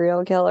of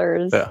serial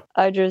killers. Yeah.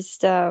 I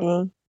just, I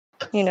don't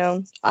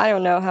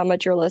know how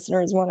much your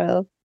listeners want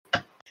to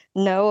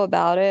know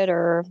about it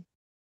or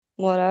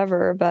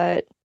whatever,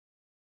 but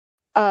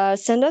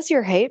send us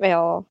your hate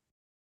mail.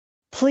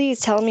 Please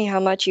tell me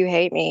how much you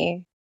hate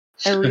me.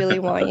 I really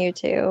want you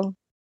to.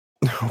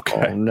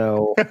 Okay. Oh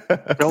no.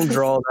 Don't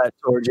draw that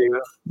towards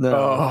you.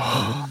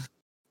 No.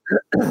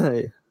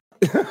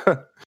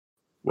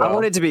 Well, I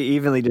want it to be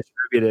evenly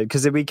distributed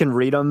because we can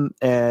read them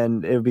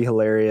and it would be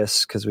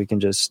hilarious because we can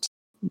just,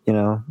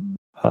 yeah.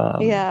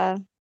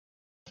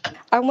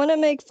 I want to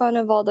make fun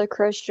of all the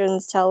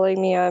Christians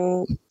telling me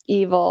I'm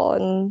evil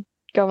and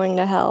going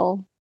to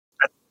hell.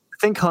 I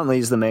think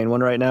Huntley's the main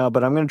one right now,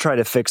 but I'm going to try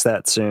to fix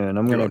that soon.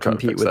 I'm going to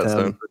compete with him.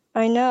 Soon.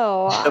 I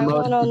know. I'm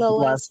one on the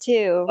list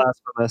too.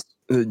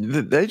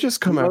 They just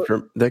come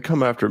after. They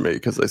come after me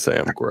because they say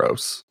I'm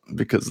gross.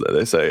 Because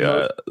they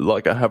say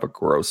like I have a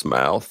gross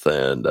mouth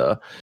and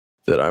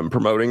that I'm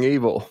promoting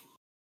evil.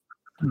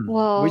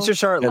 Well, we should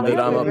start. And that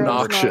I'm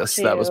obnoxious.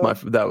 That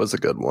was a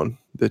good one.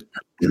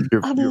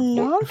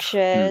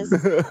 Obnoxious.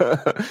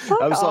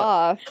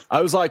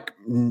 I was like,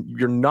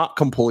 you're not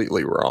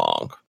completely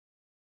wrong.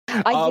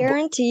 I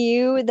guarantee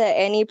you that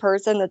any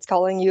person that's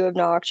calling you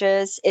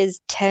obnoxious is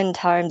 10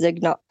 times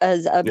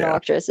as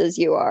obnoxious as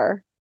you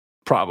are.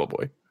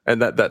 Probably.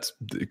 And that's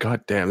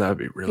goddamn, that would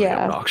be really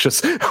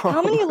obnoxious.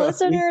 How many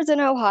listeners in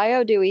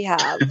Ohio do we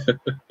have?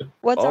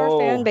 What's our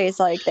fan base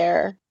like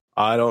there?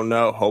 I don't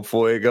know.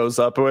 Hopefully it goes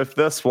up with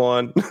this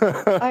one.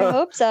 I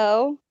hope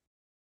so.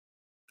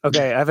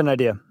 Okay, I have an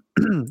idea.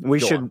 We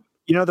should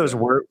You know those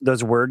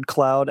word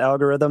cloud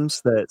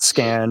algorithms that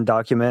scan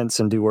documents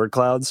and do word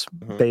clouds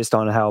based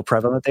on how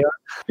prevalent they are?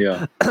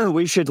 Yeah.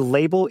 We should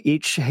label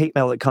each hate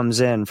mail that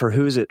comes in for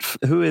who is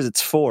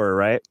it's for,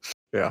 right?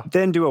 Yeah.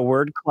 Then do a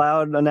word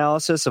cloud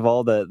analysis of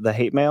all the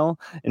hate mail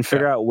and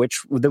figure out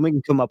which. Then we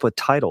can come up with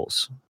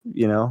titles.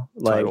 You know,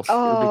 like Titles.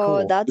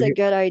 Oh, that's a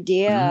good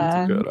idea.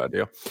 That's a good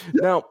idea.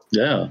 Now,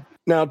 Yeah.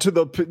 Now to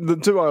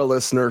to our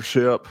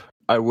listenership,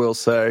 I will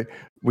say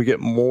we get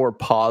more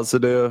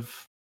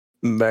positive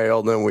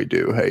mail than we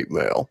do hate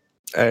mail,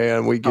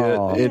 and we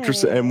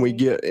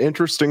get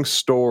interesting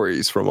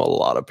stories from a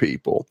lot of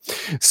people.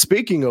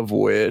 Speaking of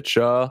which,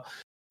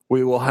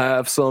 we will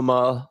have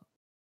some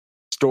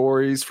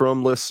stories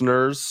from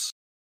listeners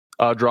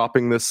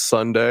dropping this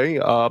Sunday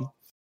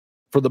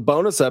for the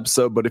bonus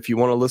episode. But if you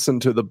want to listen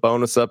to the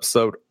bonus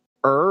episode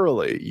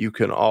early, you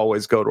can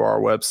always go to our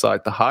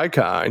website, The High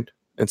Kind,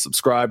 and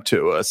subscribe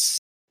to us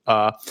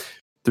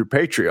through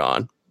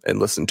Patreon and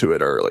listen to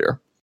it earlier.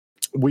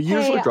 We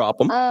usually drop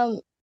them.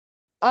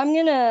 I'm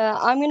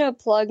gonna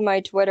plug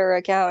my Twitter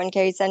account in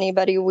case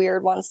anybody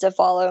weird wants to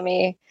follow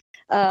me.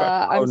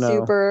 I'm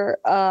super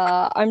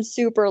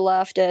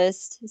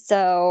leftist,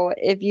 so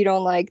if you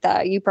don't like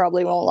that, you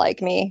probably won't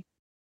like me.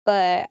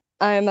 But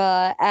I'm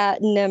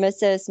at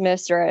Nemesis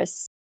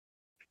Mistress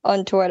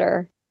on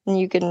Twitter, and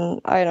you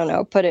can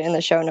put it in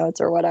the show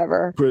notes or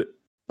whatever.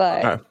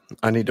 But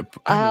I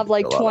have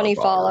like 20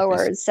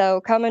 followers,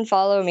 so come and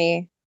follow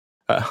me.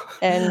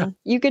 And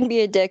you can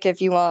be a dick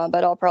if you want,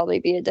 but I'll probably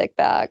be a dick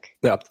back.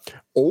 Yeah.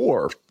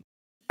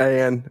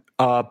 And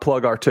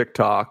plug our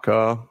TikTok.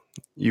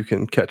 You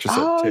can catch us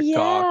at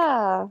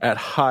TikTok at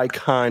High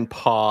Kind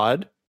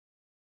Pod.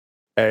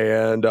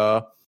 And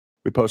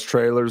we post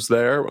trailers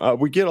there.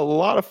 We get a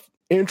lot of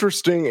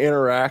interesting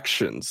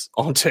interactions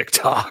on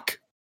TikTok.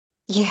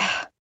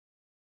 Yeah.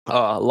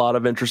 A lot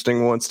of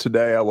interesting ones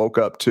today. I woke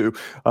up to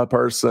a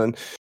person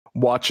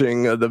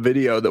watching the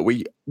video that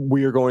we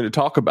are going to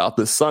talk about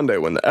this Sunday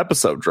when the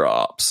episode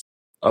drops,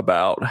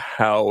 about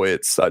how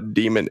it's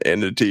demon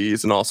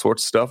entities and all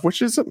sorts of stuff,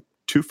 which isn't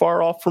too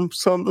far off from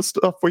some of the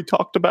stuff we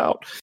talked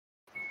about,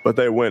 but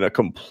they went a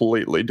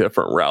completely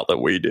different route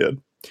than we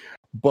did.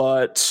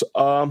 But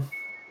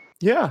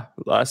yeah,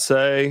 I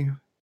say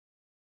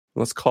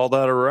let's call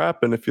that a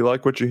wrap. And if you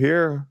like what you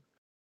hear,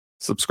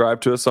 subscribe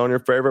to us on your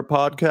favorite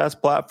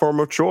podcast platform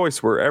of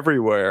choice. We're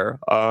everywhere.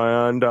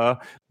 And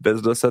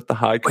visit us at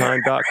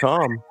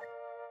thehighkind.com.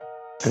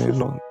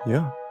 And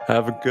yeah,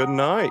 have a good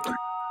night.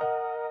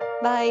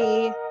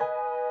 Bye.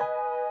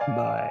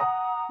 Bye.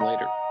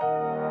 Later.